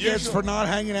why he gets for not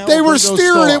hanging out. They with were Ringo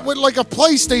steering Starr. it with like a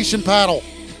PlayStation paddle.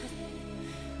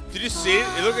 Did you see it?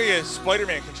 It looked like a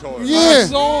Spider-Man controller. Yeah. I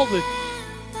saw the...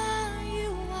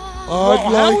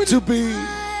 I'd like to be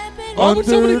Why would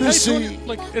somebody Under pay the sea. 200?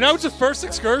 Like, and that was the first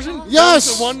excursion. That Yes.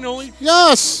 was the one and only.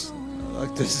 Yes.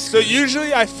 Like this is So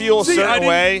usually I feel a See, I certain didn't-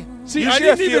 way. See, I Usually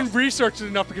didn't feel- even research it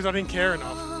enough because I didn't care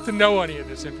enough to know any of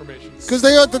this information. Because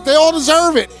they all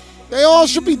deserve it. They all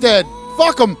should be dead.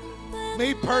 Fuck them.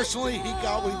 me personally. He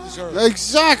got what he deserved.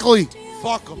 Exactly.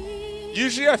 Fuck him.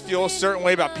 Usually I feel a certain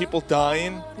way about people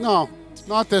dying. No,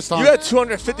 not this time. You had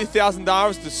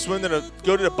 $250,000 to swim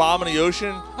go to the bottom of the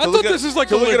ocean. I thought this is like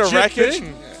to a look at a legit wreckage.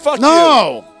 thing. Fuck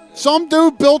no. Some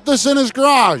dude built this in his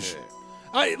garage.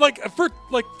 I for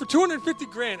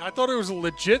 $250,000. I thought it was a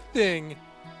legit thing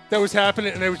that was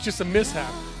happening, and it was just a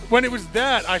mishap. When it was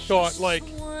that, I thought like,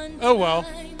 oh well.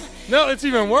 No, it's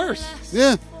even worse.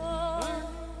 Yeah.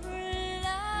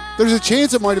 There's a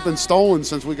chance it might have been stolen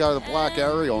since we got a black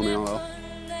Ariel now, though.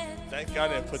 Thank God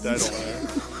I didn't put that on there.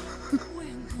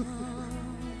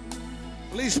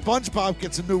 At least SpongeBob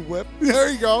gets a new whip. There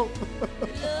you go.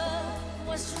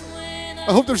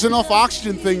 I hope there's enough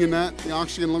oxygen thing in that. The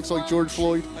oxygen looks like George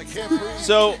Floyd. I can't breathe.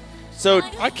 So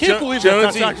I can't believe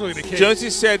that's Jonesy, actually the case. Jonesy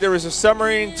said there was a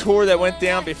submarine tour that went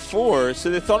down before, so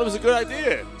they thought it was a good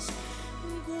idea.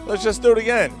 Let's just do it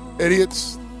again.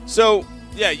 Idiots. So,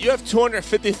 yeah, you have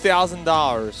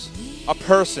 $250,000 a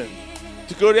person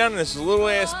to go down in this little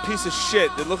ass piece of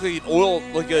shit that looks like an oil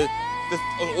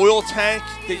tank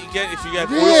that you get if you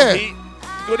have oil heat. To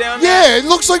go down Yeah, there. it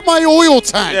looks like my oil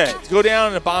tank. Yeah, to go down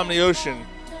in the bottom of the ocean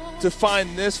to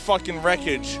find this fucking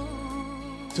wreckage,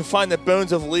 to find the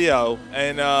bones of Leo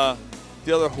and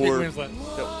the other Kate whore. Winslet.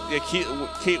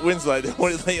 Kate Winslet, the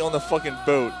one that lay on the fucking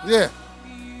boat. Yeah.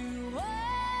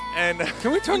 And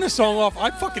can we turn this song off?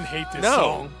 I fucking hate this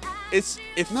song. It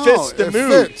No, fits the it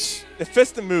mood. fits. It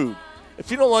fits the mood. If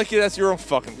you don't like it, that's your own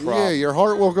fucking problem. Yeah, your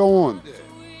heart will go on.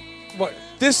 What?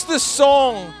 This is the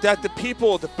song that the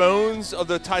people, the bones of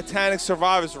the Titanic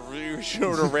survivors, are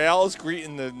showing the rails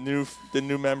greeting the new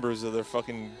members of their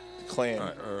fucking clan. All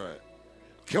right.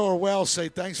 Killer Whales say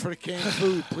thanks for the canned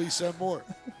food. Please send more.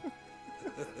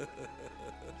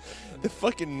 The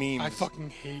fucking memes. I fucking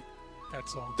hate that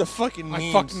song. The fucking memes.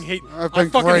 I fucking hate. I've I been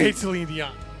fucking great. hate Celine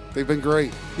Dion. They've been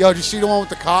great. Yo, did you see the one with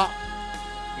the cop?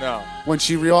 No. When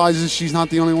she realizes she's not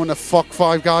the only one to fuck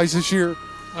 5 guys this year?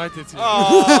 I did too.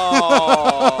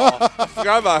 Oh, I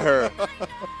forgot about her.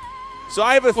 So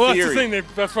I have a Well, theory. that's the thing.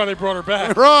 That's why they brought her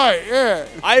back. Right, yeah.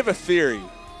 I have a theory.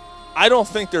 I don't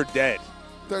think they're dead.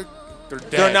 They're dead.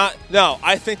 They're not. No,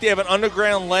 I think they have an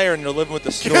underground lair and they're living with the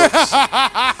snorks.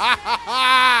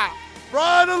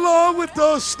 Right along with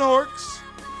those snorks.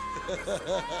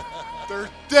 They're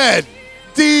dead.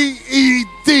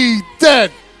 D-E-D,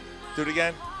 dead. Do it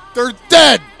again. They're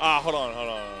dead. Hold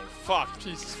on. Fuck.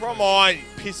 Jesus. Come on, you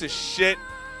piece of shit.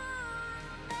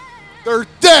 They're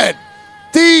dead.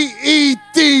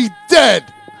 D-E-D,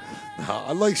 dead. No,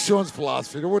 I like Sean's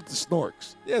philosophy. They're with the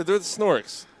snorks. Yeah, they're the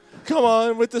snorks. Come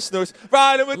on with the snorks.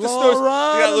 Riding with the Lord,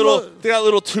 snorks. They got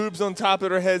little tubes on top of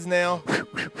their heads now.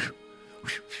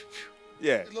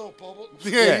 Yeah. Little bubble.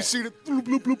 Yeah, you see the bloop,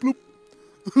 bloop, bloop, bloop.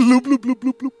 Bloop, bloop, bloop,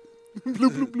 bloop, bloop.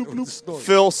 Bloop, bloop, bloop, bloop.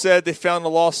 Phil said they found the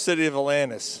lost city of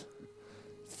Atlantis.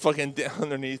 Fucking down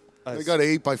underneath us. They got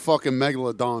ate by fucking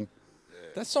Megalodon.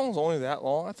 That song's only that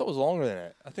long? I thought it was longer than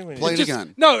that. I think we Play it just,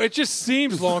 again. No, it just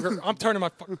seems longer. I'm turning my.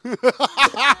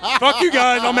 Fuck you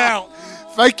guys. I'm out.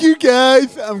 Fuck you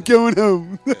guys. I'm going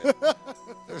home.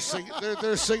 They're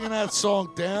singing that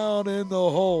song down in the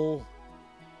hole.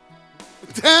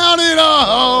 Down in a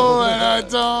hole, and I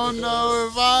don't know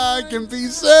if I can be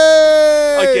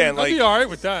saved. Again, I'd like be all right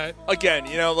with that. again,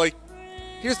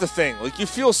 here's the thing. Like you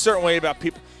feel a certain way about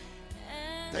people.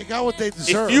 They got what they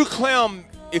deserve.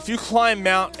 If you climb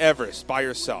Mount Everest by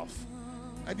yourself,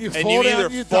 and you either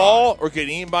fall or get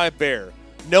eaten by a bear,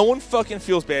 no one fucking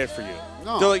feels bad for you.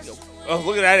 No. They're like, oh,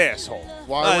 look at that asshole.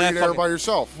 Why were you there by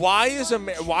yourself? Why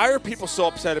are people so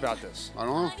upset about this? I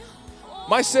don't know.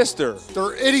 My sister,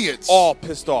 They're idiots. all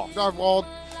pissed off. All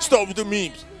Stop with the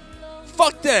memes.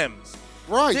 Fuck them.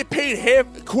 right. They paid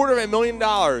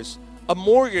 $250,000 a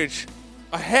mortgage,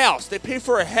 a house. They paid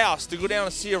for a house to go down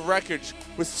and see a wreckage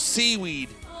with seaweed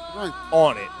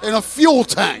on it. In a fuel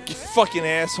tank. You fucking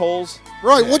assholes.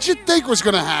 Right. What'd you think was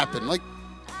going to happen? Like,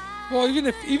 Well, even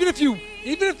if you,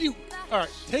 all right,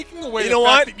 taking away You the know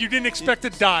fact what? that you didn't expect to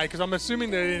die, because I'm assuming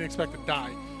they didn't expect to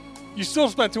die. You still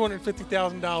spent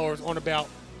 $250,000 on about.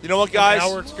 You know what, guys? An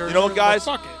hour excursion. You know what, guys?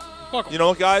 Well, fuck it. Fuck 'em. You know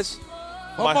what, guys?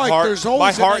 Well, Mike, there's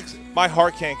always my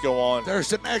heart can't go on.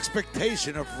 There's an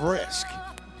expectation of risk.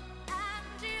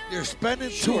 You're spending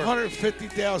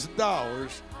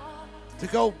 $250,000 to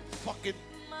go fucking.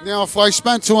 now, if I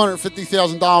spent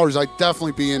 $250,000, I'd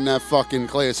definitely be in that fucking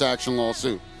class action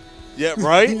lawsuit. Yeah,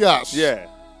 right? Yes. Yeah.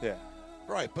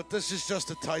 Right, but this is just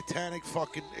a Titanic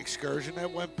fucking excursion that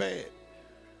went bad.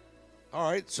 All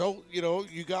right, so, you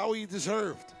got what you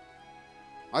deserved.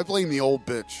 I blame the old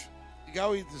bitch. You got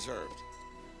what you deserved.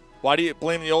 Why do you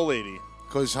blame the old lady?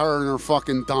 Because her and her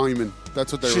fucking diamond.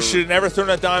 That's what they were. She should have never thrown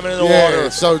that diamond in the water.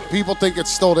 So people think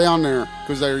it's still down there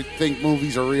because they think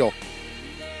movies are real.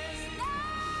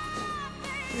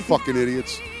 Fucking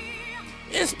idiots.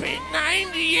 It's been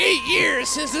 98 years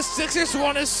since the Sixers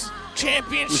won a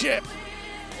championship.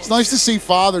 It's nice to see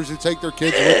fathers who take their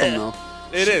kids with them, though.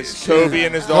 It is. Kobe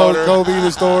and his daughter. Kobe and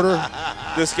his daughter.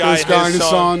 This guy and his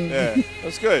son. Yeah,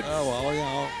 that's good. Oh,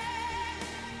 well,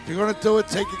 if you're going to do it,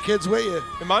 take your kids with you.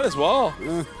 You might as well.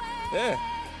 Yeah.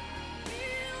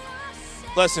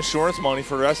 Less insurance money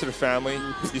for the rest of the family.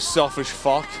 You selfish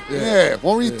fuck. Yeah.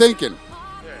 What were you thinking?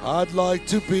 I'd like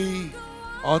to be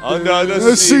under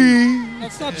the sea.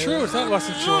 That's not true. It's not less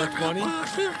insurance money.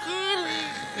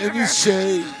 And you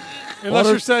say... Unless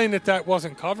you're saying that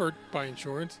wasn't covered by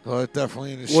insurance. Oh, it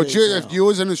definitely in the Would you, if you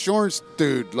was an insurance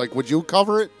dude, would you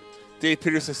cover it? Dave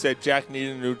Peterson said Jack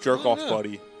needed a new jerk-off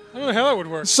buddy. I don't know how that would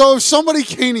work. So if somebody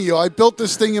came to you, I built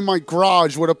this thing in my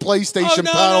garage with a PlayStation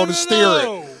paddle to steer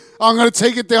it. I'm going to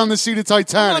take it down to see the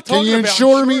Titanic. Can you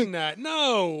insure me? That.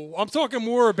 No, I'm talking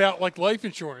more about life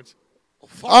insurance.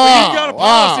 Oh, you got a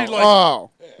policy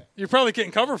you're probably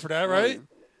getting covered for that, right?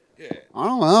 I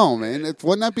don't know, man.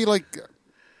 Wouldn't that be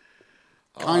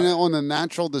kind of on the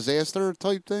natural disaster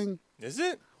type thing? Is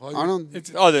it? I don't.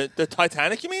 The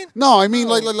Titanic, you mean? No, I mean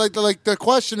like the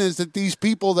question is that these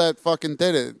people that fucking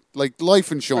did it,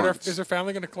 life insurance. Is their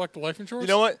family going to collect the life insurance?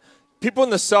 You know what? People in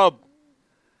the sub,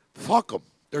 fuck them.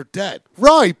 They're dead.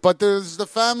 Right, but does the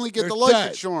family get the life dead.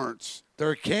 Insurance?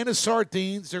 They're a can of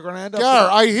sardines. They're going to end up... Gar,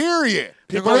 I hear you.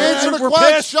 People answer the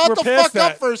question. Shut the fuck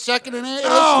up for a second and answer.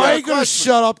 No, I ain't going to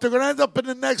shut up. They're going to end up in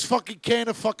the next fucking can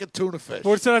of fucking tuna fish.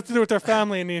 What's that have to do with their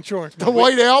family and the insurance? The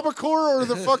white albacore or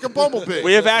the fucking bumblebee?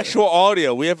 we have actual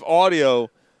audio. We have audio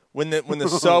when the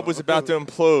sub was about to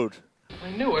implode.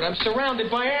 I knew it. I'm surrounded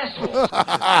by assholes.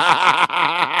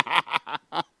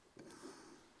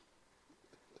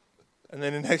 And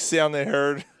then the next sound they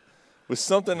heard was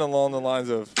something along the lines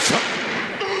of...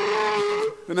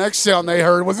 The next sound they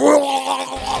heard was...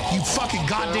 You fucking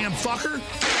goddamn fucker.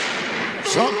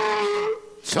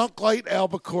 Chunk light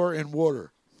albacore in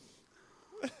water.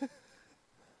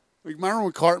 Remember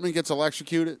when Cartman gets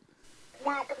electrocuted?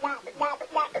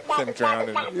 Them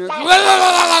drowning.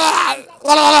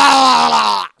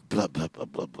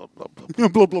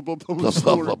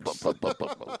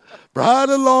 Right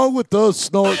along with the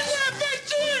snorts.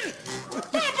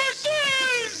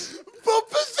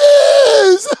 Porpoises!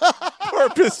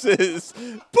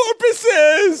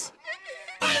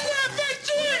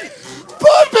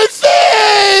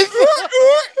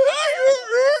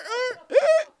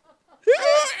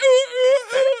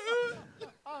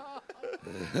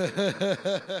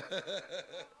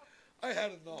 I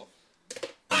had enough.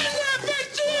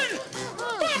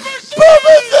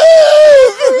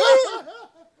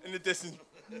 In the distance.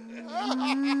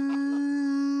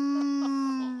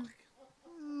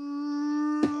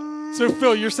 So,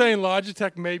 Phil, you're saying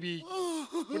Logitech maybe...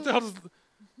 What the hell does...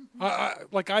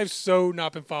 I've so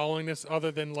not been following this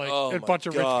other than, a bunch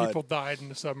of rich people died in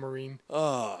the submarine.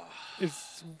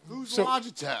 Who's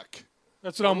Logitech?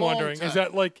 That's what I'm wondering. Is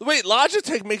that Wait,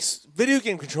 Logitech makes video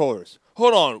game controllers.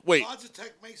 Hold on, wait.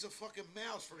 Logitech makes a fucking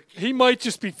mouse for the kid. He might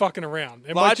just be fucking around.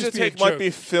 Logitech might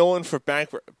be filing for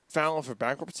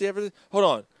bankruptcy. Hold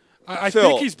on. I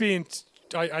think he's being...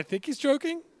 I think he's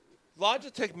joking.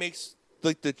 Logitech makes,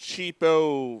 the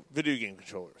cheapo video game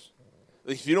controllers.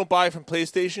 If you don't buy it from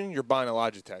PlayStation, you're buying a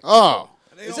Logitech. Oh.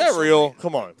 Is that real?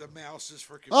 Come on. The mouse is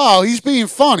for Oh, he's being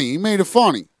funny. He made it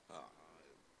funny.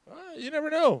 You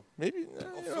never know. Maybe.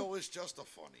 Phil is just a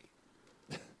funny.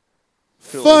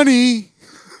 Funny.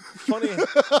 Funny.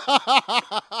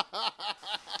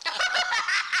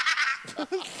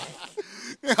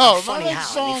 Funny how?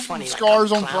 Song Funny like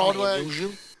Scars a on clown, Broadway.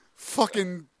 illusion.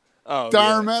 Fucking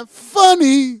yeah.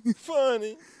 Funny.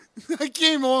 Funny. I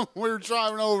came on when we were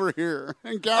driving over here.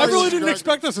 And I really didn't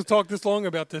expect us to talk this long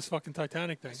about this fucking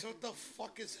Titanic thing. So what the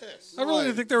fuck is this? I really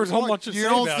didn't think there was a whole much to say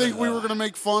about it. You don't think we were going to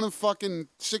make fun of fucking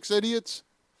 6 idiots?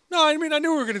 No, I mean, I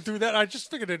knew we were going to do that. I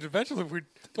just figured that eventually we'd...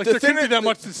 there couldn't be that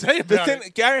much to say about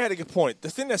it. Gary had a good point. The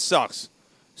thing that sucks,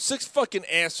 6 fucking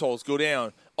assholes go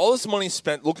down. All this money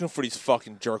spent looking for these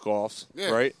fucking jerk-offs,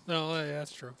 right? No, yeah,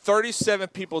 that's true. 37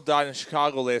 people died in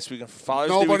Chicago last weekend for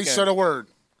Father's Day Nobody weekend. said a word.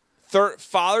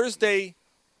 Father's Day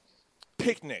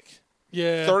picnic.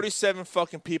 Yeah. 37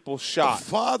 fucking people shot. A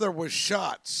father was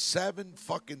shot 7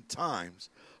 fucking times.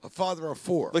 A father of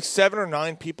 4. 7 or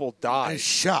 9 people died. And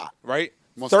shot. Right?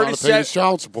 Must not have paid his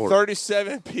child support.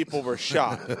 37 people were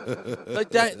shot.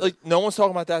 Like that. Like no one's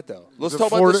talking about that though. Let's talk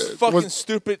about four this fucking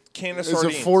stupid can of Is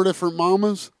sardines. it 4 different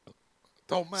mamas?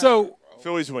 Don't matter. So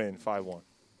Phillies win 5-1.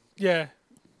 yeah.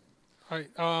 All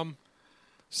right.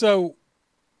 So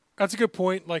that's a good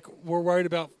point. Like we're worried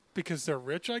about because they're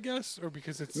rich, I guess, or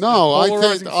because it's No, a I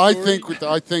polarizing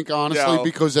think honestly, Yeah.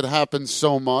 because it happens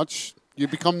so much, you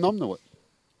become numb to it.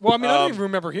 Well, I mean, I don't even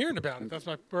remember hearing about it. That's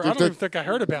my. Or I don't even think I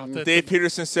heard about that. Dave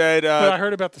Peterson said. But I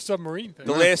heard about the submarine thing.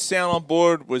 The last sound on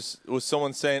board was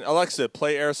someone saying, "Alexa,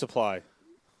 play Air Supply."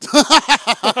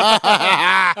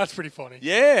 That's pretty funny.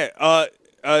 Yeah.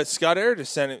 Scott Air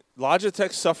just sent it.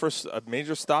 Logitech suffers a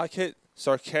major stock hit.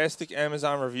 Sarcastic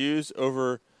Amazon reviews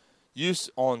over use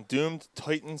on doomed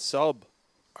Titan sub.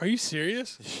 Are you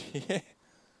serious? Yeah.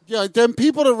 Yeah, then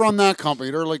people that run that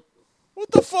company, they're like, "What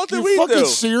the fuck did you we fucking do?"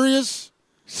 serious?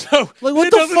 So like,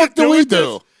 what the fuck do we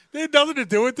do? They had nothing to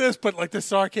do with this, but like the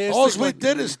sarcastic. All we like,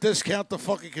 did is discount the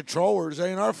fucking controllers.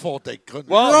 Ain't our fault they couldn't.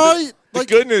 Well, the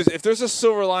good news, if there's a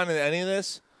silver lining in any of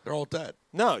this, they're all dead.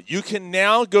 No, you can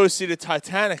now go see the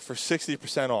Titanic for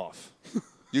 60% off.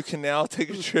 You can now take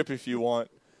a trip if you want.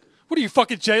 What are you,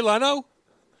 fucking Jay Leno?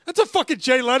 That's a fucking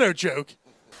Jay Leno joke.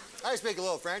 I speak a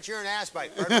little French. You're an ass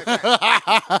bite.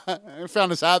 I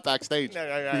found his hat backstage.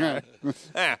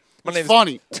 My name's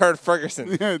funny. Turd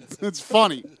Ferguson. Yeah, it's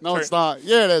funny. No, it's not.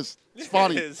 Yeah, it is. It's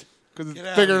funny. It is. Because Get it's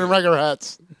out bigger of than here. regular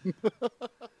hats.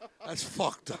 That's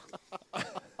fucked up.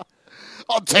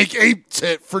 I'll take ape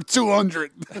tit for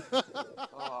 200.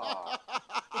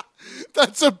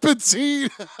 That's a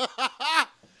petite.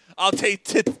 I'll take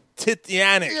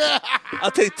Titanic. Yeah. I'll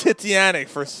take Titanic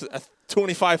for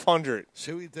 2,500.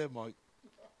 See what you did, Mike.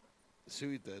 See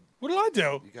what you did. What did I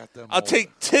do? You got them. I'll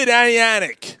take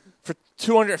Titanic for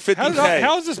 250K.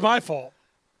 How is this my fault?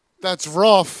 That's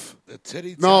rough. The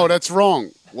titty. No, that's wrong.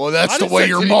 Well, that's I the didn't way say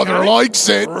your titty mother titty. likes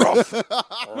it. What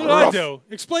did I do?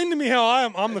 Explain to me how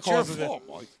I'm the It's your cause of it. fault,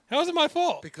 Mike. How is it my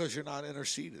fault? Because you're not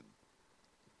interceded.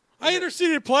 I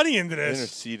interceded plenty into this.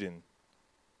 Interceding.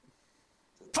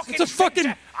 It's a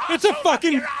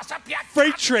fucking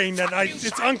freight train that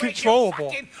it's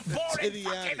uncontrollable.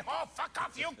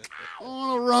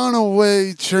 On a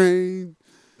runaway train.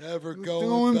 Never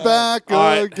Going back All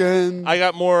right. again. I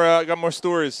got more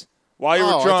stories. While you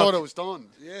were I drunk. thought it was done.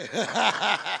 Yeah.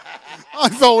 I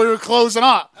thought we were closing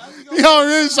up. You know what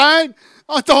I'm saying?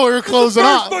 I thought we were closing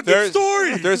up.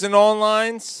 There's an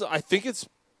online. I think it's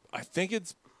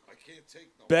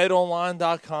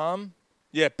betonline.com.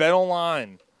 Yeah,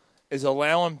 BetOnline is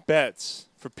allowing bets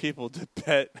for people to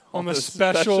bet on the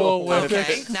Special Olympics.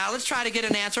 Okay, now let's try to get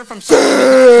an answer from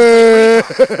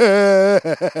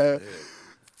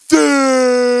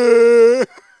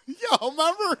Yo,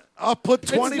 remember? I'll put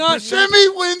 20%. Jimmy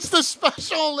wins the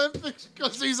Special Olympics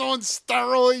because he's on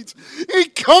steroids. He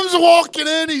comes walking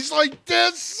in. He's like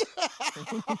this.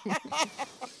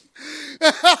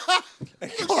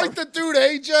 It's like the dude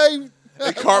AJ.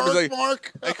 And Carmen's like,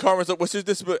 Mark. what's his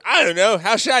disability? I don't know.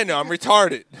 How should I know? I'm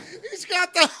retarded. He's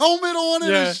got the helmet on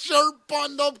and Yeah. his shirt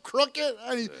buttoned up crooked.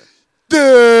 And he,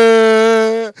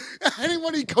 duh. And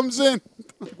when he comes in,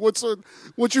 what's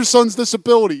your son's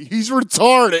disability? He's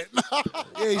retarded.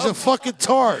 Yeah, he's a fucking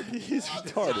tard. He's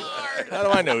retarded. How do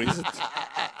I know he's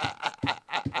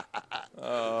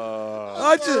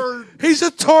He's a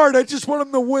tard. I just want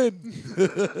him to win.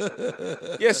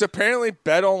 Yes, apparently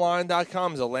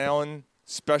betonline.com is allowing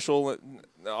special.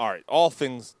 All right, all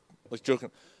things like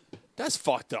joking. That's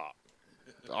fucked up.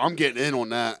 I'm getting in on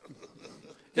that.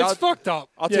 It's fucked up.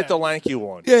 I'll take the lanky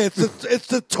one. Yeah, it's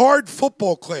the tard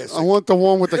football class. I want the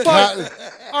one with the cat.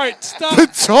 All right, stop. The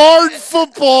tard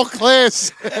football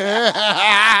class.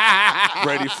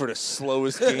 Ready for the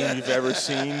slowest game you've ever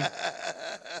seen?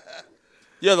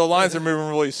 Yeah, the lines are moving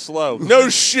really slow. No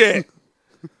shit.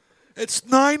 It's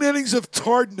 9 innings of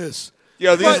tardness.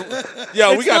 Yo, we It's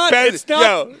got not- bet. it's not-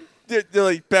 Yo, they're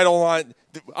like BetOnline.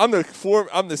 I'm the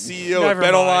CEO Never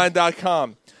of mind.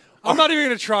 BetOnline.com. I'm not even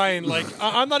gonna try and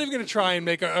I'm not even gonna try and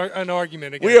make an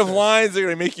argument against We have this. lines that are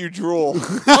gonna make you drool.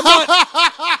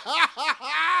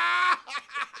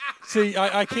 See,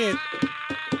 I can't.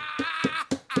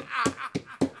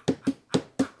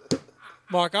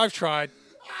 Mark, I've tried.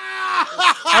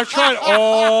 I've tried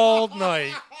all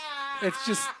night. It's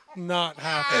just not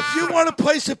happening. If you want to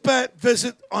place a bet,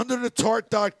 visit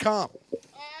underthetart.com.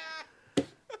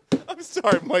 I'm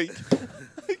sorry, Mike.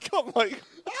 Come, Mike.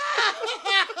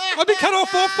 I've been cut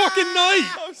off all fucking night.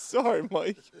 I'm sorry,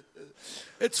 Mike.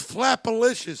 It's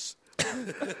flapalicious.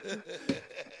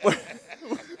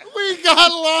 We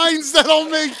got lines that'll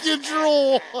make you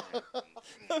drool.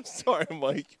 I'm sorry,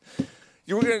 Mike.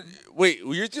 You were gonna wait.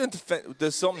 You're gonna defend.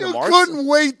 There's something You that Mark. couldn't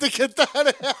wait to get that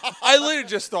out. I literally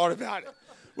just thought about it.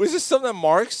 Was this something that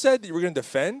Mark said that you were gonna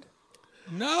defend?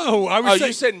 No, I was. Oh, saying,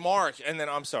 you said Mark, and then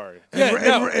I'm sorry.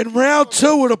 In round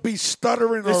 2, it'll be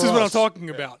stuttering. This or is what I'm us. talking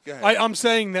about. Go ahead. I'm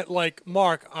saying that, like,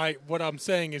 Mark, what I'm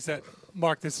saying is that,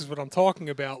 Mark, this is what I'm talking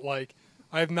about. Like,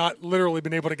 I have not literally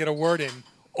been able to get a word in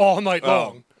all night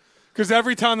long. Because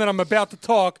every time that I'm about to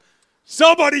talk,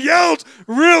 somebody yells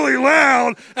really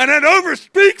loud and then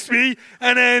overspeaks me,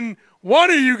 and then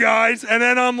one of you guys, and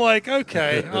then I'm like,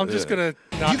 okay, I'm just going to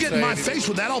not You get say in my anything. face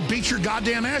with that, I'll beat your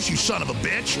goddamn ass, you son of a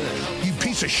bitch. You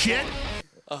piece of shit.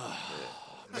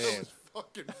 Man.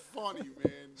 Fucking funny,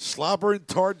 man.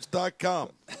 Slobberandtards.com.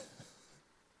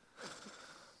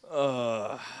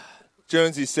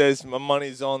 Jonesy says my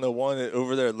money's on the one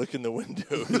over there licking the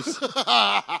windows.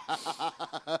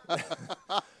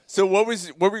 So what were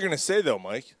you gonna say though,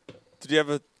 Mike? Did you have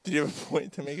a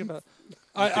point to make about?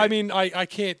 I mean, I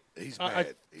can't. He's I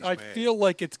mad. He's I mad. feel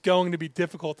like it's going to be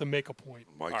difficult to make a point.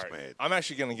 Mike's All right. mad. I'm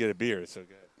actually gonna get a beer. So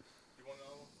good.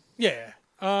 Yeah.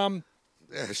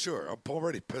 Yeah, sure. I'm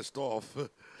already pissed off.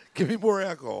 Give me more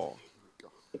alcohol.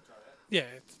 Yeah.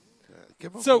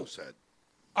 Give him So- a moose head.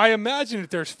 I imagine that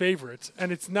there's favorites, and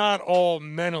it's not all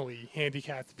mentally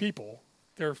handicapped people.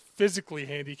 They're physically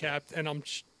handicapped, and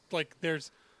like, there's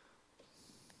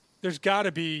got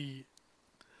to be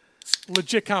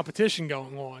legit competition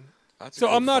going on. That's a So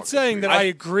good I'm not fucking saying that beer. I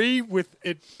agree with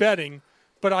it betting,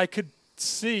 but I could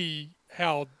see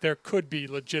how there could be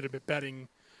legitimate betting.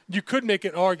 You could make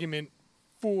an argument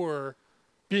for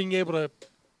being able to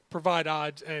provide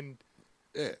odds, and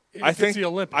if it's the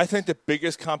Olympics. I think the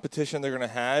biggest competition they're going to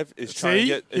have is trying to See?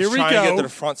 get Here we to go. the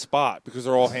front spot because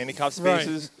they're all handicapped Right.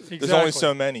 spaces. There's Exactly. only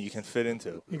so many you can fit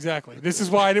into. Exactly. This is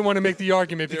why I didn't want to make the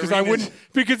argument The because I arenas- wouldn't,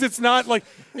 because it's not like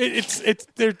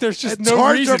there's just And no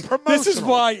tards are reason. This is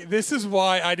promotional.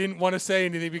 why I didn't want to say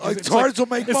anything because Like, it's tards will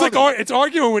make it's money. like it's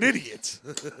arguing with idiots.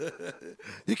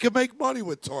 You can make money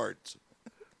with tards.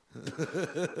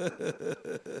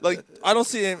 Like I don't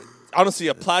see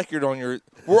a placard on your.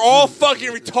 We're all fucking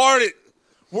retarded.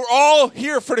 We're all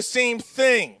here for the same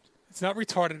thing. It's not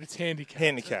retarded. It's handicapped.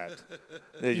 Handicapped.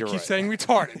 Yeah, You you're keep right. saying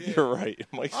retarded. You're right.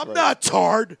 Mike's I'm right. not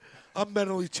tard. I'm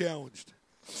mentally challenged.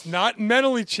 It's not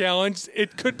mentally challenged.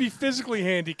 It could be physically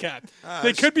handicapped. They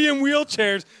it's- could be in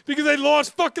wheelchairs because they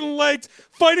lost fucking legs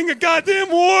fighting a goddamn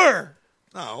war.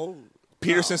 No.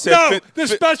 Peterson said. No, the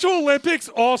Special Olympics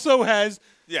also has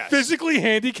Yes. physically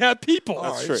handicapped people.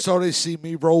 All right, so they see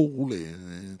me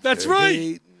rolling. That's They're right.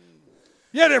 hating.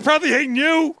 Yeah, they're probably hating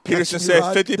you. Peterson Catch me said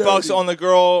riding $50 dirty. on the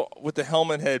girl with the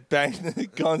helmet head banging the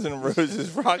Guns N'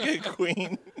 Roses Rocket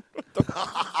Queen. What the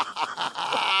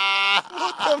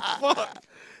fuck?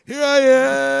 Here I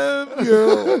am,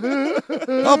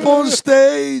 girl. Up on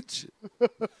stage.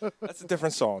 That's a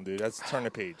different song, dude. That's turn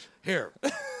the page. Here.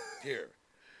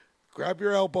 Grab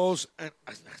your elbows and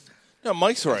No,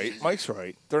 Mike's right. Mike's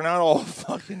right. They're not all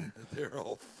fucking. they're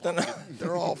all They're fucking, not,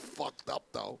 they're all fucked up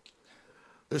though.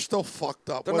 They're still fucked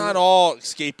up. they're Whether- not all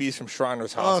escapees from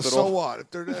Shriners Oh, Hospital. so what?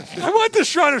 If they're not, I went to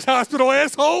Shriners Hospital,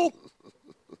 asshole.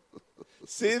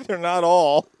 See, they're not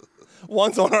all.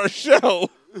 One's on our show.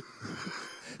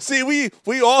 See,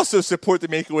 we also support the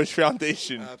Make-A-Wish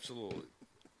Foundation. absolutely.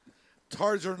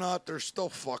 Tards or not, they're still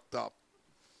fucked up.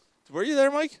 Were you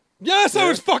there, Mike? Yes, I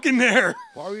was fucking there.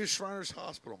 Why were you at Shriners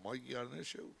Hospital, Mike? You got an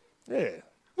issue? Yeah.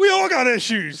 We all got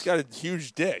issues. He's got a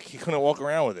huge dick. He couldn't walk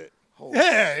around with it.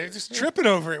 Yeah, you're just tripping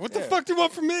over it. What the fuck do you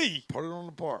want from me? Put it on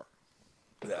the bar.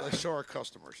 Let's show our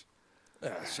customers.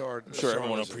 Show our, I'm sure show our everyone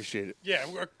will listeners. appreciate it. Yeah,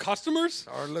 we're customers.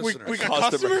 Our We listeners.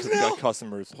 got customers We now. got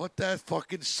customers. Put that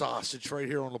fucking sausage right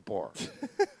here on the bar.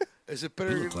 Is it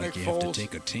better You than look like Nick you have to Foles?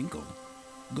 take a tinkle.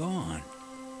 Go on.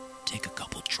 Take a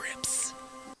couple trips.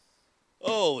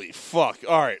 Holy fuck.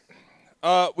 All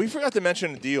right. We forgot to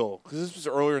mention a deal because this was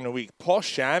earlier in the week. Paul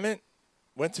Shamit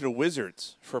went to the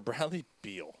Wizards for Bradley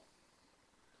Beal.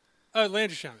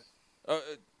 Landry Shamet.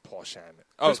 Paul Shamit.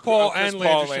 Chris Paul Chris and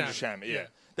Paul Landry and Landry Shamet. Shamet. Yeah. Yeah.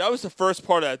 That was the first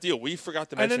part of that deal. We forgot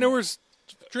to mention And then there that. was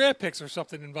draft picks or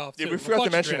something involved Yeah, too. we A forgot to bunch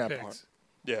of mention draft that picks. part.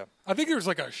 Yeah. I think there was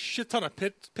like a shit ton of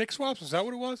pick swaps. Was that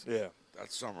what it was? Yeah.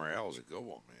 That Summer L is a good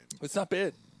one, man. It's not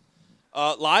bad.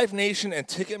 Live Nation and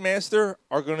Ticketmaster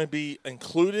are going to be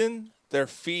including their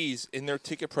fees in their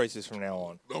ticket prices from now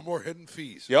on. No more hidden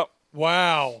fees. Yep.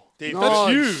 Wow. They, That's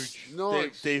huge.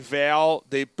 Nice. They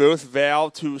both vow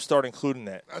to start including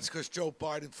that. That's because Joe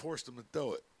Biden forced them to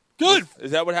do it. Good.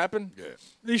 Is that what happened? Yeah.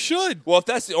 They should. Well, if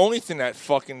that's the only thing that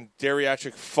fucking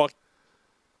geriatric fuck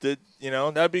did,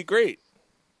 that'd be great.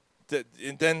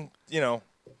 And then,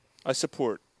 I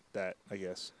support that, I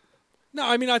guess. No,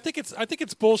 I mean I think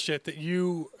it's bullshit that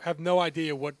you have no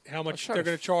idea how much they're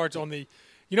going to charge on the.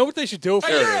 You know what they should do?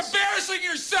 Hey, you're embarrassing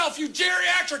yourself, you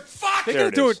geriatric fuck. They got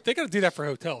to do it. They got to do that for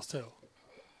hotels too.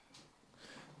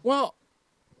 Well,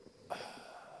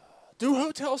 do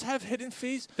hotels have hidden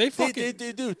fees? They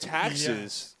do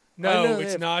taxes. No,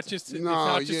 it's not just. It's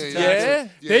not just a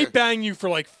tax. Yeah? They bang you for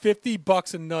like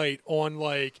 $50 a night on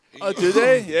like. Oh, do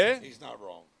they? Yeah. He's not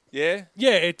wrong. Yeah.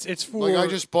 Yeah, it's for. Like I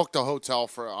just booked a hotel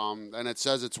for and it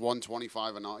says it's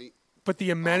 $125 a night. But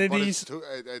the amenities. But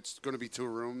it's going to be 2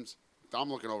 rooms. I'm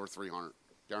looking over $300,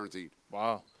 guaranteed.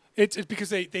 Wow. It's because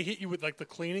they hit you with like the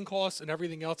cleaning costs and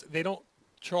everything else. They don't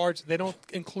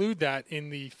include that in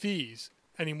the fees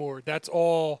anymore. That's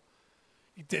all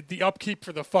the upkeep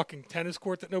for the fucking tennis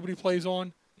court that nobody plays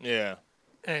on. Yeah.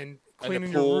 And the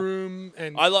cleaning pool. your room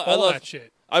and I all love that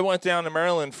shit. I went down to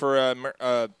Maryland for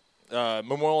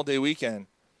Memorial Day weekend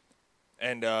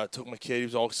and took my kid. He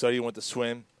was all excited. He went to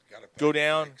swim. Go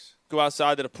down, go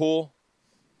outside to the pool,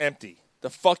 empty. The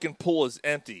fucking pool is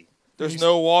empty. There's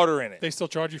no water in it. They still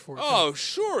charge you for it. Oh,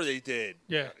 sure they did.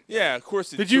 Yeah. Yeah, of course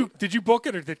they did. Did you book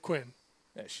it or did Quinn?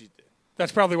 Yeah, she did.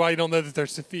 That's probably why you don't know that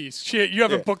there's the fees. Shit, you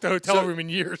haven't booked a hotel room in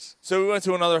years. So we went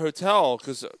to another hotel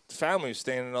because the family was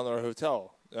staying in another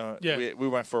hotel. Yeah. We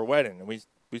went for a wedding, and we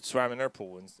swam in their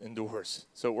pool indoors.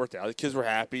 So it worked out. The kids were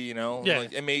happy, you know. Yeah.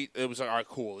 Like, it was like, all right,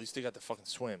 cool. At least they got to fucking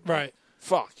swim. Right.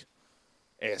 Fuck.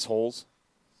 Assholes.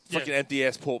 Yeah. Fucking empty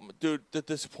ass pool. Dude, the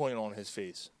disappointment on his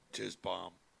face. Jizz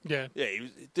bomb. Yeah. Yeah,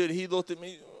 he looked at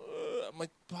me. I'm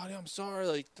like, buddy, I'm sorry.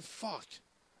 Like, the fuck.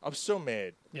 I'm so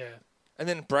mad. Yeah. And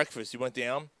then breakfast, you went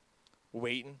down,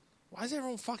 waiting. Why is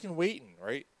everyone fucking waiting,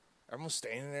 right? Everyone's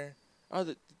standing there. Oh,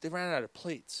 they ran out of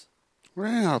plates.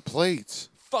 Ran out of plates.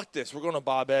 Fuck this. We're going to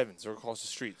Bob Evans. They're across the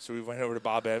street. So we went over to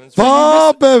Bob Evans.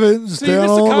 Bob Evans down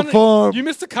on the farm. You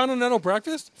missed the continental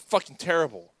breakfast? Fucking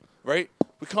terrible, right?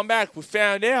 We come back. We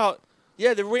found out,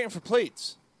 yeah, they were waiting for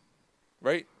plates,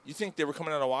 right? You think they were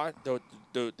coming out of what?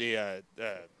 The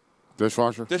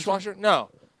Dishwasher? Dishwasher? No.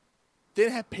 They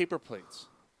didn't have paper plates.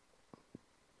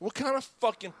 What kind of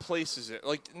fucking place is it?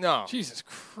 Like, no. Jesus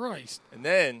Christ. And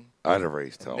then. I'd have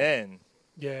raised hell. Then.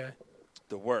 Yeah.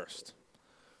 The worst.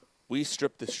 We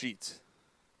stripped the sheets.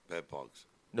 Bed bugs.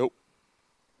 Nope.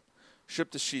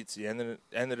 Stripped the sheets. The end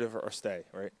of our stay,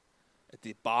 right? At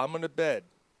the bottom of the bed,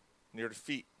 near the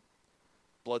feet,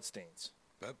 blood stains.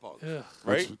 Bed bugs. Ugh.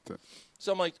 Right?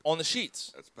 So I'm like, on the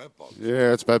sheets. That's bed bugs.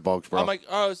 Yeah, it's bed bugs, bro. I'm like,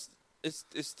 oh, it's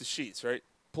the sheets, right?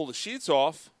 Pull the sheets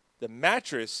off. The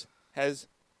mattress has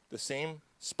the same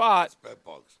spot. It's bed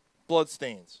bugs. Blood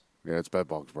stains. Yeah, it's bed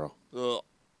bugs, bro. Ugh.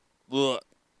 Ugh.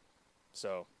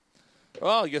 So,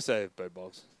 well, I guess I have bed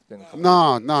bugs.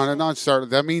 No, not started.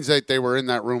 That means that they were in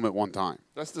that room at one time.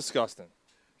 That's disgusting.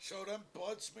 So them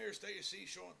blood smears that you see,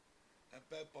 Sean, and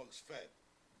bed bugs fed,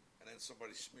 and then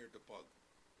somebody smeared the bug.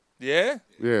 Yeah?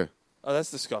 Yeah. Oh,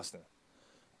 that's disgusting.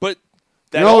 But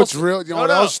You know it's real. You know what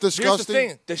else Here's disgusting? the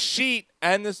thing: the sheet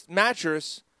and the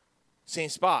mattress, same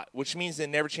spot, which means they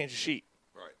never change the sheet.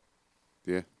 Right.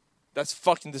 Yeah. That's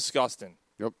fucking disgusting.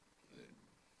 Yep.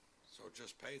 So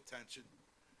just pay attention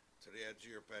to the edge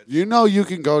of your bed. You know you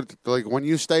can go like when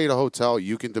you stay at a hotel,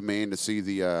 you can demand to see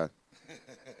the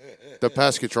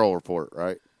pest control report,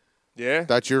 right? Yeah.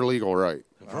 That's your legal right.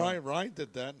 Ryan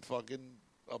did that in fucking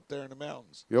up there in the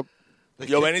mountains. Yep.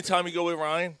 Yo, anytime you go with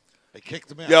Ryan, they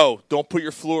kicked him out. Yo, don't put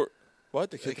your floor. What?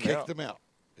 They They kicked him out. kicked him out.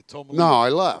 They told him. No, I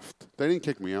left. They didn't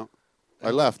kick me out. I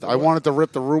left. I wanted to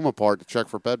rip the room apart to check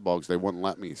for bed bugs. They wouldn't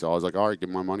let me, so I was like, "All right, give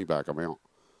me my money back. I'm out."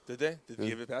 Did they? Did they Yeah.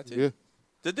 give it back to you? Yeah.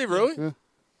 Did they really? Yeah.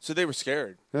 So they were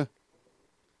scared. Yeah.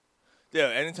 Yeah.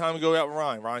 Anytime we go out with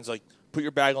Ryan, Ryan's like, "Put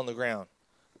your bag on the ground.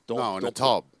 No, in a don't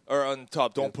tub. or on the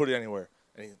tub. Don't put it anywhere."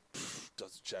 And he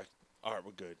does a check. All right,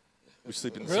 we're good. We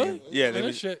sleep in the Really? same. Yeah.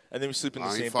 Oh, shit. And then we sleep in the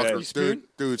I same ain't bed. fucking,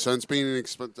 dude. Since being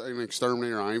an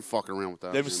exterminator, I ain't fucking around with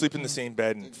that. Then we man. sleep in the same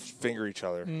bed and finger each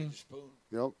other.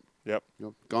 Yep. Yep.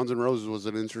 Guns N' Roses was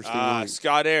an interesting night.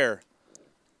 Scott Air.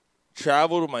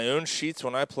 Traveled with my own sheets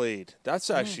when I played.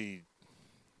 That's actually,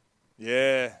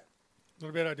 yeah. Not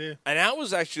a bad idea. And that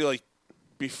was actually like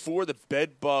before the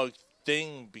bed bug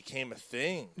thing became a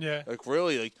thing. Yeah. Like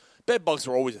really, like bed bugs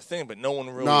were always a thing, but no one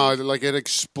really. No, like it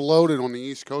exploded on the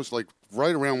East Coast, like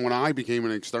right around when I became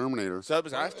an exterminator. So that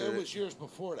was after. It was years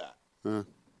before that.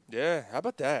 Yeah. How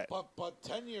about that? But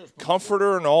 10 years before,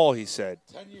 Comforter and all, he said.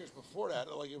 10 years before that,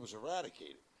 like it was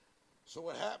eradicated. So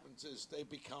what happens is they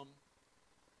become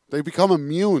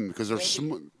immune because they're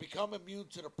become immune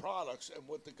to the products, and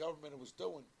what the government was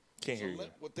doing. Can't hear you.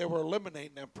 What they were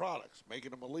eliminating them products,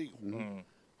 making them illegal. Mm-hmm.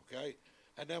 Okay,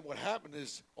 and then what happened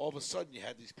is all of a sudden you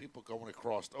had these people going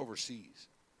across overseas,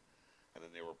 and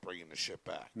then they were bringing the shit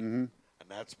back. Mhm. And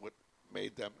that's what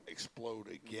made them explode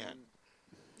again.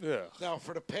 Yeah. Now,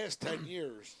 for the past 10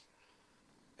 years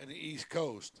in the East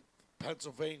Coast,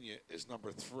 Pennsylvania is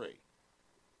number 3.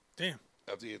 Damn.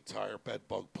 Of the entire bed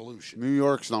bug pollution. New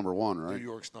York's number 1, right? New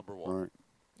York's number 1. Right.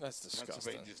 That's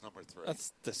disgusting. Pennsylvania's number 3.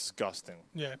 That's disgusting.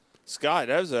 Yeah. Scott,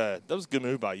 that was a good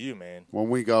move by you, man. When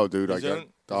we go, dude, His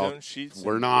own sheets.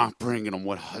 We're not bringing them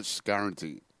with us,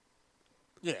 guaranteed.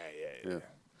 Yeah.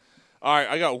 All right,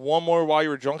 I got one more while you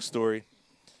were drunk story.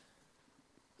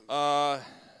 So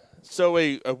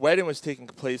a wedding was taking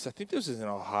place. I think this was in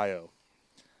Ohio,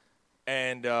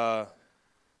 and they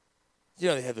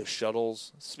have the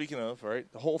shuttles. Speaking of,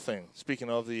 right, the whole thing.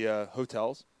 Speaking of the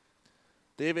hotels,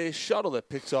 they have a shuttle that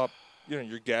picks up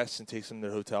your guests and takes them to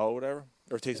the hotel or whatever,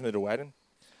 or takes them to the wedding.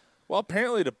 Well,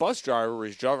 apparently the bus driver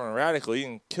was driving erratically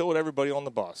and killed everybody on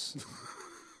the bus.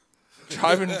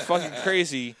 Driving fucking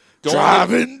crazy.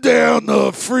 Driving down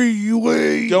the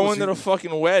freeway. Going to the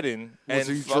fucking wedding. Was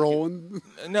he trolling?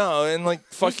 No, and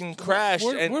fucking crashed.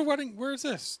 What wedding? Where is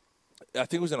this? I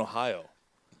think it was in Ohio.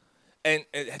 And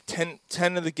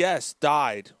 10 of the guests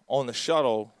died on the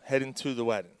shuttle heading to the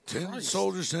wedding. 10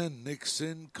 soldiers and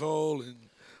Nixon calling.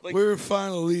 We're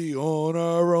finally on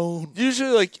our own.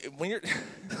 Usually, when you're...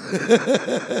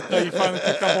 You finally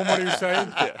picked up on what he was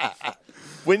saying? Yeah.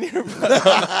 When you're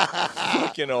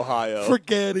fucking Ohio.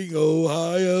 Forgetting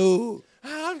Ohio.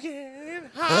 I'm getting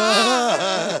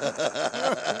high.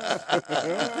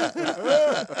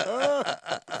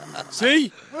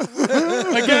 See?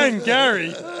 Again,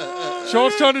 Gary.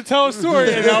 Sean's trying to tell a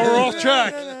story, and now we're off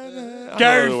track.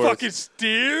 Gary fucking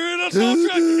steered us off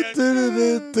track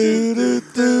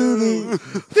again.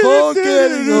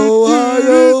 Forgetting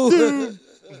Ohio.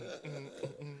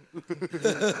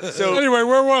 So anyway,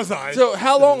 where was I? So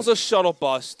how long is a shuttle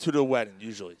bus to the wedding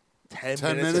usually?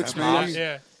 10 minutes maybe.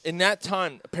 Yeah. In that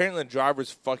time, apparently the driver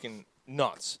was fucking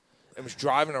nuts and was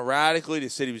driving erratically. They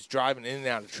said he was driving in and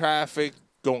out of traffic,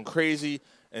 going crazy,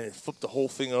 and it flipped the whole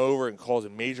thing over and caused a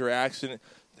major accident.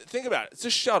 Think about it. It's a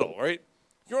shuttle, right?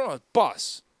 You're on a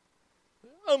bus.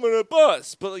 I'm on a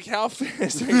bus, but how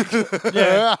fast are you going?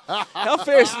 Yeah. How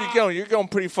fast are you going? You're going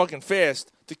pretty fucking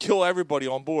fast to kill everybody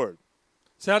on board.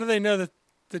 So how do they know that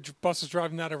the bus is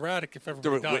driving that erratic if everybody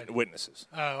There were died? witnesses.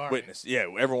 Oh, all right. Witness. Yeah,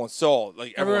 everyone saw.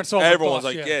 Everyone saw the Everyone's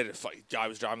bus, like, yeah. the guy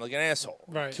was driving like an asshole.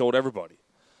 Right. Killed everybody.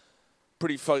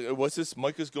 Pretty fucking. What's this?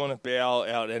 Micah's going to bail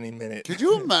out any minute. Could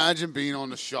you imagine being on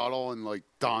the shuttle and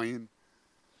dying?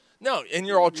 No, and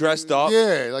you're all dressed up.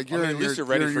 Yeah, you're at in least your, you're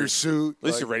ready you're in for your suit. At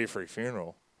least you're ready for your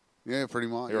funeral. Yeah, pretty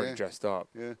much. You're yeah. already dressed up.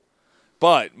 Yeah.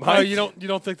 But you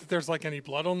don't think that there's any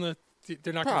blood on the?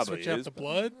 They're not going to Probably switch out is, the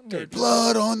blood.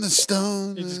 Blood on the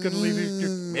stone. You're just going to leave it.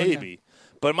 Maybe.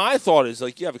 But my thought is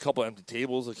you have a couple empty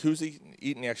tables. Who's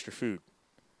eating the extra food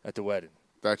at the wedding?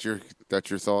 That's your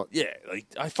thought. Yeah,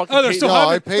 I fucking. Oh, they're still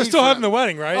having. paid They're still for having that. the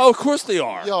wedding, right? Oh, of course they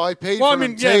are. Yo, I paid Well, for I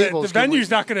mean, them yeah, tables. the venue's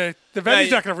not going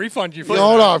to refund you for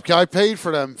Hold that. up, I paid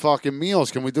for them fucking meals.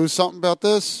 Can we do something about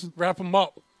this? Wrap them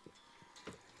up.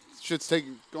 Shit's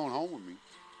going home with me.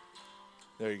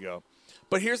 There you go.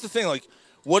 But here's the thing: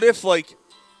 what if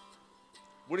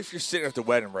you're sitting at the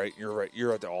wedding, right?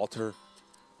 You're at the altar.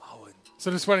 So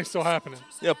this wedding's still happening.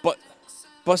 Yeah, but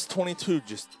bus 22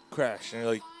 just crashed, and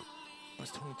you're like,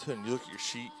 bus 22, and you look at your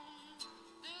sheet.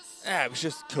 It was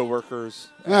just coworkers.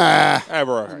 Nah.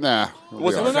 We're all right. Nah.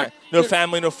 No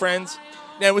family, no friends.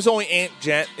 Yeah, it was only Aunt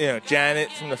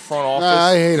Janet from the front office. Nah,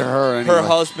 I hated her anyway. Her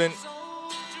husband,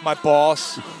 my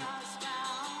boss.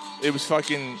 It was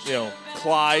fucking,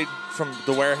 Clyde from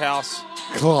the warehouse.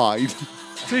 Clyde.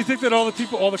 So you think that all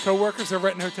the coworkers are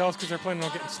renting hotels because they're planning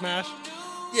on getting smashed?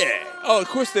 Yeah. Oh, of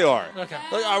course they are. Okay.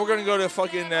 We're gonna go to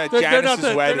fucking They're not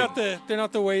Janice's wedding.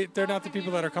 They're not the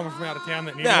people that are coming from out of town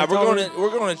that need. Nah, a hotel room. we're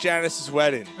going to Janice's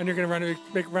wedding. And you're gonna rent a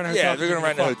hotel. Yeah, they're gonna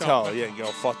rent a fucked hotel. up. Yeah, and get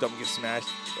all fucked up and get smashed.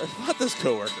 Fuck those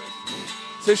coworkers.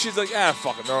 So she's like,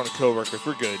 fuck them. They're on the coworkers.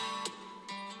 We're good.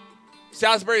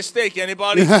 Salisbury steak,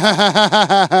 anybody? Oh, they're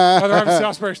having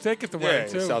Salisbury steak at the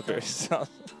wedding too. Salisbury.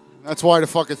 That's why the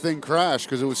fucking thing crashed,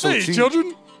 because it was so Hey, cheap.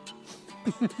 children.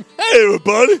 Hey,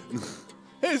 everybody.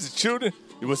 Hey, the children.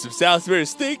 You want some Salisbury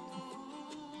steak?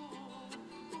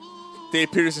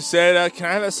 Dave Peterson said, can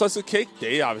I have that slice of cake?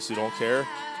 They obviously don't care.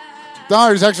 No,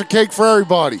 there's extra cake for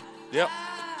everybody. Yep.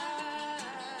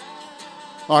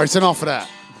 All right, it's enough of that.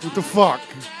 What the fuck?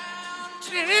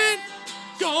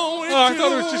 I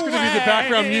thought it was just going to be the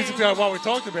background music while we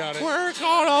talked about it. We're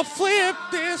gonna flip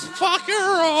this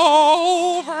fucker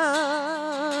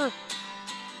over.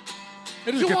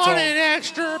 It is You a good want song. an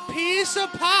extra piece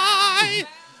of pie?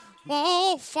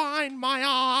 Oh, find my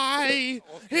eye.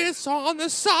 It's on the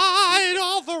side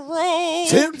of the road.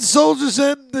 10 soldiers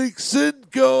and Dixon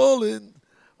calling.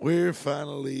 We're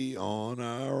finally on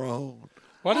our own.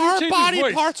 Why did Our he change body his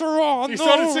voice? parts are on He the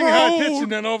started singing high pitch road.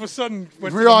 and then all of a sudden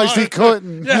went Realized to the he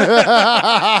couldn't. That's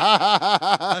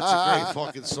a great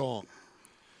fucking song.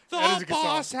 The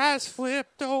boss has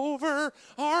flipped over.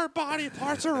 Our body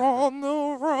parts are on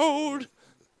the road.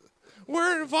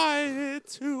 We're invited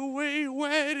to a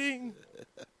wedding.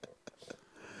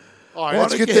 All right,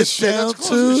 let's get this shit. Let's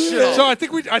close this shit. So I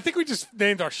think we just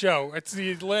named our show. It's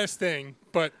the last thing,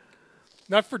 but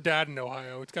not for Dad in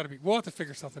Ohio. It's got to be. We'll have to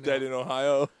figure something out. Dead in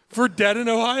Ohio. For Dead in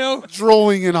Ohio.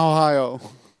 Drooling in Ohio.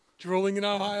 Drooling in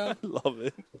Ohio. Love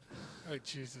it. Oh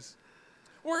Jesus.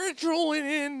 We're drooling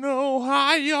in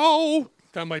Ohio.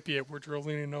 That might be it. We're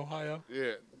drooling in Ohio.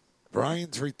 Yeah.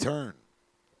 Brian's return.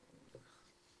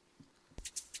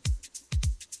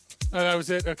 Oh, that was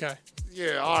it. Okay.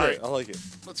 Yeah. All right. I like it.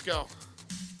 Let's go.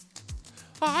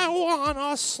 I want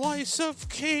a slice of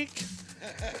cake.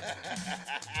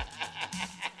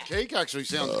 Cake actually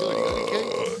sounds good. You got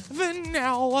any cake?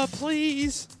 Vanilla,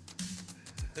 please.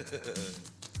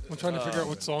 I'm trying to figure out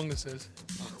what song this is.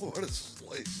 What a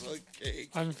slice of cake.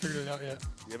 I haven't figured it out yet.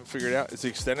 You haven't figured it out? It's the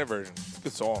extended version. It's a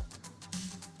good song.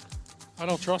 I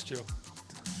don't trust you.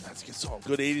 That's a good song.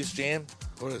 Good 80s jam.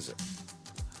 What is it?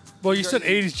 Well, you said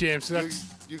 80s jam, so that's...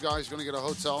 You guys going to get a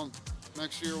hotel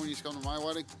next year when you come to my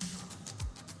wedding?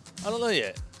 I don't know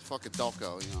yet. It's fucking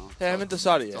Delco, you know. I haven't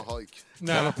decided It's a yet. hike.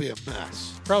 Nah. That'll be a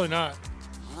mess. Probably not. I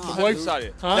I don't haven't know. decided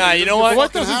yet. Huh? Nah, you know what? The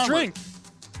wife Fucking doesn't hammered. drink.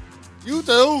 You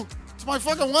do. It's my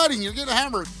fucking wedding. You're getting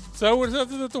hammered. So what is that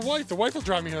to the wife? The wife will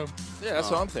drive me home. Yeah, that's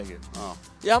what I'm thinking. Oh.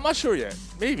 Yeah, I'm not sure yet.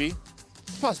 Maybe.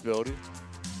 It's a possibility.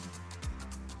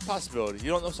 Possibility. You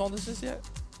don't know what song this is yet?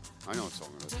 I know what song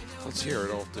it is. Let's hear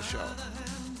it off the show.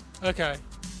 Okay.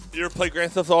 You ever play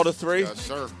Grand Theft Auto 3? Yes,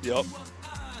 sir. Yep.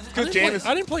 I Good James.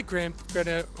 didn't play Grand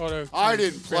Auto. I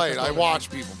didn't play it. Grand I Theft Auto.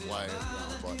 watched people play it.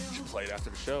 You know, You should play it after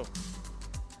the show.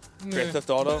 Nah. Grand Theft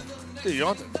Auto. Dude, you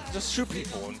don't have to just shoot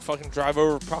people and fucking drive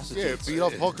over but prostitutes. yeah, beat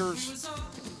up hookers.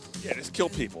 Yeah, just kill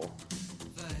people.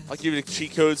 I'll give you the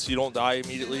cheat codes so you don't die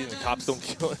immediately and the cops don't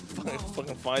kill it.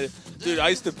 fucking find it. Dude, I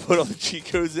used to put all the cheat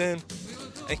codes in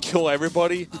and kill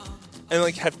everybody and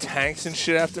like have tanks and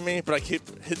shit after me, but I keep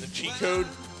hitting the cheat code.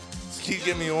 Just keep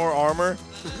giving me more armor.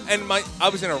 And I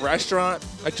was in a restaurant.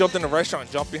 I jumped in a restaurant,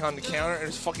 jumped behind the counter, and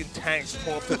there's fucking tanks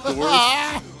pulling up the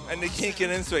doors. And they can't get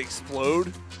in, so they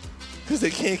explode. Because they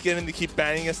can't get in, they keep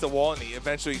banging against the wall, and they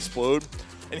eventually explode.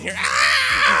 And you hear,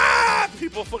 ah!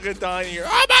 People fucking dying, and you're,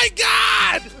 oh my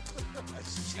god!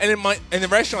 And the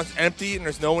restaurant's empty, and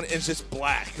there's no one, and it's just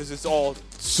black, because it's all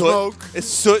soot. Smoke. It's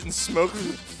soot and smoke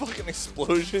from fucking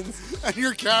explosions. And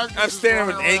your character. I'm standing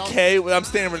with an AK. I'm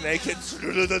standing with an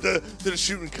AK. They're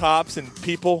shooting cops and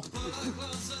people.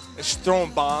 And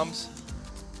throwing bombs.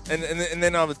 And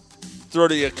then I would throw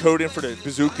the code in for the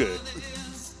bazooka.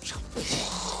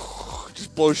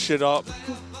 Just blow shit up.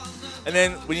 And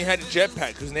then when you had the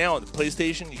jetpack, because now on the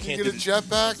PlayStation you can't get do a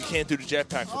jetpack. You can't do the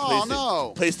jetpack for Oh, PlayStation.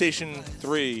 no. PlayStation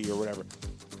 3 or whatever.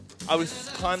 I would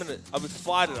fly to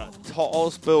the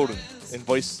tallest building in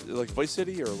Vice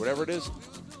City or whatever it is,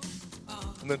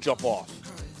 and then jump off,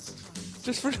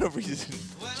 just for no reason,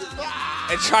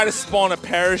 and try to spawn a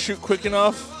parachute quick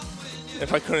enough.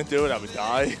 If I couldn't do it, I would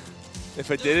die. If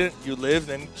I didn't, you live,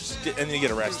 and then you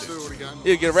get arrested.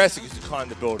 You get arrested because you climbed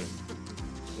the building.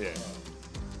 Yeah.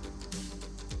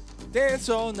 Dance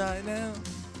all night now.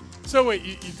 So wait,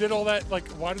 you did all that? Like,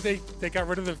 why did they got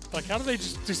rid of the? Like, how did they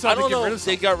just decide I don't to get know. rid of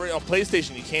They something? got rid on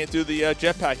PlayStation. You can't do the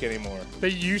jetpack anymore. They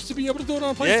used to be able to do it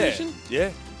on PlayStation.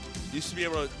 Yeah. Used to be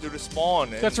able to do the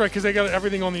spawn. And That's right, because they got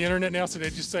everything on the internet now, so they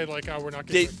just say like, "Oh, we're not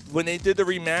getting." When they did the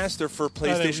remaster for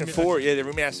PlayStation 4, they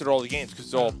remastered all the games because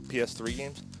it's all PS3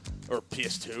 games or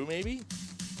PS2 maybe.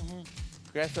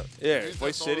 Yeah,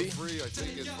 Vice City.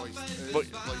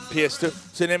 PS2.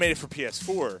 So they made it for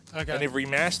PS4, Okay. and they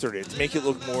remastered it to make it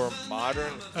look more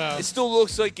modern. Oh. It still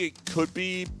looks like it could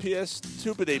be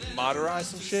PS2, but they modernized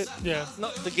some shit. Yeah. No,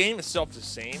 the game itself is the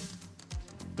same.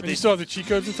 But you still have the cheat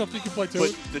codes and stuff you can play too.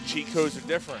 But the cheat codes are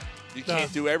different. You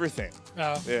can't do everything.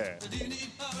 Oh. Yeah.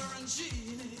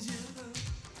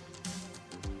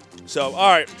 So, all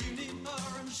right.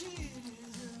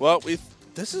 Well,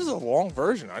 this is a long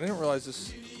version. I didn't realize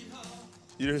this.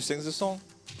 You know who sings this song?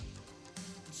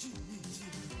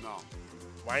 No.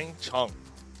 Wang Chung.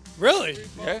 Really?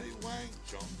 Yeah.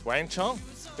 Wang Chung.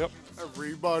 Yep.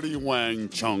 Everybody Wang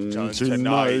Chung Chung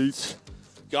tonight.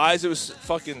 Guys, it was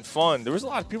fucking fun. There was a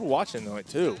lot of people watching tonight,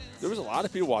 too. There was a lot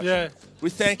of people watching. Yeah. We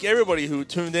thank everybody who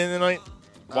tuned in tonight.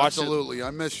 Watched it. Absolutely.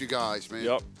 I miss you guys, man.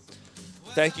 Yep.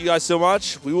 Thank you guys so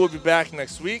much. We will be back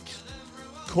next week.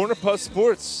 Corner Puff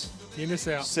Sports Penis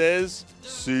out. says,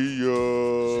 see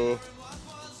ya.